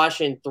 2,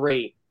 Washington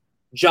 3,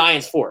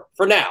 Giants 4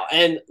 for now.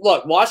 And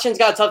look, Washington's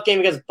got a tough game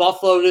against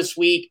Buffalo this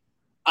week.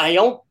 I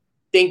don't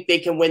think they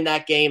can win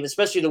that game,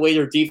 especially the way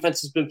their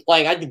defense has been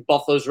playing. I think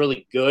Buffalo's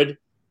really good.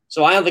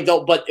 So I don't think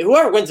they'll – but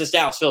whoever wins this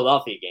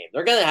Dallas-Philadelphia game,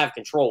 they're going to have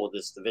control of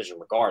this division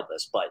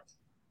regardless. But,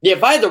 yeah,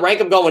 if I had to rank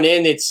them going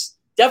in, it's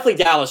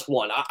definitely Dallas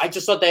 1. I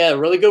just thought they had a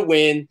really good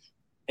win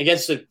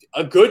against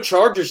a good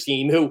Chargers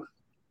team who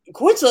 –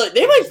 coincidentally,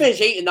 they might finish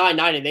 8-9,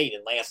 9-8,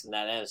 and last in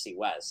that AFC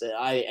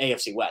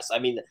West. I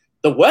mean,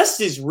 the West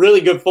is really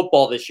good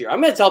football this year.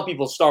 I'm going to tell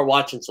people to start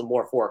watching some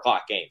more 4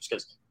 o'clock games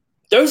because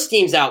those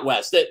teams out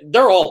West,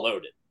 they're all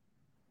loaded.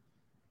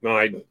 No,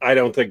 I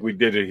don't think we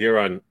did it here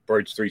on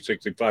Birds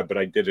 365, but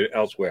I did it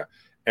elsewhere.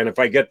 And if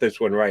I get this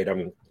one right,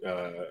 I'm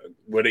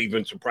would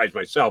even surprise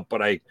myself,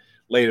 but I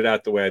laid it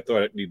out the way I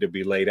thought it needed to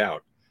be laid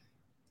out.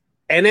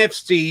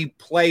 NFC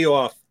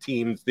playoff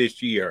teams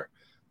this year.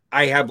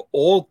 I have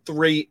all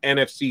 3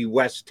 NFC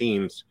West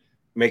teams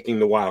making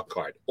the wild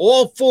card.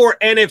 All 4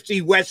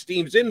 NFC West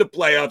teams in the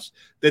playoffs,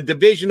 the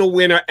divisional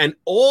winner, and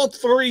all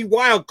 3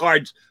 wild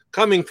cards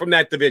coming from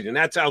that division.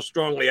 That's how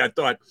strongly I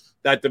thought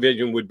that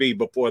division would be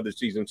before the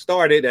season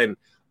started. And,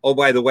 oh,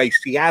 by the way,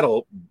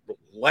 Seattle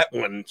let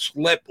one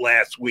slip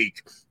last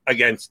week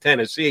against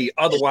Tennessee.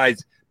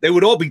 Otherwise, they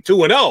would all be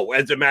 2-0,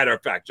 as a matter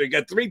of fact. So you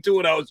got 3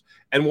 2-0s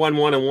and 1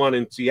 1-1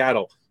 in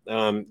Seattle.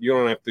 You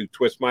don't have to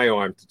twist my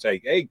arm to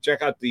say, hey,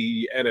 check out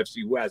the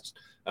NFC West.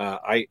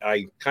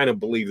 I kind of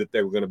believe that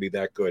they were going to be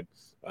that good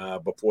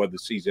before the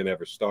season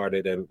ever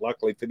started. And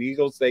luckily for the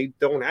Eagles, they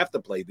don't have to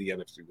play the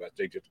NFC West.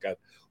 They just got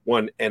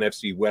one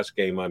NFC West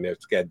game on their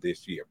schedule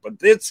this year. But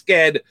this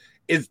schedule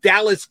is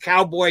Dallas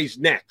Cowboys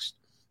next.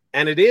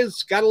 And it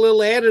is got a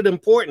little added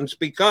importance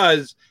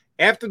because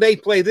after they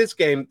play this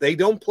game, they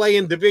don't play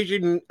in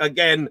division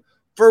again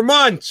for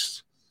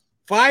months.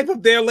 5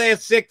 of their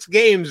last 6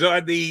 games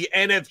are the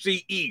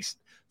NFC East.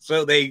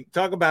 So they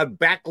talk about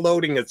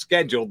backloading a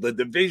schedule. The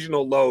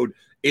divisional load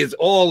is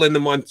all in the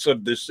months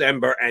of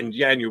December and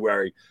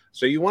January.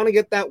 So you want to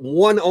get that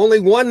only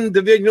one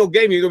divisional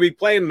game you're going to be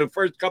playing in the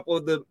first couple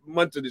of the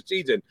months of the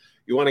season.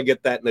 You want to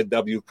get that in the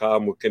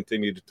WCOM. We'll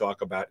continue to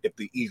talk about if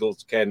the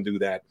Eagles can do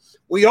that.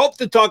 We hope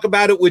to talk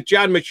about it with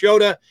John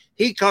Machota.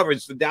 He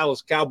covers the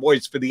Dallas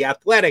Cowboys for The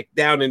Athletic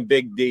down in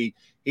Big D.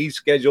 He's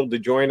scheduled to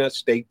join us.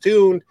 Stay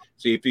tuned.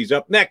 See if he's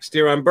up next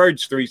here on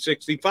Birds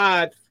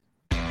 365.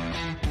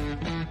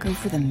 Go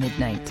for the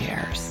midnight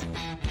dares.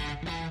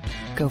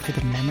 Go for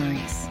the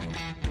memories.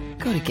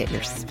 Go to get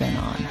your spin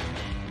on.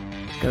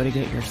 Go to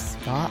get your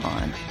spa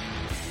on.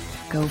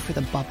 Go for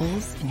the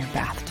bubbles in your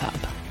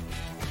bathtub.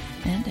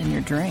 And in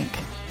your drink.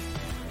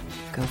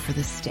 Go for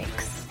the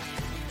stakes.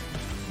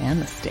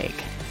 And the steak.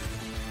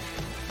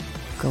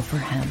 Go for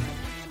him.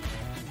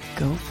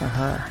 Go for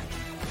her.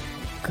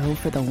 Go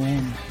for the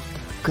win.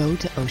 Go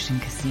to Ocean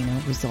Casino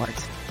Resort.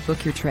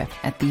 Book your trip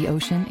at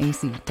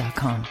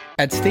theoceanac.com.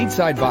 At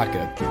Stateside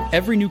Vodka,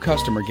 every new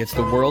customer gets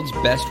the world's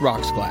best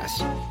rocks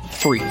glass.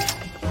 Free.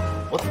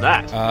 What's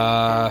that?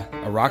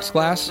 A rocks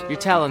glass? You're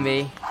telling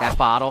me that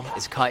bottle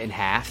is cut in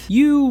half?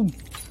 You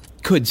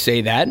could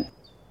say that.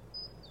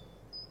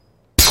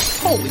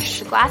 Holy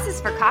shit. The glass is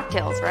for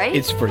cocktails, right?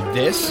 It's for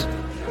this,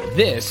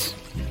 this,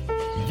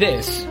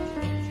 this,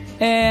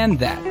 and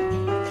that.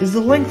 Is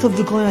the length of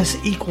the glass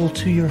equal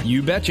to your...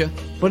 You betcha.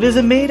 But is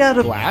it made out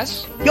of...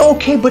 Glass? Yeah,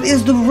 okay, but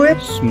is the rip...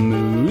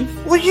 Smooth?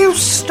 Will you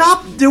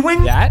stop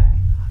doing... That?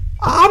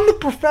 I'm the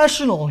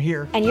professional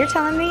here. And you're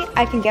telling me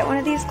I can get one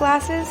of these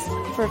glasses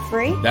for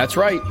free? That's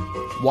right.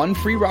 1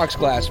 free rocks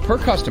glass per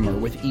customer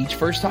with each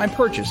first-time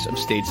purchase of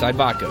Stateside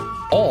Vodka.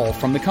 All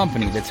from the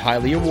company that's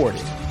highly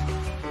awarded.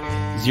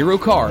 0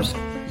 carbs,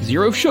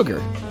 0 sugar,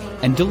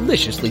 and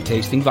deliciously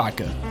tasting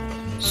vodka.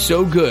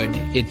 So good,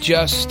 it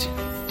just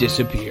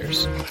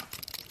disappears.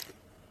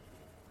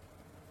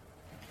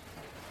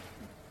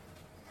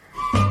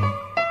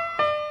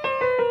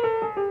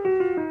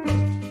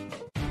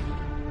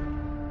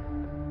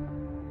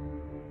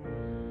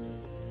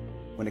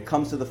 When it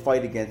comes to the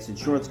fight against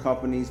insurance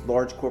companies,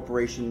 large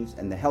corporations,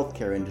 and the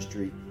healthcare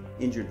industry,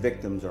 injured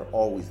victims are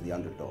always the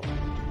underdog.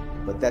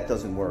 But that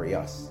doesn't worry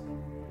us.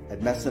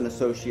 At Messa &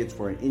 Associates,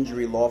 we're an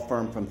injury law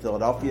firm from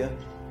Philadelphia,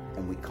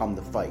 and we come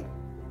to fight.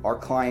 Our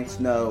clients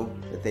know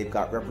that they've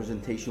got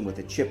representation with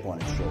a chip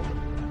on its shoulder,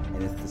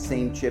 and it's the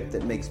same chip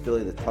that makes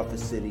Philly the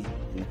toughest city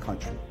in the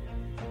country.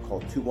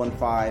 Call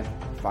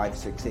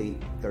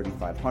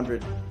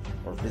 215-568-3500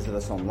 or visit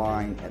us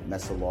online at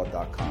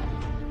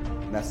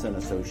messalaw.com. Messa &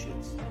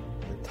 Associates,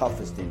 the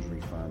toughest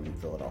injury firm in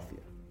Philadelphia.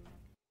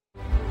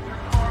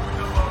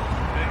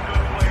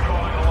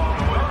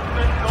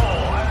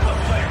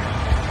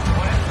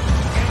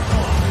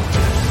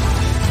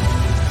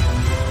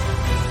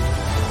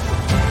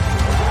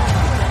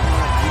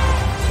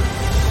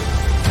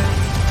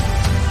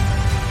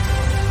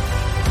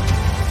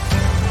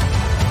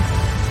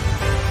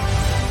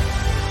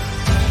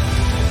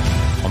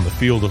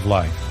 Field of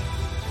life,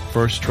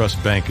 First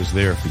Trust Bank is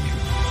there for you.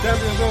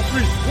 Champions on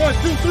 3. 1,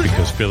 2, 3.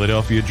 Because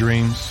Philadelphia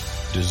dreams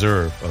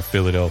deserve a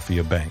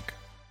Philadelphia bank.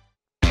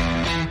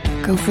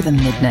 Go for the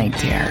midnight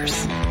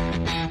dares.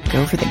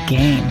 Go for the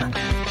game.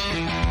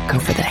 Go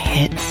for the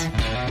hits.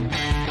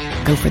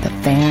 Go for the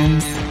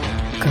fans.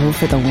 Go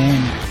for the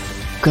win.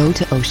 Go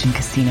to Ocean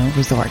Casino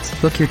Resort.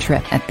 Book your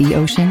trip at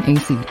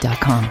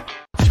theoceanac.com.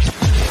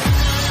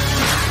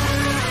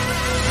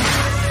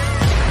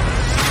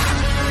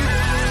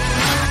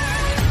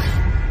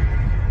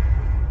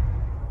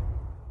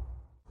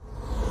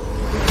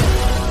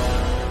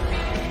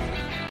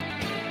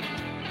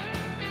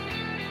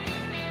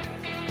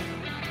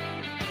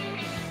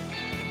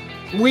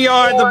 We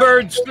are the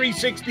Birds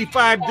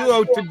 365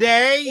 duo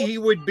today. He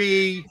would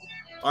be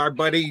our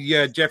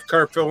buddy Jeff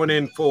Kerr filling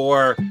in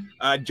for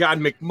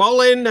John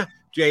McMullen.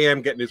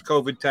 JM getting his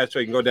COVID test so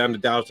he can go down to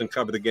Dallas and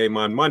cover the game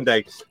on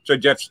Monday. So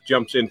Jeff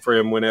jumps in for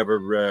him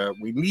whenever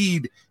we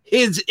need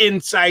his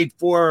insight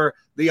for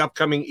the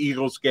upcoming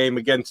Eagles game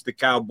against the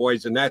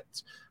Cowboys. And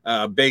that's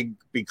big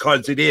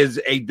because it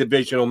is a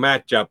divisional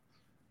matchup.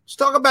 Let's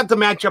talk about the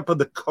matchup of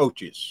the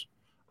coaches.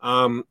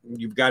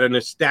 You've got an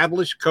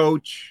established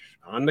coach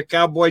on the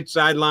Cowboys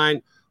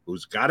sideline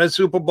who's got a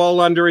Super Bowl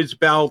under his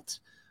belt,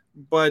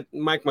 but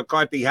Mike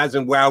McCarthy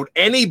hasn't wowed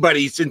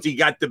anybody since he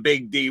got the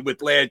big D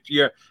with last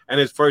year and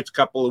his first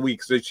couple of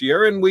weeks this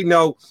year. And we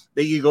know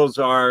the Eagles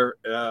are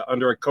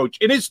under a coach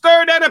in his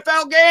third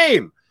NFL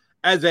game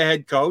as a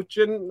head coach.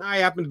 And I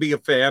happen to be a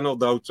fan,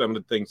 although some of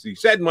the things he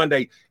said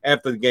Monday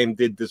after the game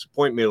did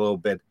disappoint me a little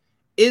bit.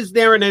 Is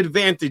there an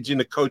advantage in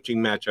the coaching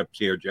matchups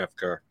here, Jeff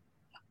Kerr?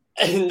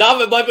 Not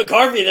with Mike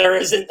McCarthy, there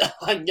isn't.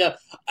 I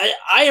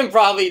am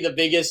probably the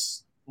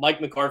biggest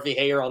Mike McCarthy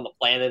hater on the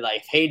planet.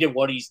 I've hated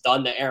what he's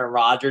done to Aaron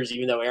Rodgers,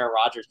 even though Aaron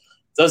Rodgers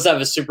does have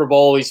a Super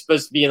Bowl. He's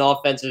supposed to be an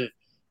offensive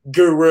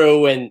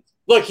guru. And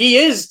look, he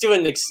is to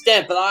an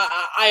extent, but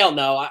I don't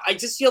know. I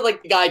just feel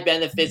like the guy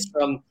benefits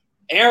from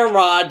Aaron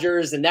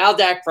Rodgers and now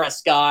Dak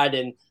Prescott.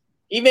 And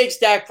he makes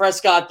Dak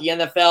Prescott the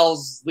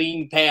NFL's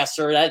leading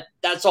passer.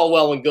 That's all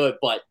well and good,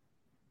 but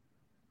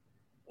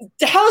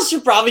Dallas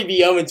should probably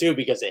be 0-2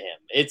 because of him.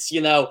 It's,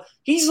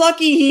 he's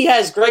lucky he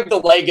has Greg the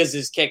Leg as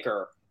his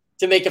kicker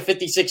to make a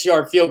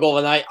 56-yard field goal.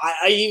 And I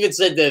even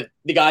said to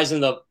the guys in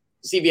the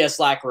CBS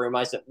Slack room,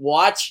 I said,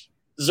 watch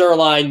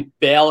Zuerlein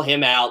bail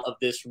him out of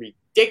this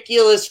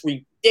ridiculous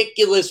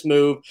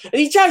move. And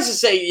he tries to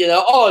say,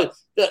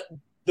 the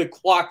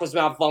clock was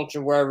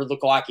malfunctioned wherever the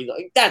clock is.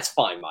 That's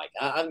fine, Mike.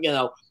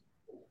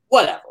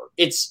 Whatever.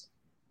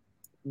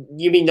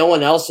 You mean no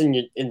one else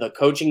in the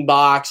coaching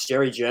box?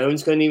 Jerry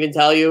Jones couldn't even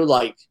tell you?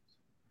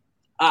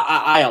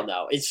 I don't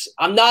know.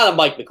 I'm not a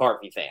Mike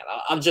McCarthy fan.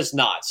 I'm just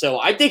not. So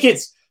I think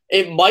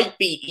it might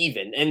be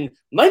even. And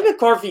Mike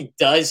McCarthy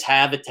does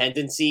have a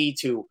tendency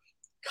to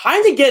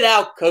kind of get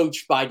out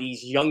coached by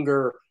these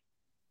younger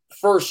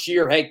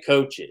first-year head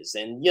coaches.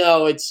 And,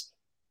 it's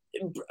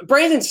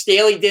Brandon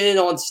Staley did it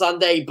on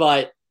Sunday,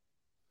 but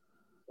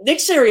Nick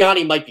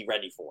Sirianni might be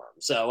ready for him.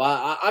 So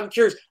I'm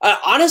curious.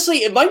 Honestly,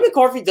 if Mike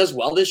McCarthy does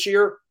well this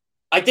year,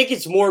 I think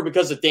it's more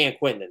because of Dan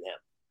Quinn than him.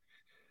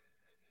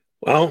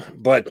 Well,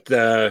 but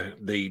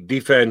the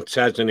defense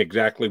hasn't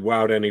exactly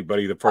wowed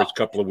anybody the first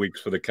couple of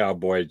weeks for the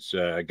Cowboys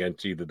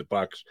against either the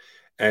Bucs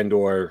and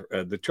or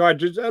the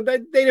Chargers. They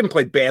didn't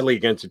play badly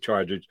against the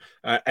Chargers,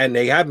 and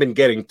they have been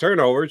getting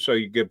turnovers, so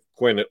you give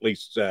Quinn at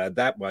least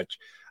that much.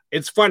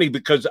 It's funny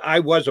because I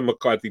was a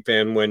McCarthy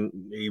fan when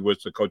he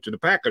was the coach of the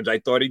Packers. I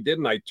thought he did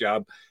a nice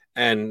job,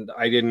 and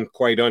I didn't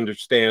quite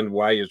understand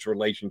why his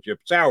relationship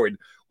soured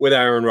with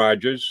Aaron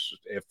Rodgers.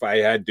 If I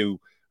had to,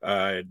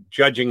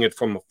 judging it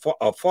from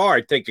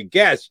afar, take a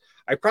guess,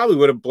 I probably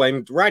would have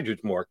blamed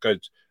Rodgers more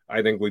because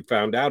I think we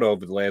found out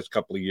over the last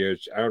couple of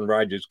years, Aaron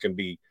Rodgers can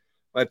be,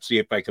 let's see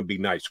if I can be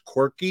nice,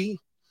 quirky.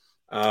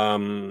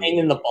 Pain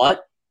in the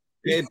butt?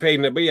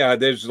 But yeah,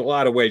 there's a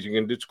lot of ways you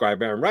can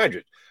describe Aaron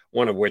Rodgers,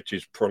 one of which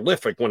is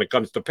prolific when it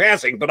comes to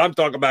passing. But I'm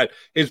talking about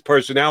his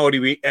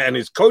personality and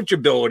his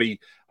coachability.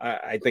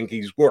 I think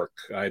he's work.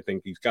 I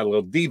think he's got a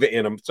little diva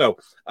in him. So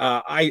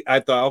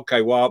I thought,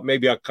 okay, well,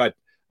 maybe I'll cut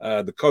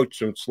the coach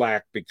some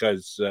slack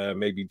because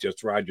maybe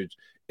just Rodgers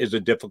is a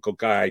difficult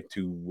guy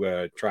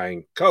to try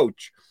and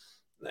coach.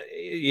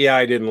 Yeah,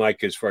 I didn't like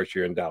his first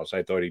year in Dallas.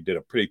 I thought he did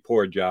a pretty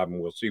poor job, and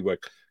we'll see what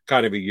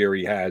kind of a year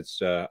he has.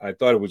 I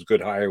thought it was a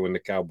good hire when the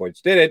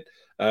Cowboys did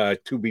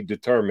it, to be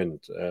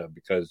determined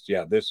because,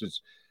 yeah, this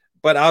is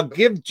 – but I'll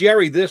give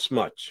Jerry this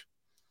much.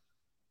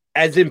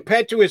 As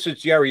impetuous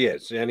as Jerry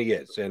is, and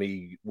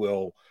he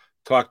will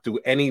talk to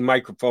any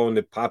microphone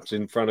that pops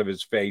in front of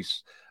his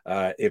face.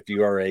 If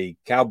you are a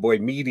Cowboy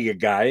media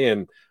guy,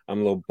 and I'm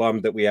a little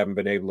bummed that we haven't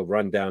been able to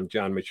run down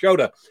John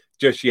Machota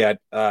just yet,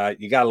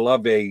 you got to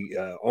love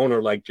a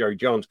owner like Jerry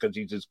Jones because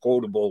he's as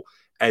quotable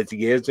as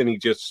he is, and he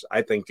just,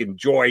 I think,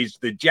 enjoys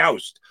the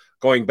joust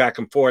going back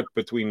and forth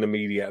between the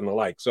media and the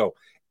like. So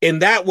in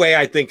that way,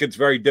 I think it's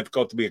very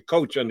difficult to be a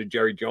coach under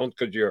Jerry Jones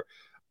because your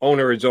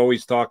owner is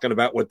always talking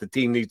about what the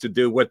team needs to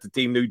do, what the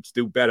team needs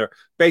to do better,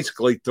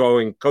 basically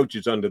throwing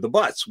coaches under the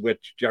bus,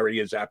 which Jerry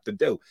is apt to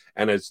do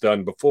and has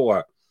done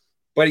before.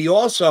 But he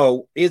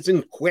also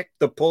isn't quick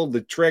to pull the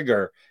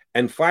trigger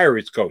and fire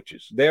his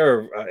coaches.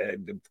 They're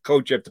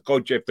coach after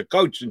coach after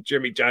coach. And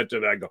Jimmy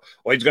Johnson, I go,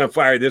 oh, he's going to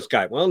fire this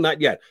guy. Well,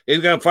 not yet. He's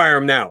going to fire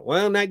him now.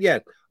 Well, not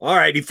yet. All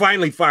right, he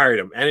finally fired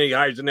him, and he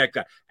hires the next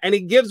guy. And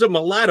he gives him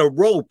a lot of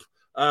rope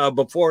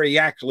before he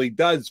actually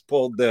does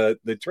pull the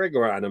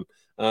trigger on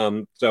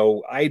him.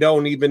 So I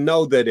don't even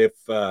know that if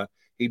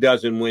he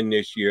doesn't win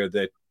this year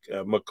that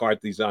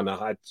McCarthy's on the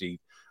hot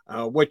seat.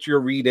 What's your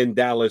read in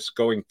Dallas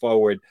going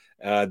forward?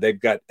 They've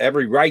got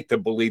every right to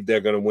believe they're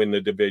going to win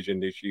the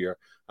division this year.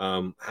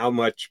 How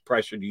much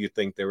pressure do you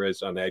think there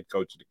is on the head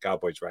coach of the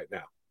Cowboys right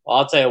now? Well,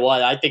 I'll tell you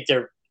what, I think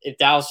if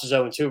Dallas is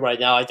 0-2 right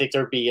now, I think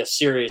there'd be a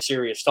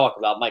serious talk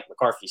about Mike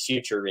McCarthy's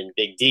future in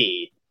Big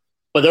D.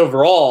 But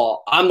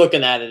overall, I'm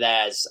looking at it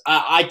as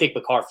I think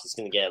McCarthy's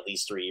going to get at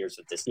least 3 years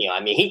with this team.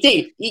 I mean,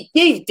 he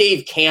gave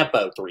Dave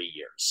Campo 3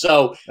 years.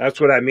 So that's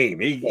what I mean.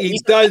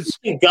 He does.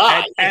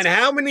 And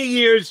how many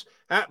years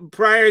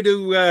prior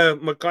to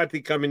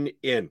McCarthy coming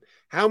in,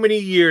 how many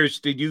years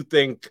did you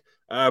think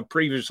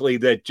previously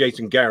that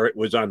Jason Garrett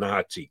was on the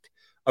hot seat?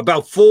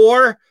 About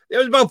 4? There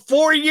was about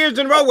 4 years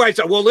in a row where I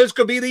said, well, this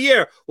could be the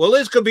year. Well,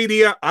 this could be the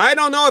year. I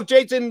don't know if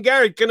Jason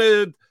Garrett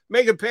can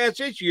make it past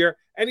this year.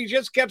 And he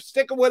just kept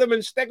sticking with him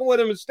and sticking with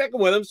him and sticking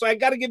with him. So I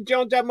got to give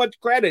Jones that much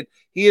credit.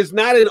 He is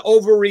not an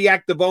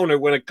overreactive owner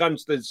when it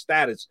comes to the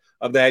status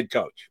of the head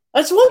coach.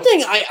 That's one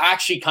thing I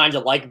actually kind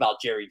of like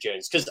about Jerry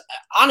Jones. Because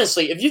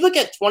honestly, if you look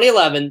at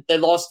 2011, they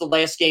lost the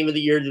last game of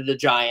the year to the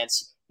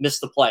Giants,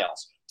 missed the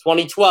playoffs.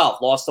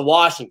 2012, lost to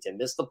Washington,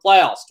 missed the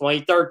playoffs.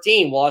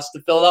 2013, lost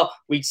to Philadelphia,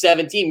 week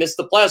 17, missed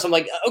the playoffs. I'm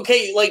like,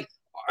 okay, like,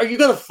 are you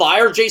going to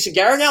fire Jason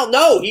Garrett now?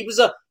 No, he was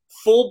a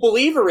full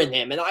believer in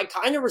him, and I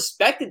kind of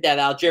respected that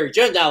out of Jerry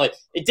Jones. Now, it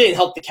didn't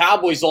help the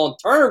Cowboys long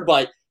term,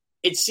 but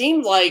it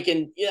seemed like,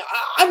 and you know,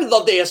 I would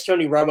love to ask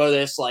Tony Romo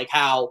this, like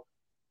how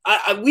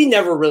we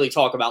never really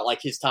talk about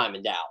like his time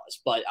in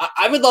Dallas, but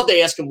I would love to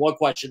ask him one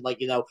question,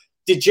 like, you know,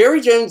 did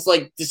Jerry Jones,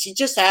 like, does he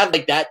just have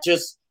like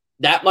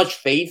that much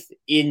faith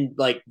in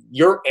like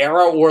your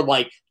era or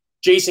like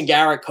Jason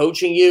Garrett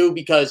coaching you?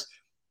 Because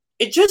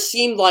it just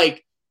seemed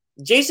like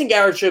Jason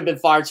Garrett should have been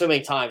fired so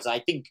many times. I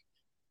think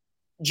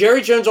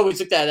Jerry Jones always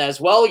looked at it as,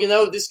 well, you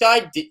know, this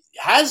guy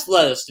has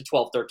led us to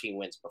 12, 13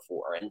 wins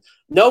before. And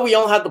no, we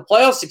don't have the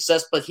playoff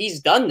success, but he's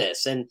done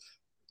this. And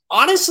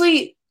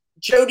honestly,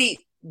 Jody,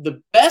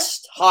 the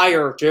best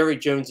hire Jerry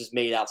Jones has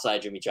made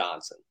outside Jimmy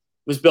Johnson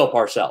was Bill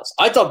Parcells.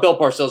 I thought Bill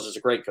Parcells was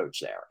a great coach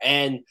there.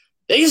 And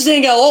they just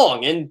didn't get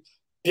along. And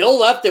Bill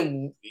left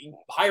and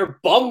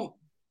hired Bum.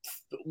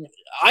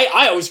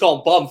 I always call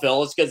him Bum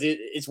Phillips because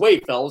it's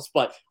Wade Phillips,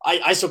 but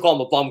I still call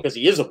him a bum because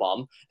he is a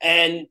bum.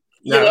 And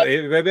no,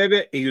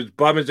 he was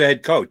bum as a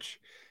head coach.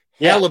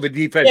 hell of a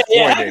defense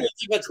coordinator.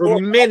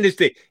 Tremendous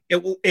thing.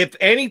 If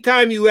any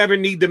time you ever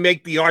need to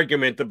make the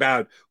argument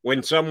about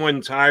when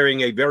someone's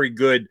hiring a very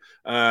good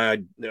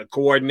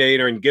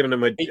coordinator and giving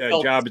them a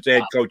job as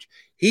head coach,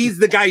 he's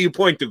the guy you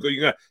point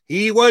to.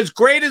 He was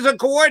great as a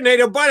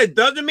coordinator, but it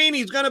doesn't mean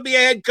he's going to be a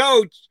head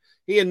coach.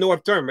 He and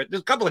North Turner.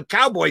 There's a couple of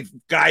Cowboy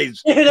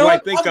guys who I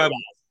think of.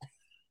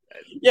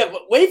 Yeah,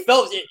 but Wade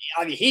Phillips,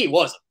 I mean, he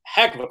was a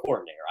heck of a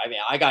coordinator. I mean,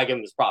 I got to give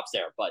him his props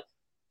there. But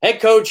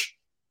head coach,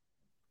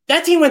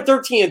 that team went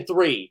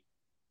 13-3.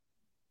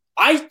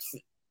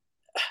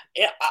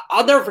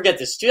 I'll never forget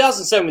this.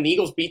 2007, when the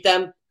Eagles beat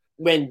them,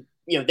 when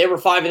they were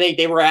 5-8,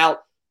 they were out.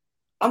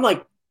 I'm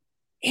like,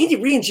 Andy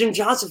Reid and Jim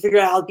Johnson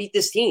figured out how to beat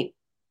this team.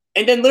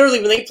 And then literally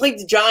when they played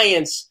the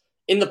Giants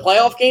in the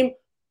playoff game,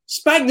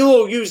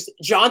 Spagnuolo used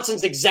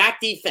Johnson's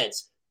exact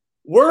defense,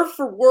 word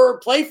for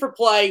word, play for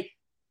play,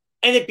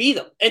 and it beat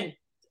them. And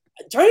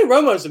Tony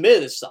Romo's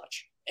admitted as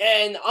such.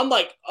 And I'm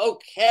like,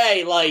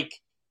 okay, Wade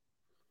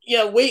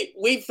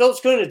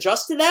Phillips couldn't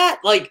adjust to that?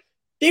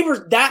 They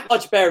were that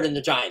much better than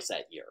the Giants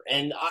that year.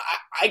 And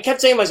I kept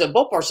saying to myself,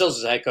 Bill Parcells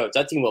is head coach.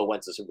 That team will have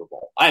went to the Super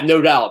Bowl. I have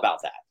no doubt about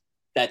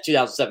that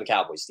 2007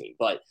 Cowboys team.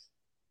 But,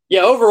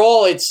 yeah,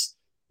 overall,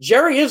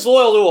 Jerry is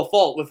loyal to a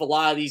fault with a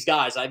lot of these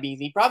guys. I mean,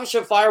 he probably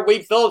should have fired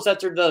Wade Phillips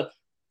after the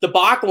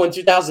debacle in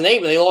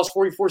 2008 when they lost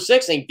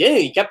 44-6, and he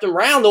didn't. He kept them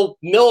around the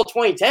middle of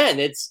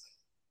 2010.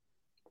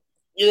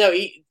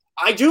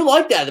 I do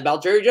like that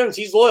about Jerry Jones.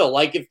 He's loyal.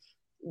 If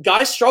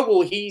guys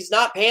struggle, he's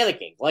not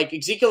panicking. Like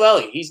Ezekiel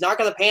Elliott, he's not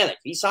going to panic.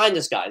 He signed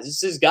this guy. This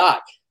is his guy.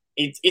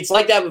 It's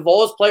like that with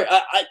all his players.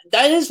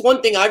 That is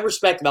one thing I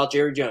respect about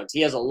Jerry Jones.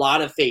 He has a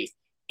lot of faith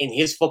in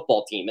his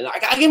football team, and I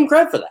got to give him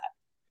credit for that.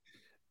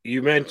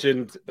 You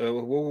mentioned,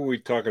 what were we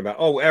talking about?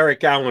 Oh,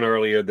 Eric Allen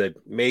earlier,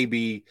 that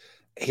maybe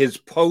his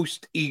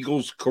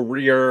post-Eagles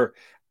career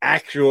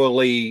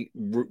actually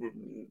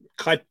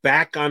cut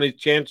back on his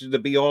chances to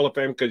be Hall of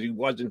Fame because he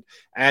wasn't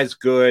as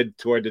good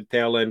toward the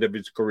tail end of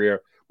his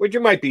career, which you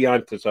might be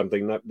onto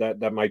something.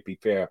 That might be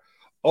fair.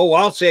 Oh,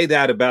 I'll say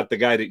that about the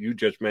guy that you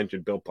just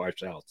mentioned, Bill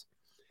Parcells.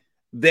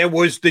 There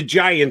was the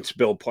Giants'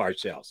 Bill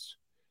Parcells.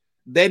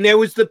 Then there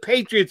was the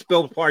Patriots'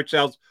 Bill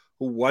Parcells,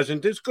 who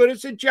wasn't as good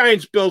as the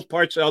Giants' Bill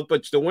Parcells,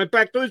 but still went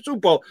back to the Super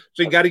Bowl,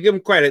 so you got to give him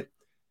credit.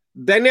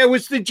 Then there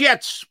was the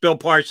Jets' Bill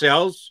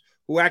Parcells,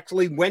 who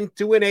actually went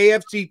to an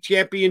AFC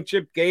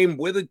championship game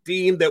with a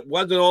team that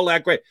wasn't all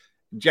that great.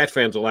 Jet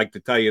fans will like to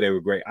tell you they were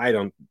great. I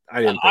don't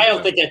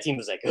think that team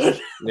was that good.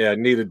 Yeah,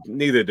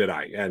 neither did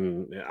I.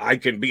 And I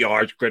can be a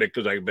harsh critic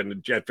because I've been a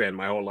Jet fan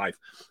my whole life.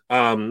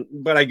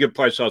 But I give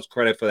Parcells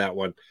credit for that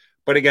one.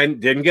 But again,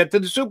 didn't get to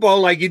the Super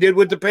Bowl like he did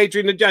with the Patriots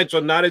and the Giants, so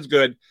not as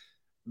good.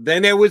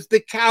 Then there was the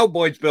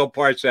Cowboys' Bill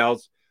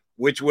Parcells,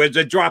 which was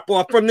a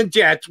drop-off from the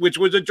Jets, which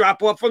was a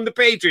drop-off from the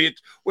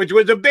Patriots, which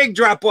was a big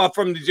drop-off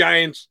from the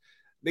Giants.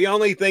 The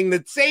only thing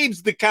that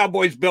saves the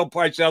Cowboys' Bill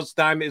Parcells'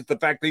 time is the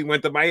fact that he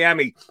went to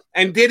Miami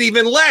and did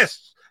even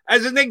less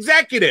as an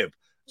executive.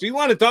 So you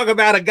want to talk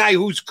about a guy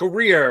whose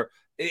career,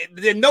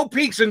 there are no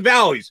peaks and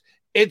valleys.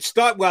 If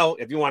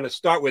you want to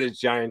start with his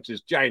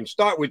Giants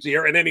start was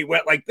here, and then he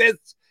went like this.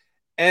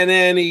 And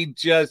then he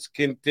just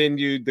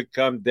continued to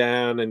come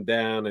down and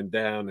down and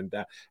down and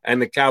down.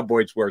 And the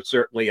Cowboys were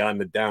certainly on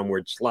the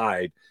downward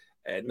slide.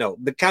 No,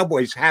 the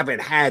Cowboys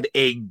haven't had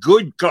a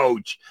good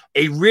coach,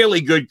 a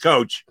really good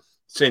coach,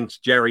 since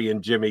Jerry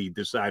and Jimmy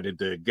decided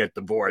to get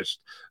divorced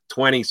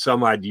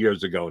 20-some-odd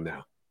years ago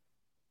now.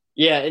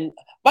 Yeah, and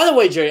by the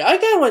way, Jerry, I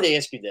kind of wanted to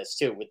ask you this,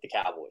 too, with the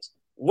Cowboys.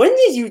 When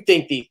did you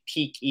think the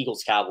peak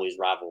Eagles-Cowboys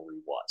rivalry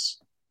was?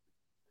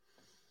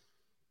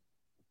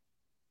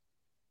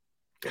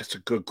 That's a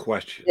good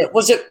question. Yeah,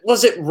 was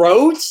it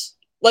Rhodes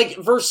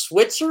versus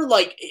Switzer?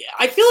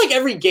 I feel like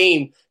every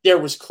game there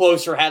was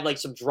close or had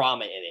some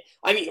drama in it.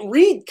 I mean,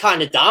 Reed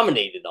kind of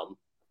dominated them.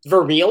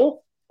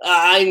 Vermeil.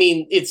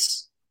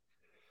 It's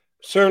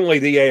certainly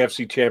the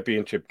AFC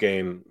Championship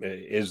game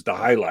is the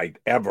highlight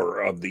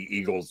ever of the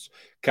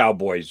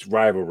Eagles-Cowboys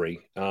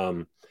rivalry.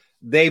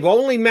 They've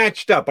only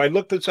matched up. I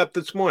looked this up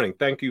this morning.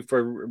 Thank you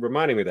for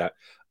reminding me of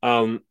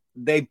that.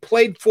 They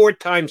played 4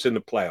 times in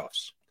the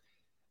playoffs.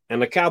 And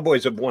the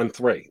Cowboys have won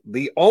 3.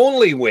 The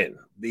only win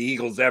the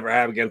Eagles ever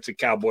have against the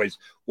Cowboys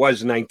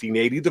was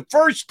 1980. The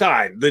first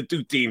time the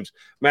two teams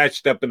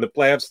matched up in the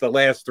playoffs, the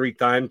last 3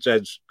 times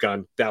has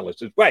gone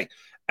Dallas's way.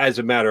 As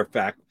a matter of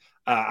fact,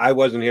 I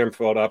wasn't here in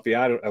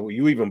Philadelphia. Were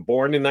you even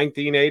born in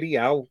 1980,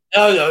 Al?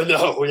 No.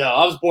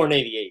 I was born in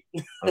 88.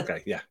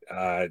 Okay, yeah.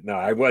 No,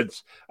 I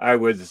was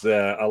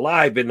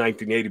alive in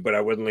 1980, but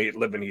I wasn't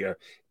living here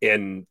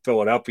in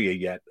Philadelphia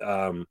yet.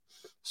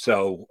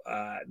 So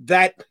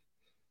that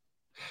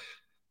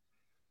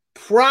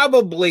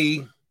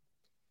probably,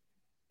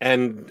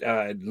 and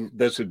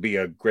this would be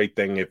a great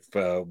thing if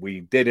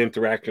we did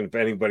interaction, if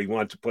anybody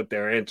wants to put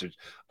their answers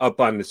up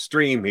on the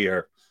stream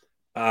here.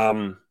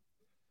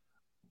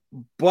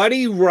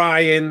 Buddy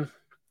Ryan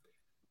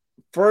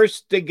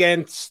first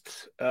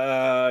against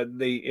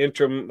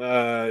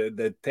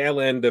the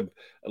tail end of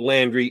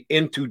Landry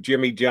into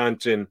Jimmy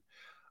Johnson.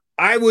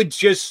 I would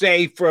just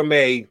say from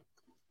a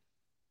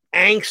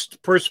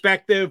angst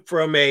perspective,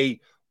 from a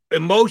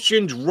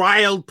emotions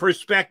riled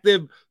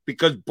perspective,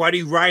 because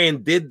Buddy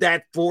Ryan did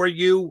that for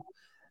you,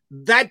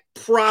 that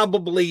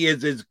probably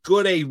is as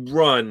good a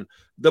run,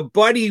 the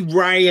Buddy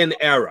Ryan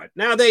era.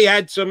 Now, they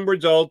had some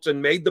results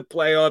and made the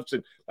playoffs,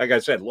 and like I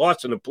said,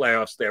 lost in the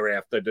playoffs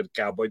thereafter to the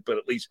Cowboys, but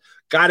at least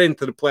got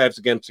into the playoffs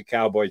against the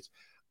Cowboys.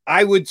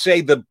 I would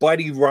say the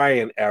Buddy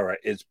Ryan era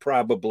is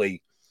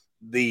probably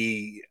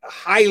the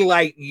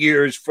highlight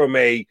years from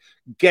a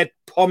get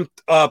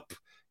pumped up,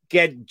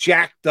 get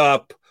jacked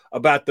up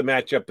about the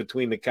matchup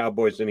between the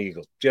Cowboys and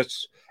Eagles.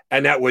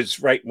 And that was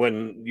right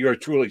when you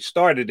truly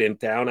started in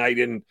town. I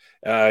didn't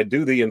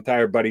do the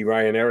entire Buddy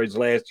Ryan era. His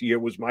last year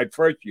was my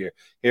first year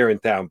here in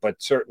town,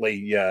 but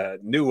certainly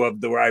knew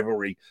of the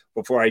rivalry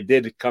before I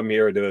did come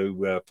here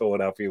to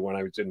Philadelphia when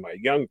I was in my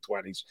young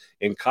 20s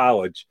in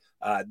college.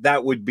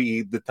 That would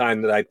be the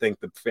time that I think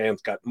the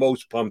fans got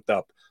most pumped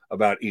up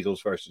about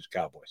Eagles versus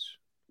Cowboys.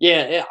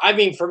 Yeah, I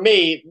mean, for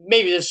me,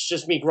 maybe this is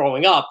just me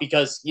growing up,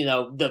 because,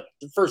 the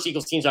first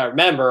Eagles teams I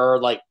remember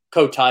are like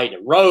Kotite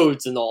and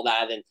Rhodes and all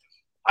that. And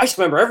I just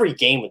remember every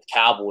game with the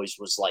Cowboys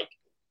was like,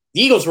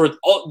 the Eagles were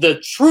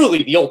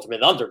truly the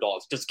ultimate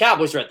underdogs, because the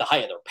Cowboys were at the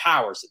height of their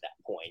powers at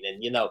that point.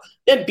 And,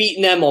 them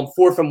beating them on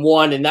 4th and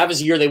 1, and that was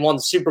the year they won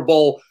the Super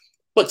Bowl.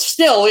 But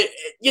still,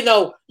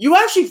 you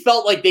actually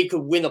felt like they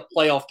could win a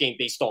playoff game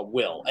based on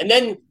will. And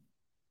then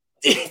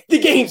the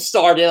game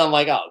started, and I'm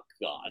like, oh,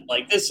 God,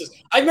 like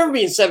I remember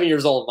being 7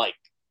 years old. I'm like,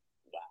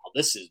 wow,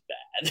 this is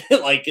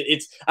bad.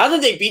 I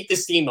think they beat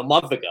this team a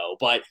month ago,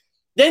 but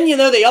then,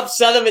 they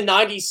upset them in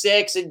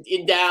 96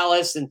 in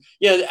Dallas. And,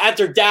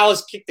 after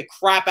Dallas kicked the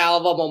crap out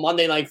of them on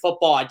Monday Night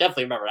Football, I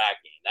definitely remember that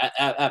game.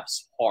 That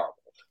was horrible.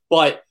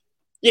 But,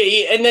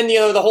 yeah, and then,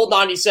 the whole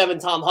 97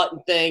 Tom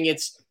Hutton thing,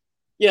 it's,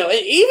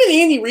 even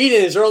Andy Reid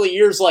in his early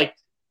years, like,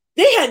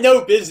 they had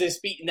no business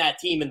beating that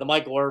team in the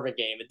Michael Irvin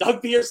game. And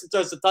Doug Pearson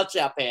throws a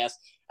touchdown pass.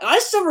 And I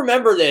still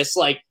remember this.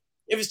 Like,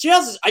 it was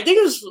 2000.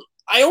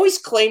 I always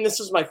claim this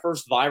was my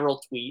first viral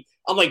tweet.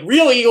 I'm like,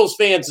 real Eagles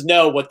fans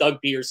know what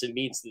Doug Pearson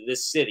means to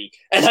this city.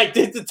 And I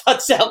did the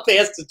touchdown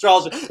pass to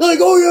Charles. They're like,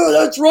 oh, yeah,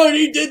 that's right.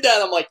 He did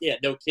that. I'm like, yeah,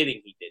 no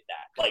kidding. He did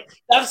that. Like,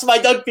 that's my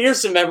Doug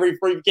Pearson memory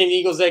before he became the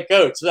Eagles head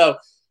coach. So,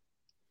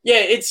 yeah,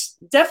 it's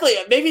definitely,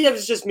 maybe that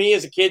was just me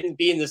as a kid and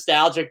being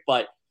nostalgic,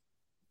 but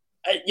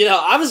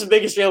I was the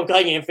biggest Randall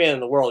Cunningham fan in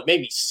the world. It made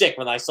me sick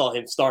when I saw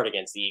him start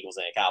against the Eagles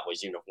in a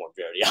Cowboys uniform,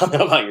 Jody. I don't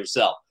know about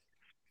yourself.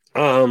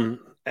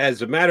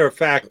 As a matter of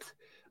fact,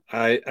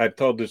 I've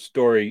told this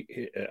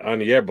story on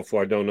the air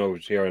before. I don't know if it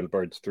was here on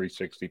Birds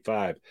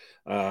 365.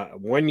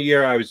 One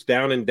year I was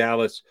down in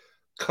Dallas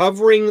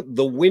covering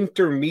the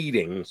winter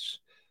meetings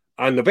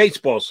on the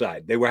baseball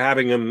side. They were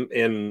having them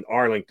in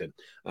Arlington.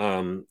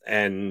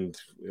 And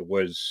it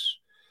was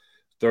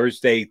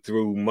Thursday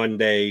through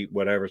Monday,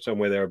 whatever,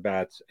 somewhere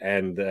thereabouts.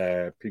 And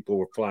people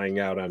were flying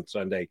out on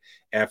Sunday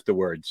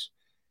afterwards.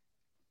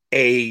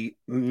 A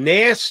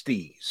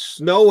nasty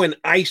snow and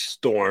ice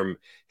storm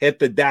hit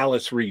the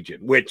Dallas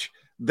region, which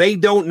they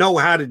don't know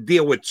how to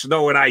deal with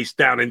snow and ice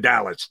down in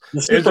Dallas.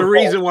 There's a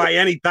reason why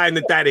anytime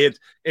that hits,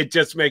 it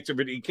just makes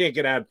it, you can't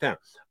get out of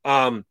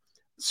town.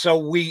 So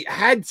we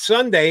had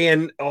Sunday,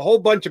 and a whole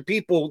bunch of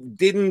people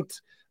didn't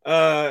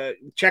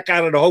check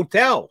out of the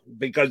hotel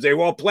because they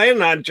were all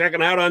planning on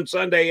checking out on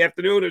Sunday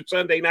afternoon or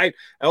Sunday night.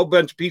 A whole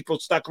bunch of people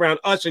stuck around,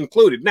 us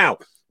included. Now,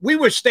 we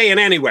were staying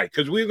anyway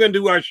because we were going to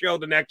do our show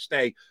the next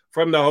day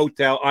from the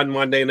hotel on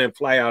Monday and then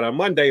fly out on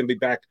Monday and be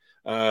back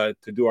to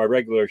do our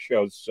regular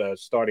shows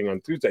starting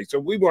on Tuesday. So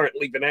we weren't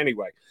leaving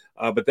anyway,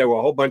 but there were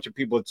a whole bunch of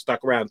people that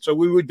stuck around. So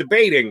we were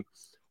debating,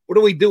 what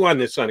do we do on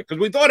this Sunday? Because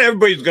we thought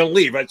everybody was going to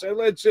leave. I said,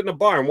 let's sit in a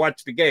bar and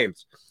watch the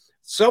games.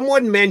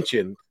 Someone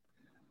mentioned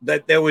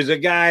that there was a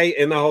guy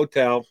in the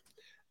hotel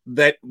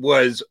that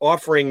was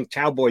offering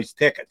Cowboys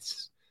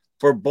tickets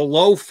for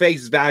below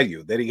face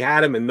value, that he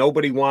had them and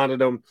nobody wanted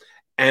them.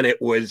 And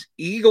it was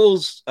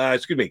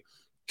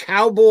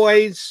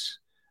Cowboys,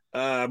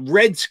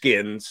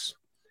 Redskins,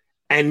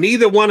 and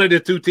neither one of the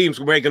two teams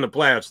were making the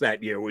playoffs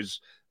that year. It was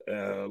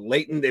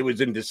it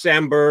was in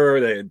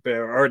December. They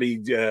already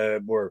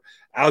were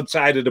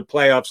outside of the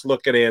playoffs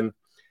looking in.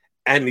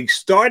 And the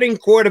starting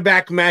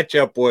quarterback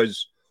matchup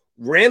was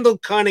Randall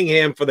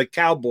Cunningham for the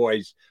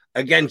Cowboys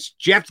against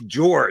Jeff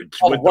George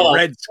with the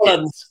Redskins. What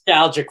a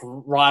nostalgic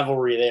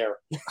rivalry there.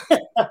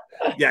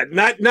 Yeah,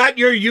 not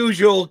your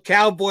usual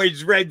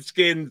Cowboys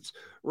Redskins.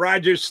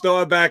 Roger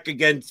Staubach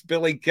against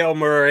Billy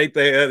Kilmer,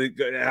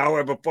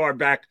 however far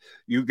back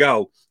you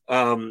go.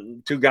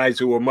 Two guys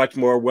who were much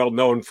more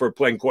well-known for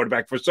playing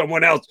quarterback for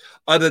someone else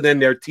other than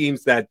their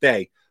teams that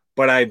day.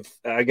 But I've,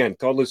 again,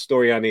 told this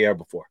story on the air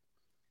before.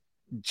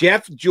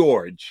 Jeff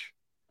George,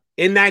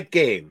 in that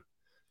game,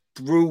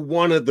 threw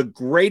one of the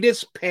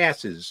greatest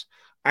passes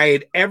I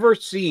had ever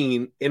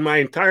seen in my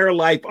entire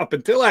life up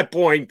until that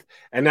point,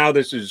 and now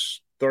this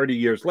is 30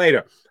 years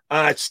later.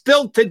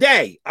 Still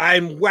today,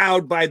 I'm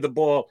wowed by the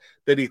ball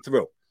that he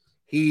threw.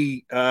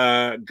 He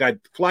got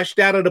flushed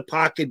out of the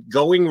pocket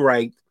going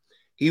right.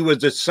 He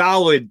was a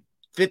solid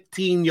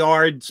 15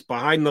 yards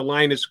behind the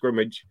line of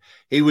scrimmage.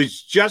 He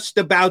was just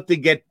about to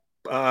get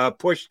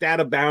pushed out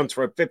of bounds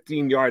for a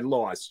 15-yard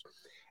loss.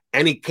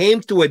 And he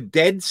came to a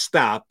dead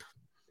stop.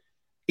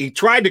 He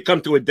tried to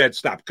come to a dead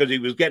stop because he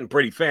was getting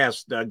pretty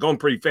fast, going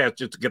pretty fast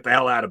just to get the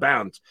hell out of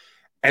bounds.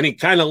 And he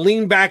kind of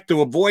leaned back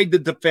to avoid the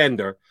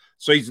defender.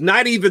 So he's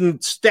not even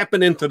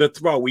stepping into the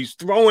throw. He's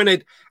throwing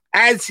it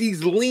as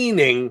he's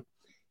leaning.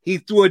 He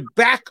threw it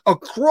back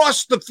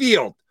across the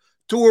field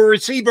to a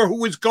receiver who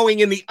was going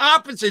in the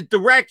opposite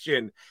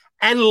direction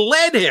and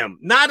led him,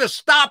 not a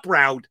stop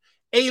route,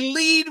 a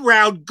lead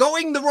route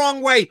going the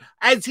wrong way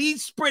as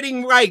he's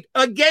sprinting right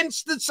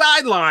against the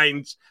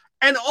sidelines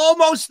and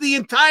almost the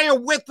entire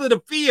width of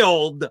the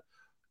field,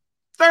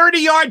 30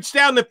 yards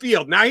down the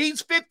field. Now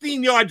he's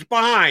 15 yards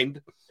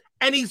behind,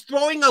 and he's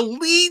throwing a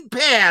lead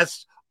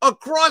pass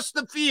across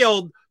the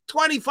field,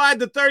 25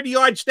 to 30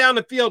 yards down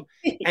the field.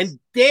 And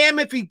damn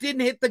if he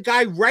didn't hit the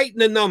guy right in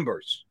the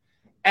numbers.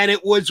 And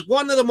it was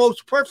one of the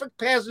most perfect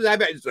passes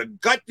I've ever. It's the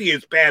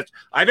guttiest pass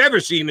I've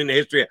ever seen in the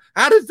history.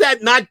 How does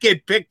that not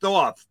get picked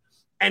off?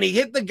 And he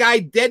hit the guy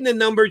dead in the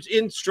numbers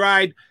in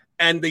stride,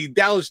 and the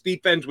Dallas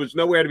defense was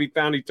nowhere to be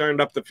found. He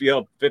turned up the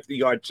field,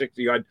 50-yard,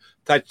 60-yard,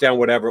 touchdown,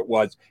 whatever it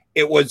was.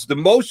 It was the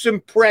most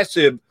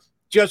impressive,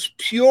 just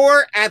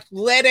pure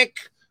athletic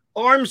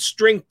arm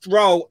strength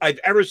throw I've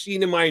ever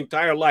seen in my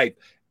entire life.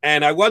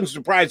 And I wasn't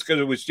surprised because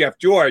it was Jeff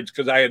George,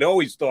 because I had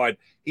always thought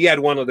he had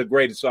one of the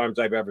greatest arms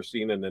I've ever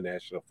seen in the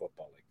National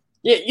Football League.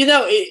 Yeah, you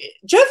know,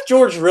 Jeff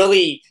George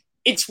really,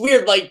 it's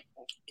weird. Like,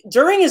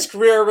 during his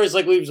career, it was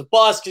like he was a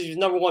bust because he was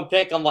number one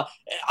pick. I'm like,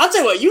 I'll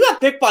tell you what, you got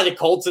picked by the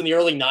Colts in the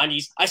early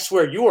 90s. I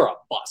swear you were a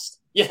bust.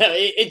 Yeah,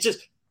 it just,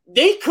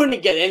 they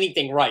couldn't get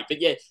anything right.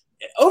 But yet,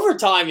 over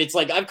time, it's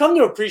like I've come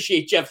to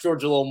appreciate Jeff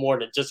George a little more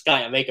than just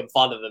kind of making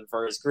fun of him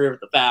for his career with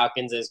the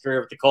Falcons and his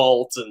career with the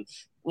Colts and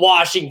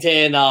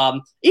Washington.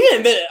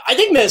 Even I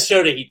think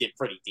Minnesota he did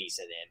pretty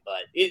decent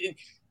in.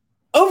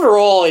 But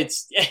overall,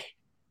 it's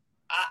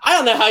I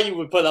don't know how you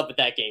would put up with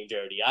that game,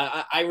 Jody.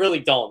 I really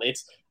don't.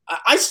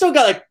 I still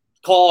got to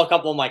call a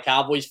couple of my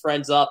Cowboys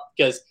friends up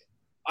because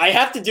I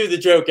have to do the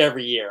joke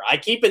every year. I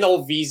keep an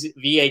old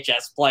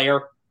VHS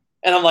player,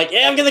 and I'm like,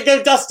 yeah, I'm going to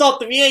go dust off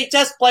the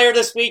VHS player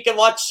this week and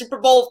watch Super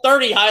Bowl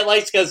 30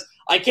 highlights because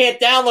I can't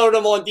download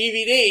them on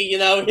DVD. You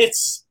know,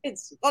 it's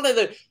one of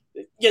the,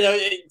 you know,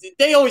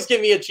 they always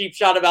give me a cheap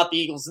shot about the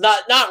Eagles.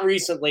 Not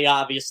recently,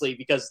 obviously,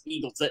 because the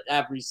Eagles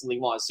have recently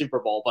won a Super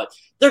Bowl, but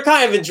they're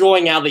kind of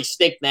enjoying how they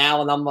stick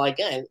now. And I'm like,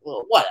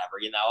 well, whatever,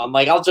 you know. I'm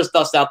like, I'll just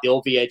dust out the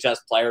old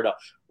VHS player to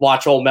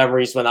watch old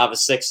memories when I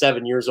was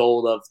 6-7 years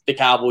old of the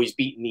Cowboys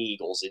beating the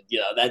Eagles. And, you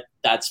know,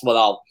 that's what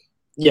I'll,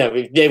 yeah,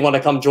 if they want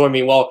to come join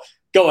me, well,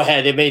 go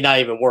ahead. It may not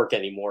even work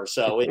anymore.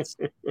 So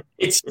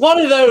it's one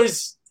of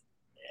those,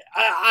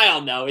 I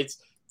don't know.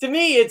 To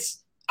me,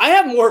 I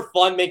have more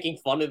fun making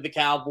fun of the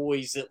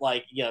Cowboys that,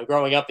 like, you know,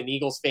 growing up an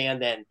Eagles fan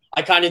than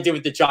I kind of did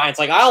with the Giants.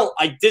 Like,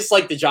 I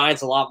dislike the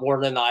Giants a lot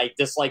more than I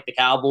dislike the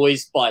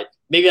Cowboys, but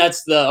maybe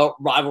that's the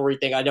rivalry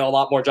thing. I know a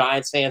lot more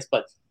Giants fans,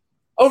 but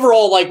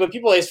overall, like, when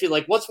people ask me,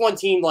 like, what's one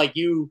team like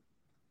you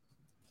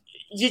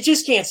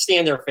just can't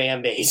stand their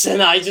fan base.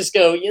 And I just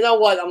go, you know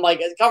what? I'm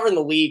like, covering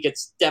the league,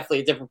 it's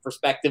definitely a different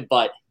perspective,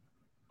 but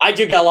I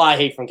do get a lot of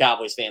hate from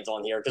Cowboys fans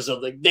on here because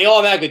they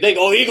automatically think,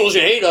 oh, Eagles,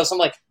 you hate us. I'm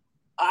like,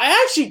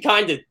 I actually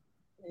kind of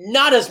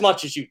not as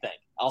much as you think.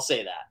 I'll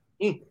say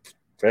that.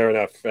 Fair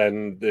enough.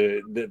 And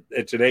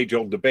it's an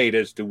age-old debate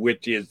as to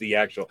which is the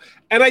actual.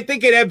 And I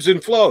think it ebbs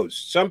and flows.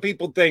 Some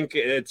people think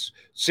it's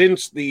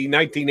since the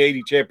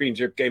 1980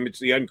 championship game, it's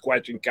the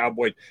unquestioned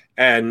Cowboys,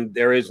 and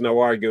there is no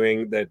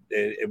arguing that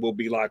it will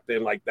be locked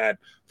in like that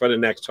for the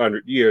next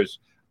 100 years.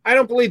 I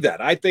don't believe that.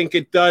 I think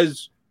it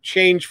does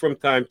change from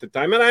time to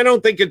time, and I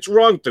don't think it's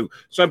wrong to.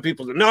 Some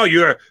people say, no,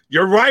 your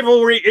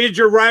rivalry is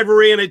your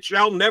rivalry, and it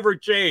shall never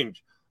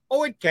change.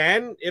 Oh, it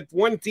can. If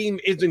one team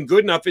isn't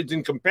good enough,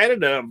 isn't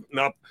competitive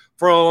enough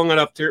for a long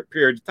enough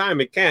period of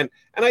time, it can.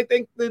 And I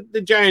think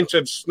the Giants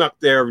have snuck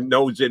their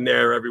nose in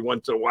there every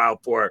once in a while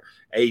for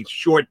a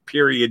short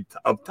period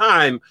of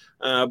time,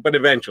 but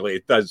eventually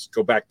it does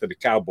go back to the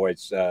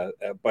Cowboys.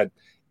 But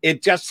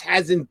it just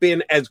hasn't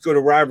been as good a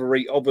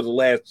rivalry over the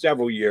last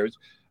several years,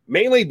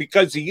 mainly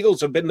because the Eagles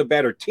have been the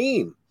better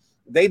team.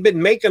 They've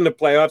been making the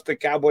playoffs. The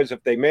Cowboys,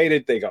 if they made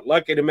it, they got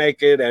lucky to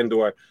make it and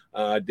or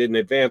didn't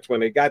advance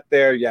when they got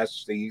there.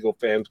 Yes, the Eagle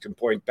fans can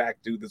point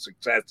back to the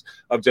success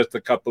of just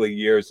a couple of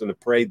years and the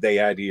parade they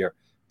had here.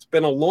 It's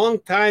been a long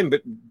time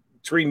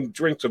between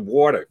drinks of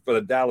water for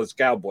the Dallas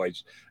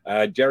Cowboys.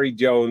 Jerry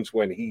Jones,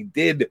 when he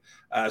did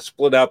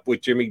split up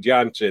with Jimmy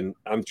Johnson,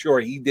 I'm sure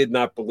he did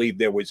not believe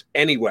there was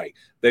any way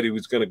that he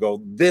was going to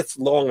go this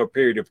long a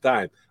period of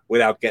time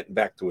without getting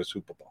back to a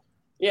Super Bowl.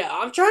 Yeah,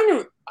 I'm trying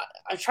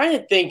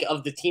to think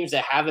of the teams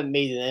that haven't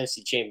made an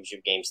NFC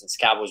Championship game since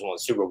the Cowboys won the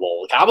Super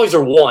Bowl. The Cowboys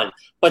are one,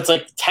 but it's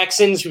like the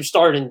Texans who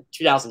started in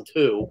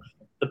 2002,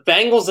 the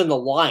Bengals and the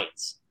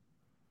Lions,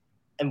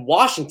 and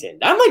Washington.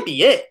 That might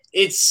be it.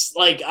 It's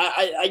like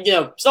I you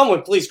know,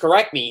 someone please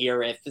correct me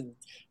here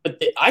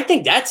but I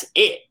think that's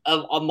it.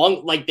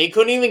 Among, like, they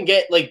couldn't even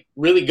get like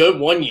really good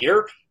one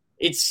year.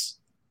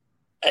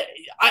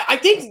 I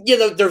think,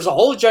 there's a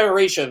whole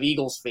generation of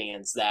Eagles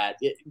fans that,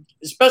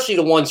 especially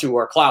the ones who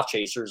are clout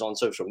chasers on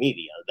social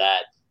media,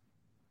 that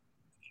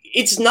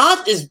it's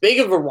not as big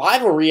of a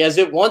rivalry as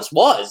it once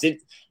was.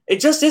 It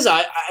just is.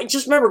 I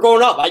just remember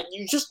growing up,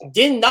 you just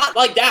did not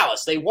like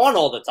Dallas. They won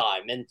all the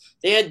time, and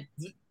they had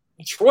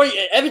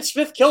Emmitt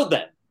Smith killed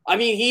them. I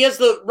mean, he has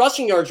the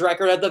rushing yards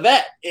record at the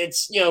Vet.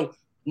 It's,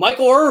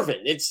 Michael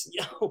Irvin. It's,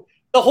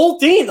 the whole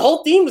team. The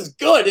whole team was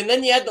good, and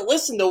then you had to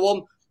listen to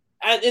them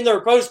in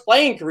their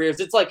post-playing careers.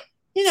 It's like,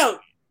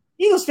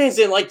 Eagles fans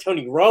didn't like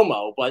Tony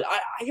Romo, but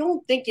I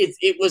don't think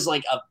it was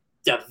like a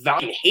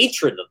divine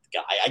hatred of the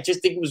guy. I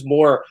just think it was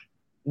more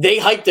they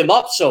hyped him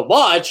up so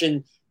much,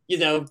 and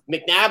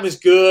McNabb was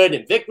good,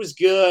 and Vic was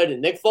good,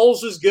 and Nick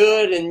Foles was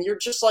good, and you're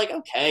just like,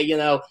 okay,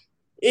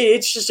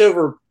 it's just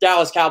over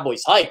Dallas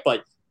Cowboys hype.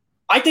 But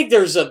I think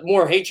there's a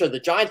more hatred of the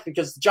Giants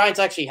because the Giants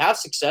actually have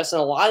success in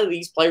a lot of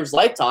these players'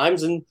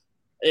 lifetimes and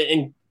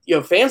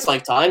fans'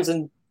 lifetimes.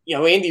 And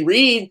Andy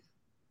Reid,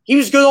 he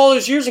was good all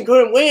those years and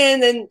couldn't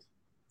win. And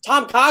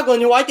Tom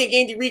Coughlin, who I think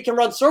Andy Reid can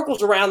run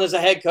circles around as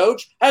a head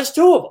coach, has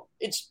two of them.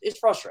 It's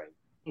frustrating.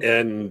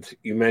 And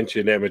you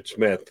mentioned Emmitt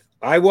Smith.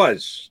 I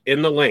was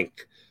in the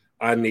link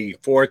on the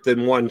 4th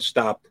and 1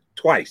 stop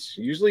twice.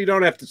 Usually you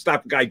don't have to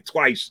stop a guy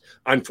twice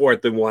on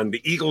 4th and 1.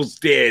 The Eagles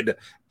did,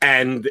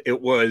 and it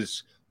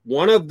was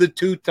one of the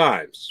 2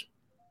 times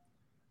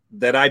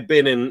that I've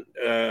been in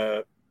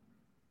the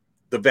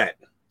Vet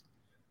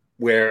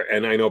where,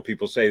 and I know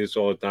people say this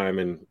all the time,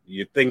 and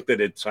you think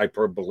that it's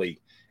hyperbole.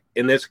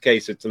 In this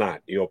case, it's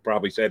not. You'll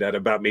probably say that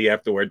about me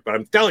afterward, but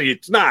I'm telling you,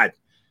 it's not.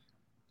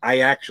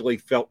 I actually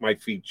felt my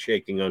feet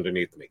shaking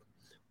underneath me.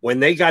 When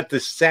they got the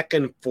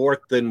second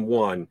 4th and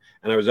 1,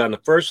 and I was on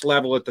the first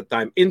level at the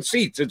time, in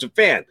seats as a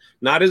fan,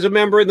 not as a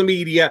member of the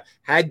media,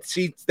 had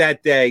seats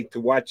that day to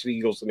watch the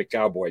Eagles and the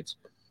Cowboys,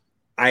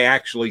 I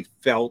actually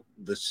felt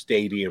the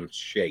stadium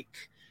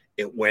shake.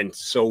 It went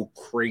so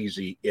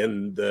crazy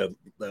in the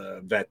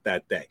Vet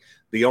that day.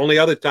 The only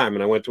other time,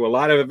 and I went to a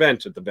lot of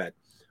events at the Vet,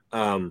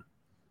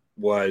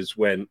 was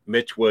when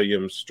Mitch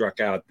Williams struck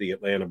out the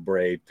Atlanta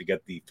Braves to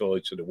get the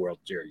Phillies to the World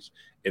Series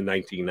in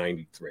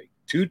 1993.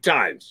 2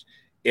 times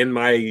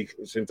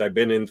since I've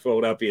been in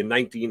Philadelphia in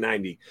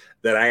 1990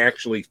 that I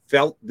actually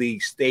felt the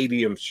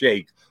stadium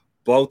shake,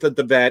 both at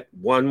the Vet.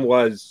 One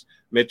was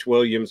Mitch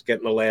Williams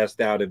getting the last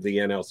out of the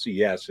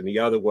NLCS, and the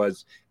other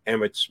was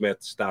Emmitt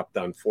Smith stopped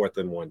on 4th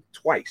and 1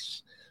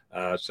 twice.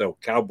 So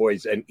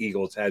Cowboys and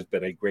Eagles has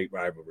been a great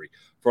rivalry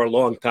for a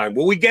long time.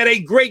 Will we get a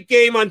great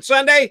game on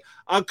Sunday?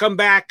 I'll come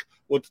back.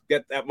 We'll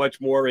get that much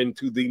more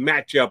into the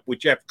matchup with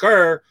Jeff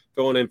Kerr,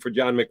 filling in for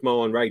John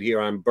McMullen right here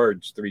on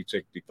Birds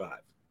 365.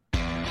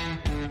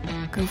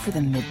 Go for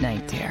the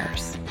midnight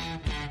dares.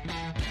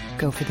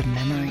 Go for the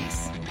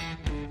memories.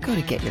 Go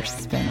to get your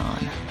spin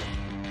on.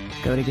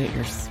 Go to get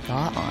your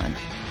spa on.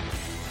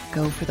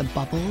 Go for the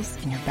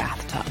bubbles in your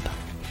bathtub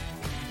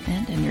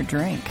and in your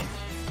drink.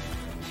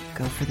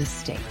 Go for the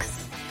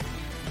stakes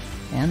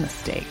and the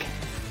steak.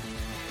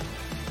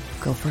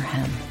 Go for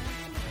him.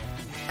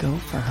 Go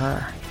for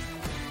her.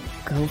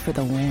 Go for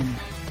the win.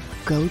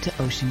 Go to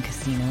Ocean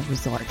Casino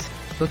Resort.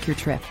 Book your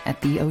trip at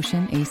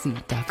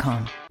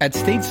theoceanac.com. At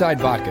Stateside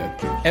Vodka,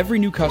 every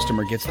new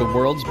customer gets the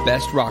world's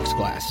best rocks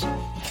glass.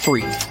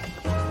 Free.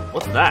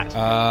 What's that?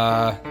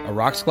 A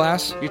rocks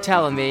glass? You're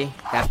telling me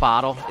that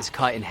bottle is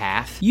cut in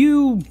half?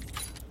 You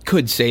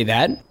could say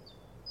that.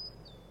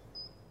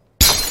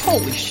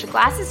 Holy shit. The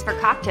glass is for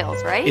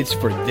cocktails, right? It's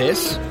for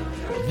this,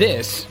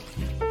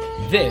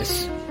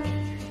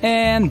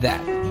 and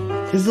that.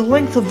 Is the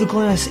length of the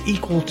glass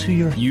equal to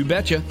your... You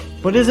betcha.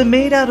 But is it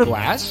made out of...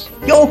 Glass?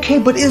 Yeah, okay,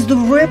 but is the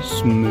rip...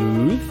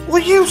 Smooth? Will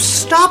you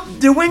stop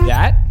doing...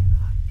 That?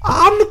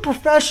 I'm the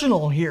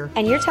professional here.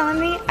 And you're telling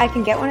me I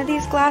can get one of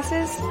these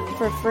glasses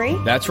for free?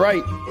 That's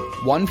right.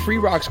 1 free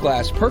rocks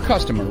glass per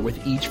customer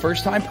with each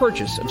first-time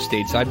purchase of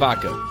Stateside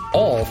Vodka.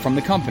 All from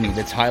the company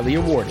that's highly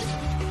awarded.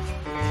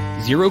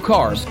 0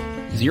 carbs,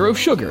 0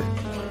 sugar,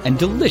 and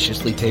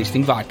deliciously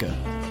tasting vodka.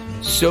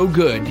 So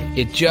good,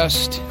 it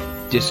just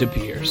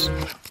disappears.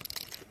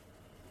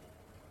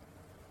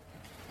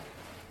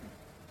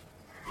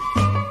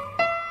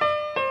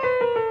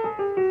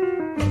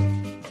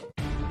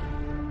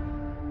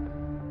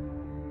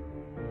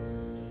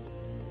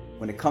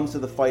 When it comes to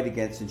the fight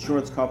against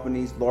insurance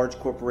companies, large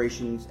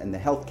corporations, and the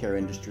healthcare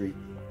industry,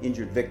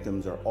 injured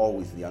victims are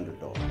always the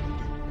underdog.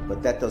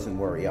 But that doesn't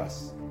worry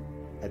us.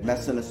 At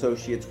Messon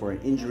Associates, we're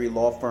an injury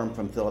law firm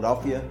from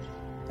Philadelphia,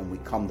 and we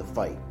come to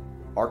fight.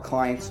 Our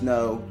clients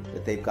know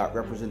that they've got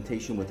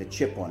representation with a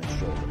chip on its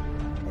shoulder,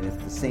 and it's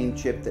the same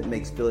chip that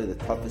makes Philly the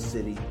toughest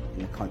city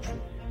in the country.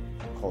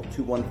 Call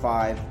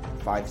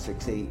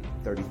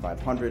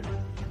 215-568-3500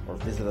 or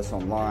visit us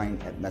online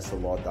at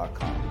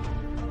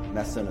messalaw.com.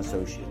 Messon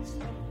Associates,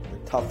 the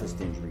toughest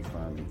injury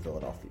firm in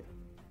Philadelphia.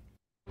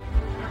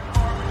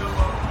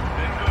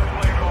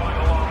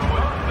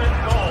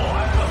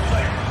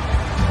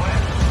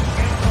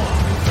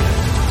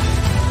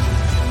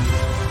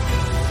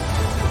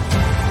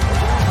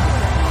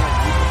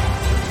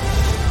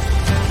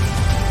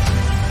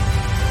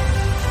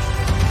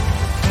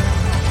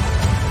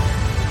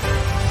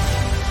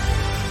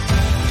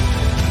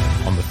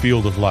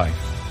 field of life,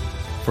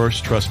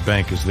 First Trust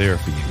Bank is there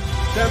for you.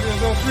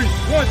 Champions on three.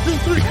 1, 2,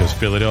 3. Because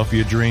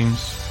Philadelphia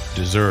dreams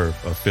deserve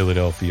a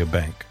Philadelphia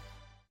bank.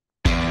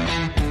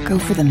 Go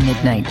for the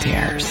midnight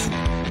dares.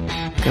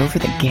 Go for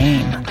the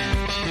game.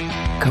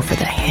 Go for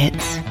the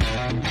hits.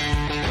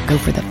 Go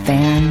for the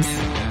fans.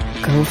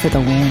 Go for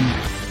the win.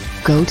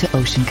 Go to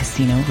Ocean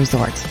Casino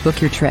Resort.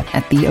 Book your trip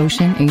at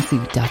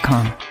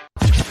theoceanac.com.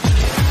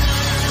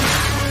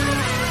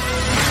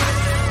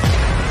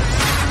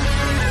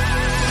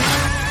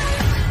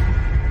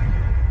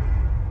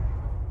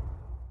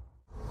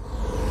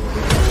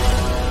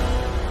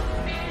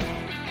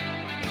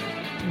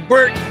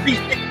 Bert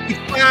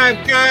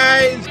 365,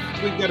 guys.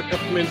 We've got a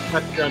couple minutes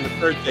left on the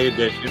Thursday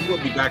edition.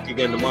 We'll be back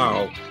again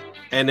tomorrow.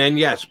 And then,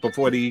 yes,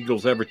 before the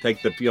Eagles ever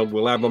take the field,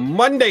 we'll have a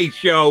Monday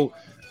show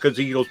because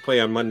the Eagles play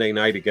on Monday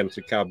night against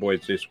the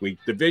Cowboys this week.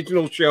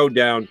 Divisional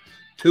showdown,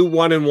 2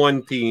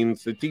 1-1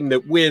 teams. The team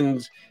that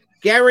wins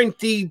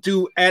guaranteed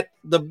to, at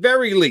the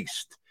very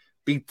least,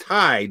 be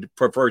tied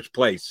for first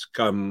place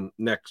come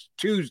next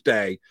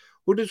Tuesday.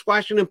 Who does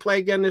Washington play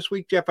again this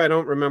week, Jeff? I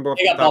don't remember off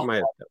the top of my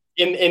head.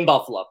 In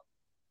Buffalo.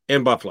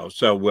 In Buffalo.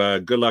 So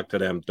good luck to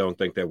them. Don't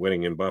think they're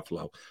winning in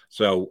Buffalo.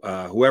 So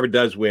whoever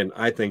does win,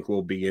 I think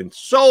will be in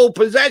sole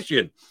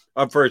possession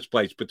of first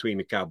place between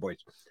the Cowboys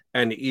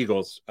and the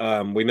Eagles.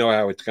 We know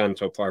how it's gone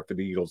so far for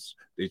the Eagles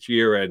this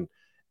year. An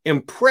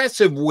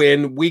impressive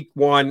win week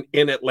 1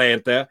 in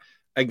Atlanta,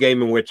 a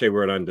game in which they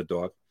were an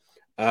underdog.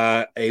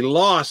 A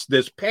loss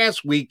this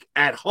past week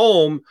at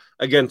home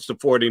against the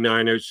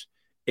 49ers,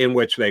 in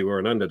which they were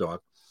an underdog.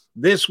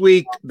 This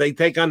week, they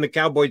take on the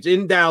Cowboys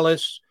in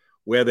Dallas,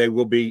 where they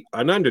will be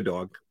an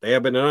underdog. They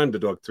have been an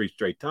underdog 3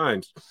 straight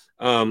times.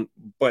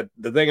 But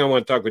the thing I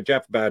want to talk with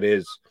Jeff about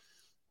is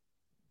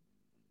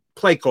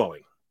play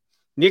calling.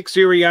 Nick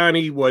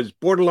Sirianni was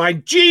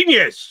borderline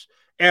genius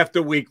after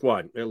week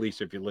 1, at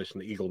least if you listen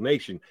to Eagle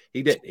Nation.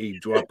 He did. He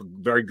drew up a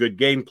very good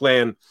game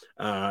plan.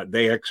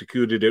 They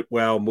executed it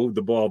well, moved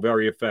the ball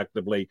very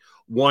effectively,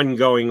 one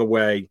going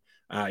away.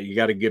 You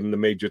got to give him the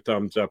major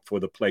thumbs up for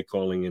the play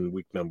calling in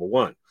week number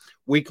 1.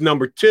 Week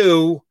number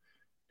 2,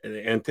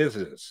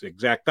 antithesis,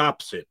 exact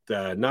opposite.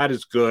 Not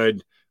as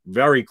good,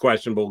 very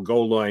questionable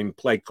goal line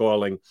play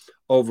calling.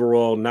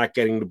 Overall, not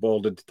getting the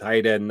ball to the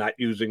tight end, not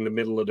using the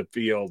middle of the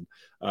field.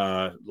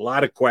 A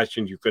lot of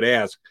questions you could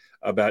ask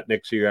about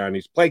Nick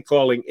Sirianni's play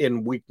calling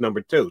in week number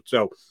 2.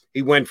 So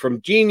he went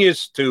from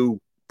genius to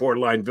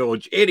borderline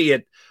village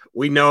idiot.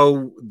 We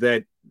know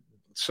that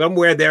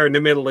somewhere there in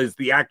the middle is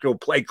the actual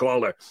play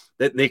caller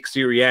that Nick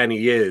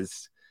Sirianni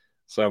is.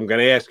 So I'm going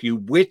to ask you,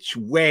 which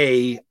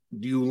way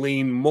do you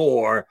lean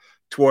more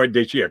toward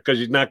this year? Because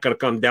he's not going to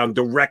come down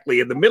directly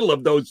in the middle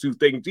of those two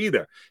things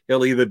either.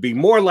 He'll either be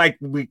more like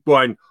week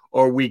 1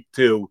 or week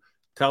 2.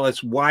 Tell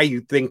us why you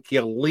think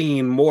he'll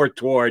lean more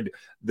toward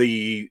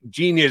the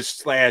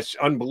genius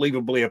 /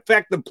 unbelievably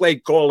effective play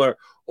caller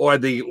or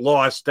the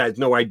lost, has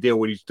no idea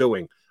what he's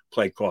doing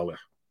play caller.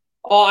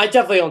 Oh, I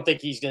definitely don't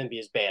think he's going to be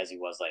as bad as he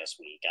was last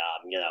week.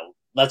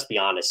 Let's be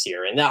honest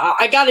here. And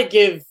I got to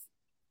give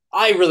 –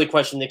 I really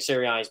question Nick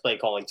Sirianni's play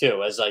calling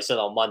too, as I said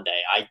on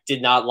Monday. I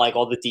did not like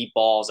all the deep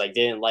balls. I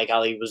didn't like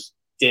how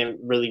didn't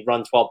really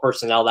run 12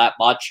 personnel that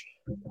much.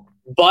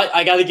 But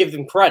I got to give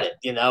them credit.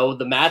 The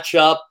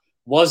matchup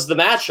was the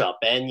matchup.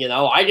 And,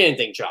 I didn't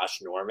think Josh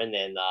Norman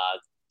and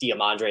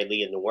Diamondre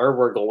Leonore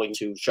were going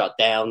to shut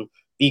down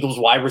the Eagles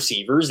wide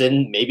receivers.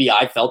 And maybe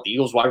I felt the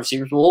Eagles wide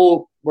receivers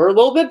were a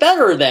little bit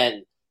better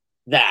than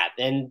that.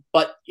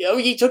 But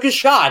he took a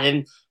shot.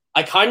 And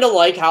I kind of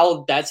like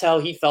how that's how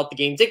he felt the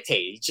game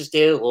dictated. He just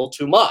did a little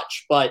too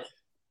much. But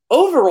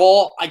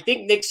overall, I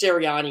think Nick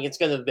Sirianni, it's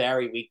going to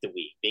vary week to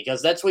week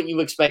because that's what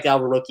you expect out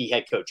of a rookie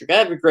head coach. You're going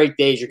to have your great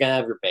days. You're going to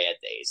have your bad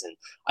days. And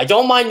I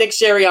don't mind Nick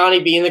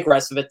Sirianni being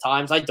aggressive at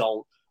times. I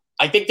don't.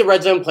 I think the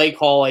red zone play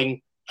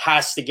calling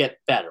has to get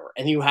better.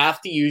 And you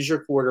have to use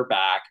your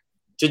quarterback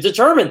to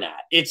determine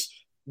that. It's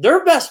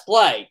their best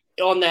play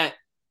on that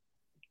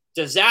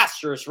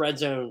disastrous red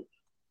zone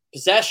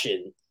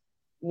possession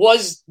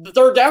was the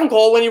third down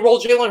call when he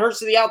rolled Jalen Hurts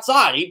to the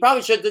outside. He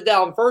probably should have did that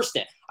on first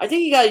down. I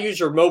think you got to use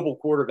your mobile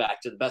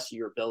quarterback to the best of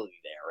your ability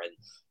there. And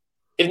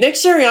if Nick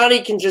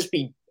Sirianni can just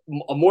be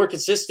a more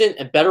consistent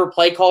and better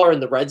play caller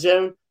in the red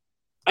zone,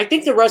 I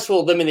think the rest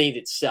will eliminate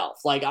itself.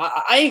 Like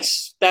I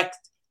expect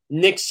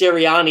Nick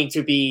Sirianni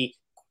to be,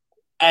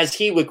 as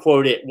he would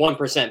quote it,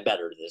 1%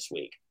 better this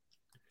week.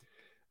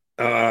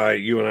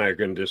 You and I are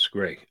going to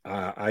disagree.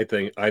 I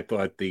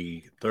thought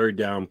the third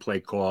down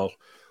play call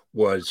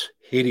was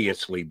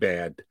hideously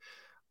bad.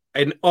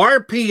 An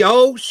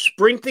RPO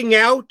sprinting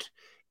out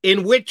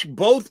in which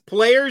both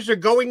players are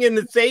going in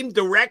the same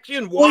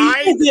direction.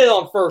 Why? Well, you did it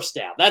on first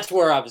down. That's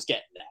where I was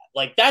getting at.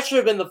 Like, that should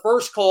have been the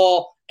first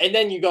call, and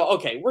then you go,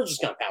 okay, we're just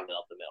going to pound it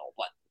up the middle.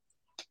 But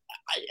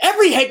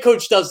every head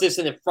coach does this,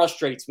 and it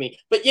frustrates me.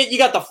 But yet you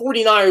got the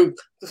 49,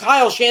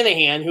 Kyle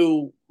Shanahan,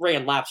 who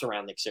ran laps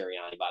around Nick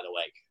Sirianni, by the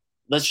way.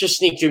 Let's just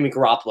sneak Jimmy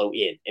Garoppolo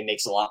in. It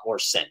makes a lot more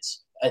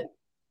sense.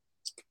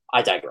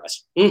 I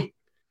digress. All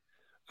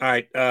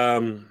right.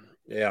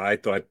 I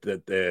thought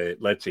that,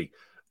 let's see.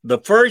 The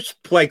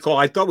first play call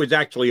I thought was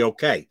actually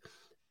okay.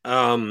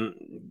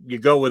 You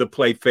go with a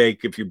play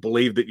fake if you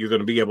believe that you're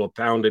going to be able to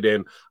pound it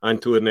in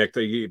onto the next.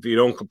 If you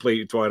don't complete,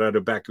 you throw it out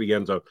the back of the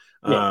end zone.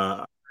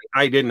 Yeah.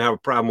 I didn't have a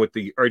problem with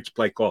the Ertz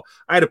play call.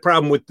 I had a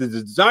problem with the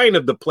design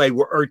of the play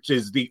where Ertz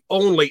is the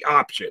only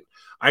option.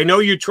 I know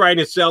you're trying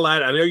to sell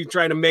that. I know you're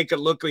trying to make it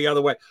look the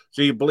other way,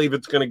 so you believe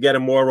it's going to get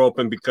him more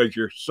open because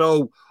you're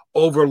so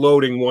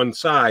overloading one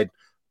side.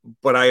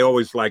 But I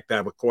always like to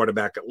have a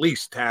quarterback at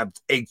least have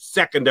a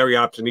secondary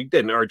option. He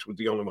didn't. Ertz was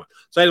the only one.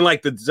 So I didn't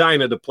like the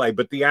design of the play,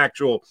 but the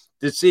actual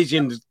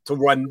decision to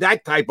run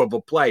that type of a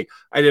play,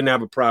 I didn't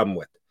have a problem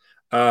with.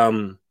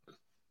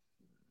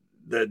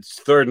 The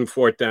third and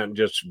fourth down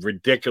just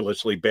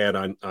ridiculously bad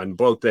on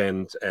both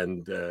ends,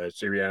 and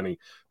Sirianni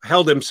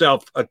held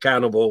himself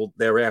accountable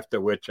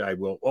thereafter, which I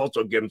will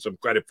also give him some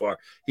credit for.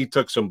 He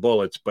took some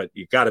bullets, but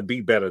you got to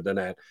be better than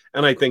that,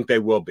 and I think they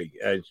will be.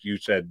 As you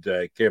said,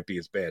 can't be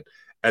as bad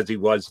as he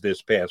was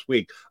this past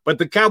week. But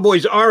the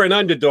Cowboys are an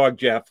underdog,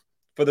 Jeff,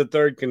 for the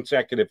third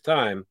consecutive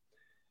time.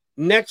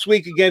 Next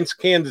week against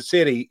Kansas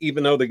City,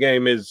 even though the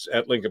game is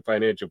at Lincoln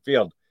Financial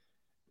Field,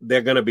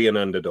 they're going to be an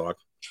underdog.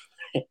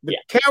 The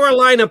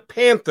Carolina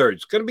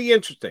Panthers, going to be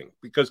interesting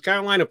because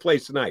Carolina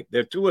plays tonight.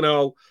 They're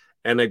 2-0,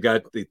 and they've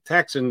got the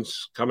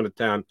Texans coming to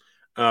town,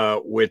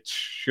 which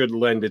should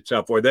lend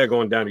itself, or they're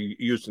going down to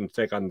Houston to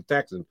take on the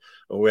Texans,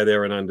 where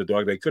they're an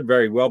underdog. They could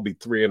very well be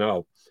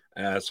 3-0.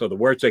 So the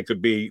worst they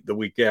could be the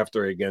week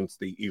after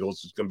against the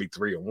Eagles is going to be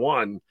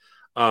 3-1.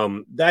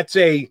 That's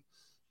a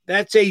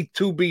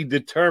to be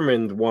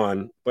determined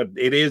one, but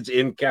it is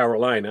in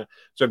Carolina.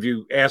 So if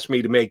you ask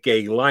me to make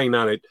a line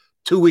on it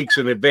 2 weeks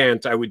in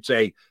advance, I would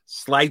say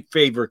slight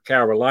favor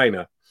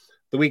Carolina.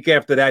 The week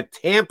after that,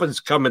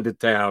 Tampa's coming to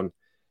town.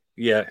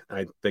 Yeah,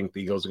 I think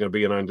the Eagles are going to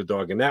be an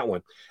underdog in that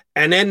one.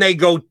 And then they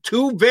go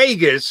to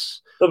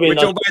Vegas, which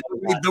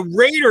the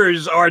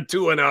Raiders are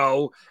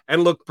 2-0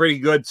 and look pretty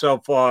good so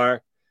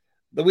far.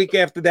 The week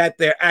after that,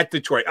 they're at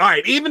Detroit. All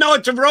right, even though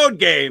it's a road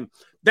game,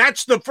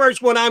 that's the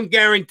first one I'm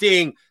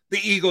guaranteeing the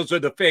Eagles are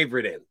the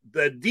favorite in.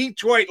 The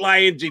Detroit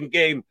Lions in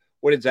game,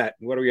 what is that?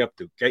 What are we up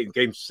to?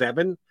 Game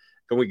 7?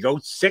 Can we go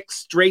 6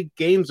 straight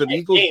games of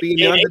Eagles being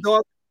the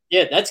underdog?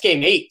 Yeah, that's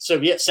game 8.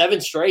 So, 7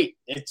 straight.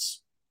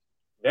 It's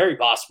very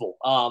possible.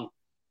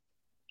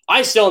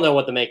 I still don't know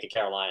what to make of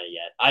Carolina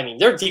yet. I mean,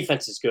 their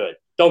defense is good.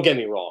 Don't get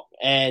me wrong.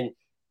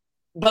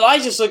 But I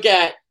just look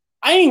at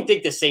 – I didn't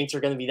think the Saints are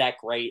going to be that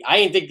great. I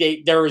didn't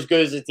think they're as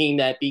good as the team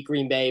that beat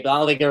Green Bay, but I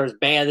don't think they're as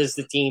bad as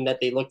the team that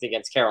they looked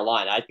against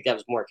Carolina. I think that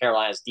was more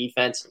Carolina's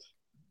defense.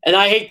 And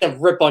I hate to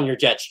rip on your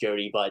Jets,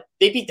 Jody, but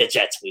they beat the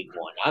Jets week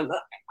 1. I'm not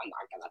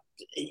going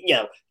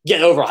to, get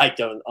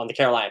overhyped on the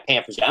Carolina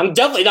Panthers. I'm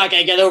definitely not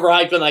going to get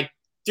overhyped when I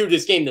do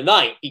this game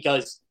tonight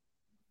because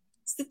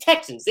it's the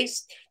Texans.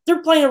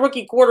 They're playing a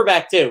rookie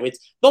quarterback too.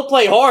 They'll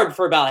play hard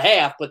for about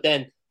half, but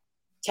then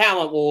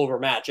talent will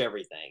overmatch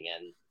everything.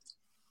 And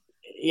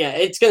yeah,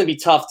 it's going to be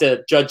tough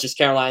to judge this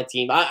Carolina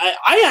team.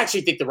 I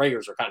actually think the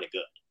Raiders are kind of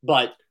good,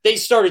 but they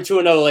started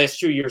 2-0 the last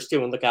 2 years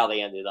too, and look how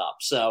they ended up.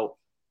 So.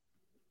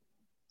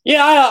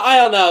 Yeah, I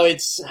don't know.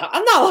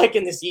 I'm not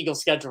liking this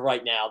Eagles schedule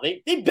right now.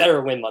 They better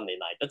win Monday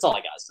night. That's all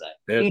I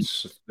gotta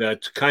say.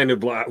 That's kind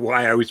of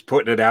why I was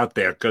putting it out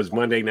there, because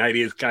Monday night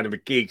is kind of a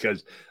key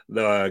because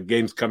the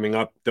games coming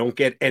up don't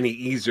get any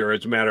easier.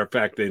 As a matter of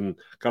fact, in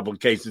a couple of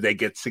cases, they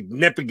get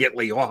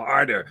significantly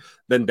harder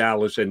than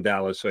Dallas and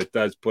Dallas. So it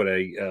does put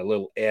a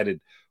little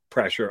added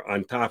pressure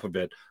on top of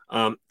it.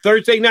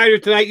 Thursday night or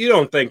tonight, you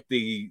don't think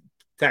the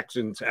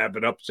Texans have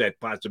an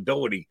upset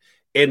possibility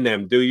in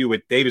them, do you,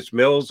 with Davis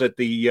Mills at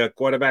the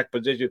quarterback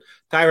position?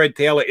 Tyrod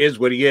Taylor is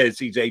what he is.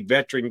 He's a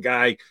veteran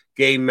guy,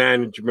 game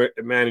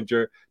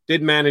manager,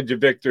 did manage a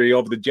victory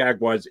over the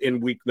Jaguars in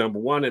week number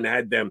 1 and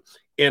had them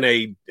in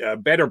a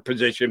better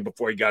position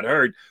before he got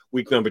hurt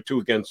week number 2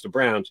 against the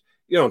Browns.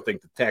 You don't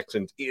think the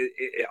Texans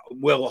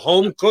will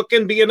home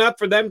cooking be enough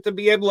for them to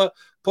be able to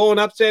pull an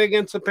upset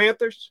against the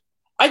Panthers?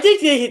 I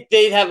think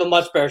they'd have a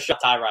much better shot.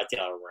 Tyrod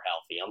Taylor were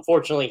healthy.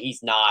 Unfortunately,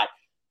 he's not.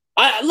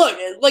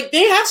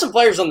 They have some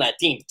players on that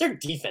team, but their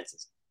defense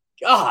is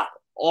god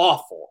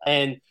awful.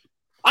 And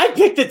I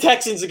picked the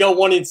Texans to go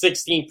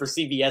 1-16 for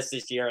CBS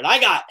this year, and I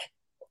got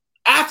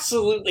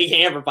absolutely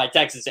hammered by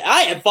Texas.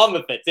 I had fun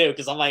with it too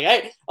because I'm like,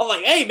 hey,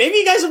 maybe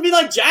you guys will be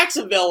like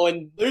Jacksonville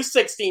and lose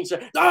 16. No,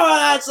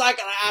 that's not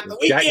gonna happen.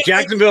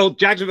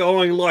 Jacksonville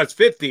only lost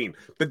 15.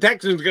 The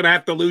Texans are gonna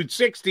have to lose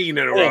 16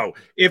 in a row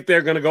if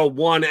they're gonna go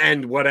 1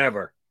 and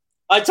whatever.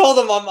 I told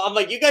them I'm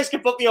like, you guys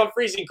can put me on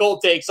freezing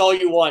cold takes all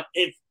you want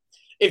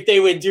if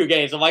they win 2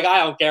 games. I'm like, I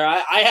don't care.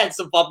 I had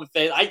some fun with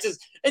it. I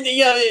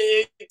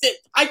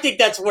think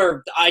that's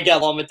where I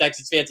get along with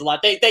Texas fans a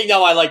lot. They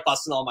know I like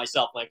busting on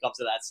myself when it comes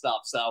to that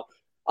stuff. So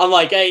I'm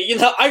like, hey,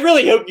 I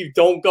really hope you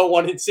don't go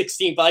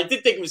 1-16. But I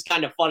did think it was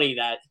kind of funny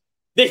that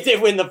they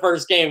did win the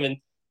first game. And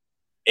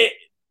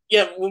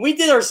when we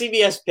did our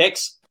CBS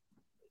picks,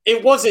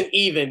 it wasn't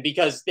even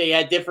because they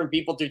had different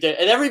people and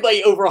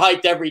everybody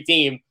overhyped every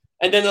team.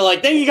 And then they're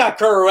like, then you got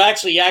Kerr who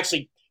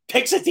actually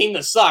picks a team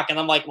to suck. And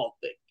I'm like, well,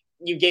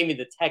 you gave me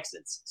the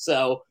Texans.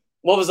 So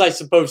what was I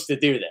supposed to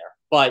do there?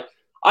 But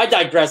I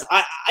digress.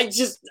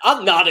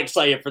 I'm not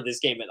excited for this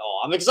game at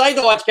all. I'm excited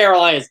to watch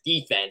Carolina's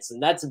defense,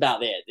 and that's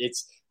about it.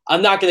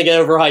 I'm not going to get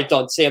overhyped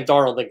on Sam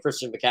Darnold and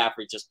Christian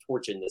McCaffrey just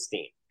torching this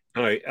team.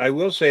 All right, I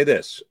will say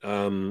this,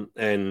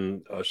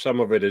 and some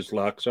of it is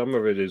luck, some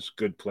of it is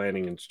good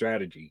planning and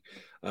strategy.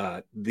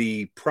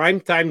 The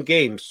primetime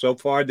games so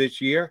far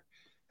this year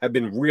have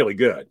been really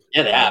good.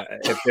 Yeah, they have.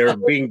 If they're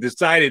being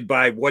decided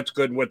by what's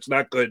good and what's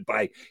not good,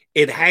 by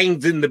it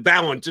hangs in the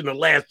balance in the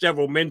last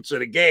several minutes of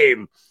the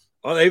game,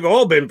 well, they've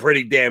all been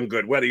pretty damn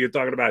good, whether you're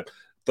talking about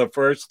the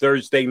first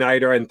Thursday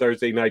nighter and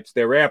Thursday nights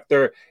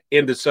thereafter,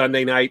 into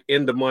Sunday night,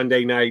 into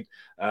Monday night.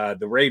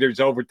 The Raiders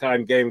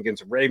overtime game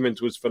against the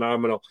Ravens was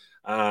phenomenal.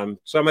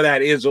 Some of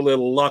that is a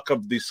little luck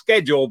of the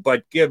schedule,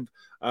 but give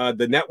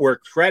the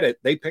network credit.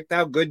 They picked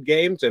out good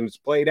games, and it's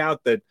played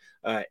out that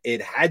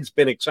it has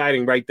been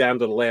exciting right down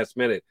to the last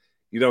minute.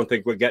 You don't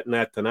think we're getting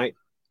that tonight?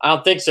 I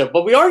don't think so,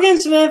 but we are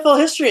getting some NFL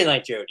history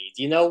tonight, Jody.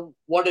 Do you know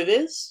what it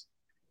is?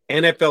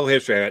 NFL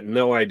history. I had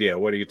no idea.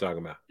 What are you talking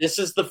about? This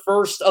is the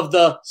first of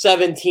the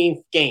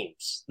 17th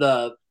games.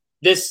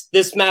 This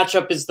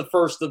matchup is the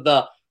first of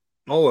the.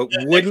 Oh,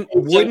 it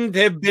wouldn't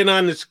have been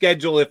on the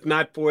schedule if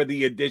not for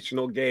the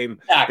additional game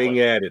being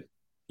added.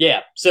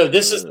 Yeah, so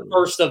this is the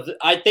first of.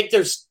 I think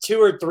there's 2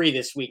 or 3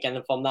 this weekend,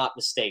 if I'm not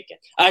mistaken.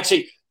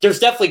 Actually, there's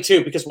definitely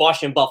 2 because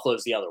Washington Buffalo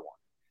is the other one.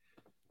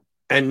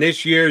 And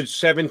this year's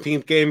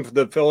 17th game for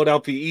the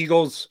Philadelphia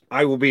Eagles,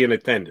 I will be in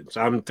attendance.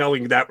 I'm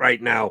telling you that right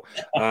now.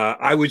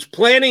 I was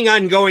planning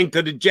on going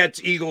to the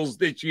Jets-Eagles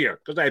this year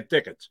because I have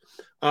tickets.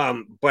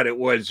 But it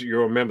was, you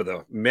remember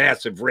the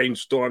massive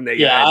rainstorm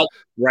they had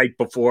right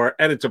before,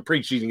 and it's a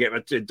preseason game.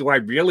 I said, do I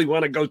really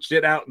want to go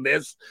sit out in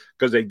this?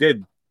 Because they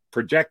did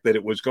project that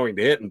it was going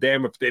to hit, and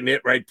damn if it didn't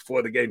hit right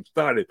before the game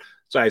started.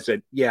 So I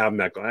said, yeah, I'm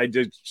not going. I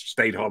just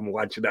stayed home and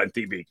watched it on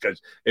TV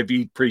because if you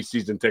eat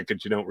preseason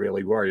tickets, you don't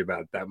really worry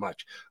about it that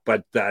much.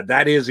 But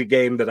that is a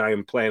game that I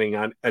am planning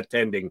on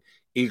attending,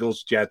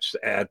 Eagles-Jets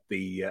at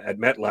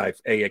MetLife,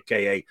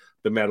 aka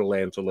the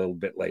Meadowlands, a little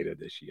bit later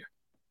this year.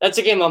 That's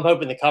a game I'm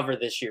hoping to cover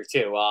this year,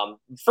 too.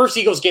 First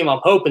Eagles game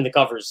I'm hoping to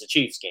cover is the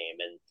Chiefs game.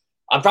 And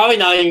I'm probably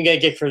not even going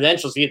to get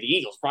credentials via the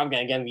Eagles. Probably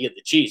going to get them via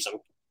the Chiefs. I'm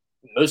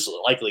most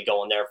likely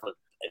going there for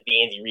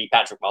the Andy Reid,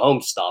 Patrick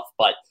Mahomes stuff.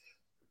 But,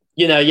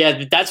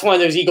 that's one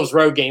of those Eagles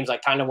road games I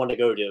kind of want to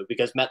go to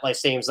because MetLife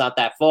Stadium's not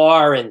that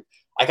far. And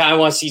I kind of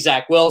want to see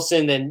Zach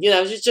Wilson. And,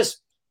 it's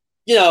just,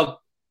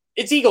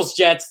 it's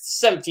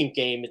Eagles-Jets, 17th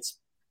game.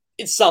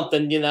 It's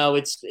something,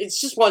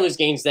 it's just one of those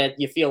games that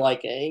you feel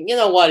like, you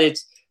know what,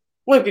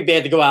 wouldn't be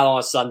bad to go out on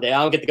a Sunday.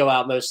 I don't get to go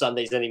out most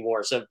Sundays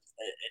anymore. So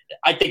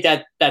I think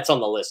that's on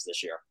the list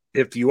this year.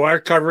 If you are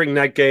covering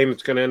that game,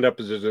 it's going to end up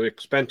as an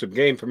expensive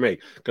game for me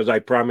because I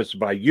promised to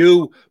buy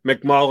you,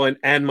 McMullen,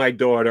 and my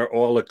daughter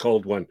all a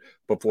cold one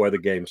before the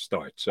game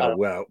starts.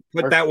 So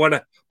put that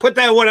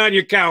one on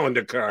your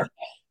calendar, Carr.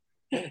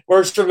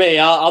 Works for me.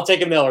 I'll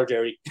take a Miller,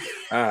 Jody.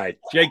 All right.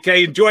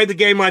 JK, enjoy the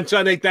game on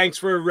Sunday. Thanks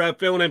for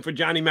filling in for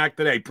Johnny Mac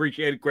today.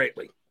 Appreciate it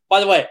greatly.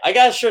 By the way, I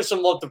got to show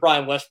some love to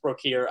Brian Westbrook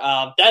here.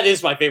 That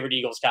is my favorite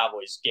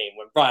Eagles-Cowboys game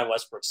when Brian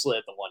Westbrook slid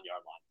at the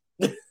 1-yard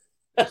line.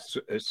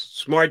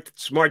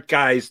 Smart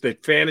guys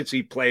that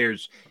fantasy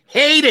players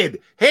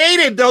hated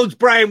those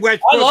Brian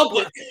Westbrook. I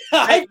loved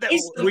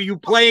it. Were you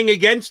playing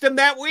against him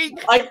that week?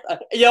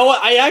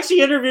 I actually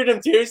interviewed him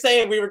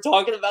Tuesday, and we were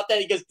talking about that.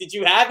 He goes, "Did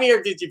you have me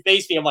or did you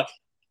face me?" I'm like,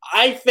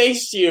 "I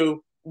faced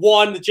you,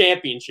 won the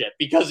championship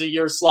because of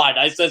your slide."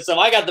 I said, "So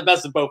I got the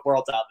best of both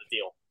worlds out of the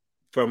deal."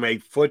 From a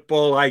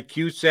football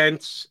IQ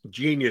sense,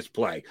 genius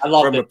play. I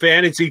love it. From a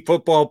fantasy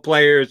football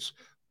player's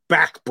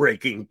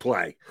back-breaking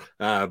play.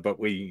 But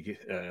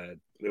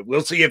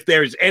we'll see if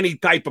there's any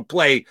type of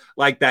play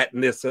like that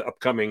in this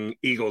upcoming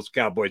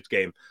Eagles-Cowboys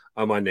game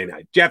on Monday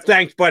night. Jeff,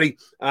 thanks, buddy.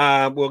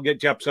 We'll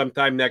get you up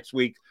sometime next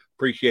week.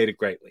 Appreciate it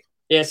greatly.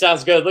 Yeah,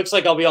 sounds good. Looks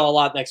like I'll be on a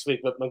lot next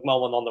week with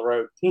McMullen on the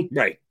road.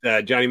 Right.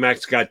 Johnny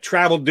Mac's got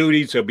travel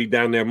duties. He'll be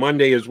down there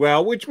Monday as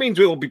well, which means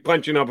we will be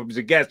punching up as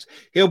a guest.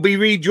 He'll be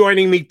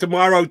rejoining me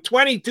tomorrow,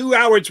 22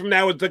 hours from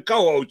now, as the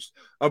co-host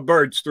of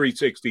Birds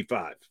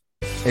 365.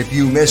 If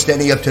you missed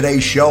any of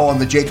today's show on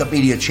the Jacob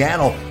Media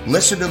channel,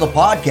 listen to the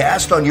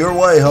podcast on your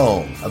way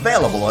home.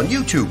 Available on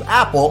YouTube,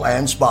 Apple,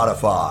 and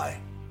Spotify.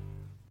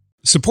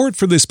 Support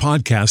for this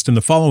podcast and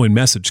the following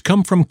message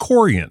come from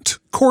Corient.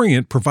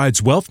 Corient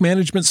provides wealth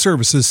management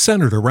services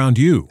centered around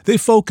you. They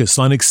focus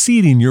on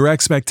exceeding your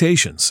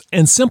expectations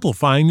and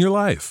simplifying your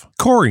life.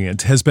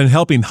 Corient has been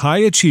helping high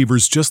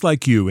achievers just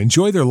like you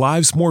enjoy their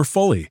lives more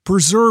fully,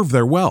 preserve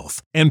their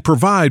wealth, and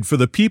provide for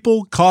the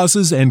people,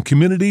 causes, and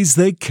communities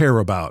they care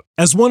about.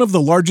 As one of the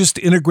largest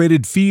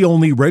integrated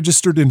fee-only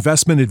registered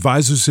investment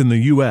advisors in the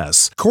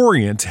U.S.,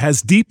 Corient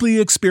has deeply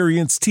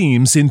experienced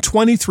teams in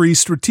 23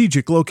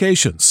 strategic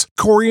locations.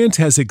 Corient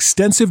has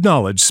extensive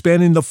knowledge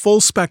spanning the full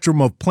spectrum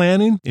of plan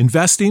planning,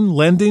 investing,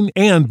 lending,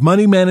 and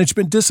money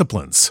management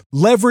disciplines.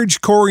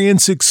 Leverage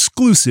Corient's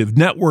exclusive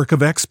network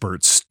of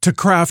experts to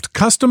craft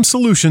custom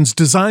solutions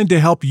designed to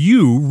help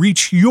you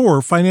reach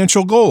your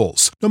financial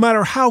goals, no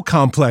matter how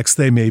complex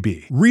they may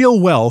be. Real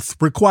wealth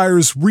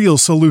requires real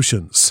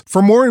solutions.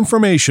 For more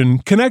information,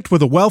 connect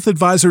with a wealth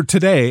advisor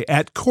today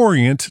at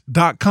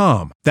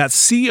Corient.com. That's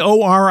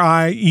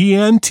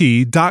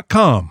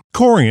Corient.com.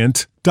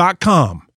 Corient.com.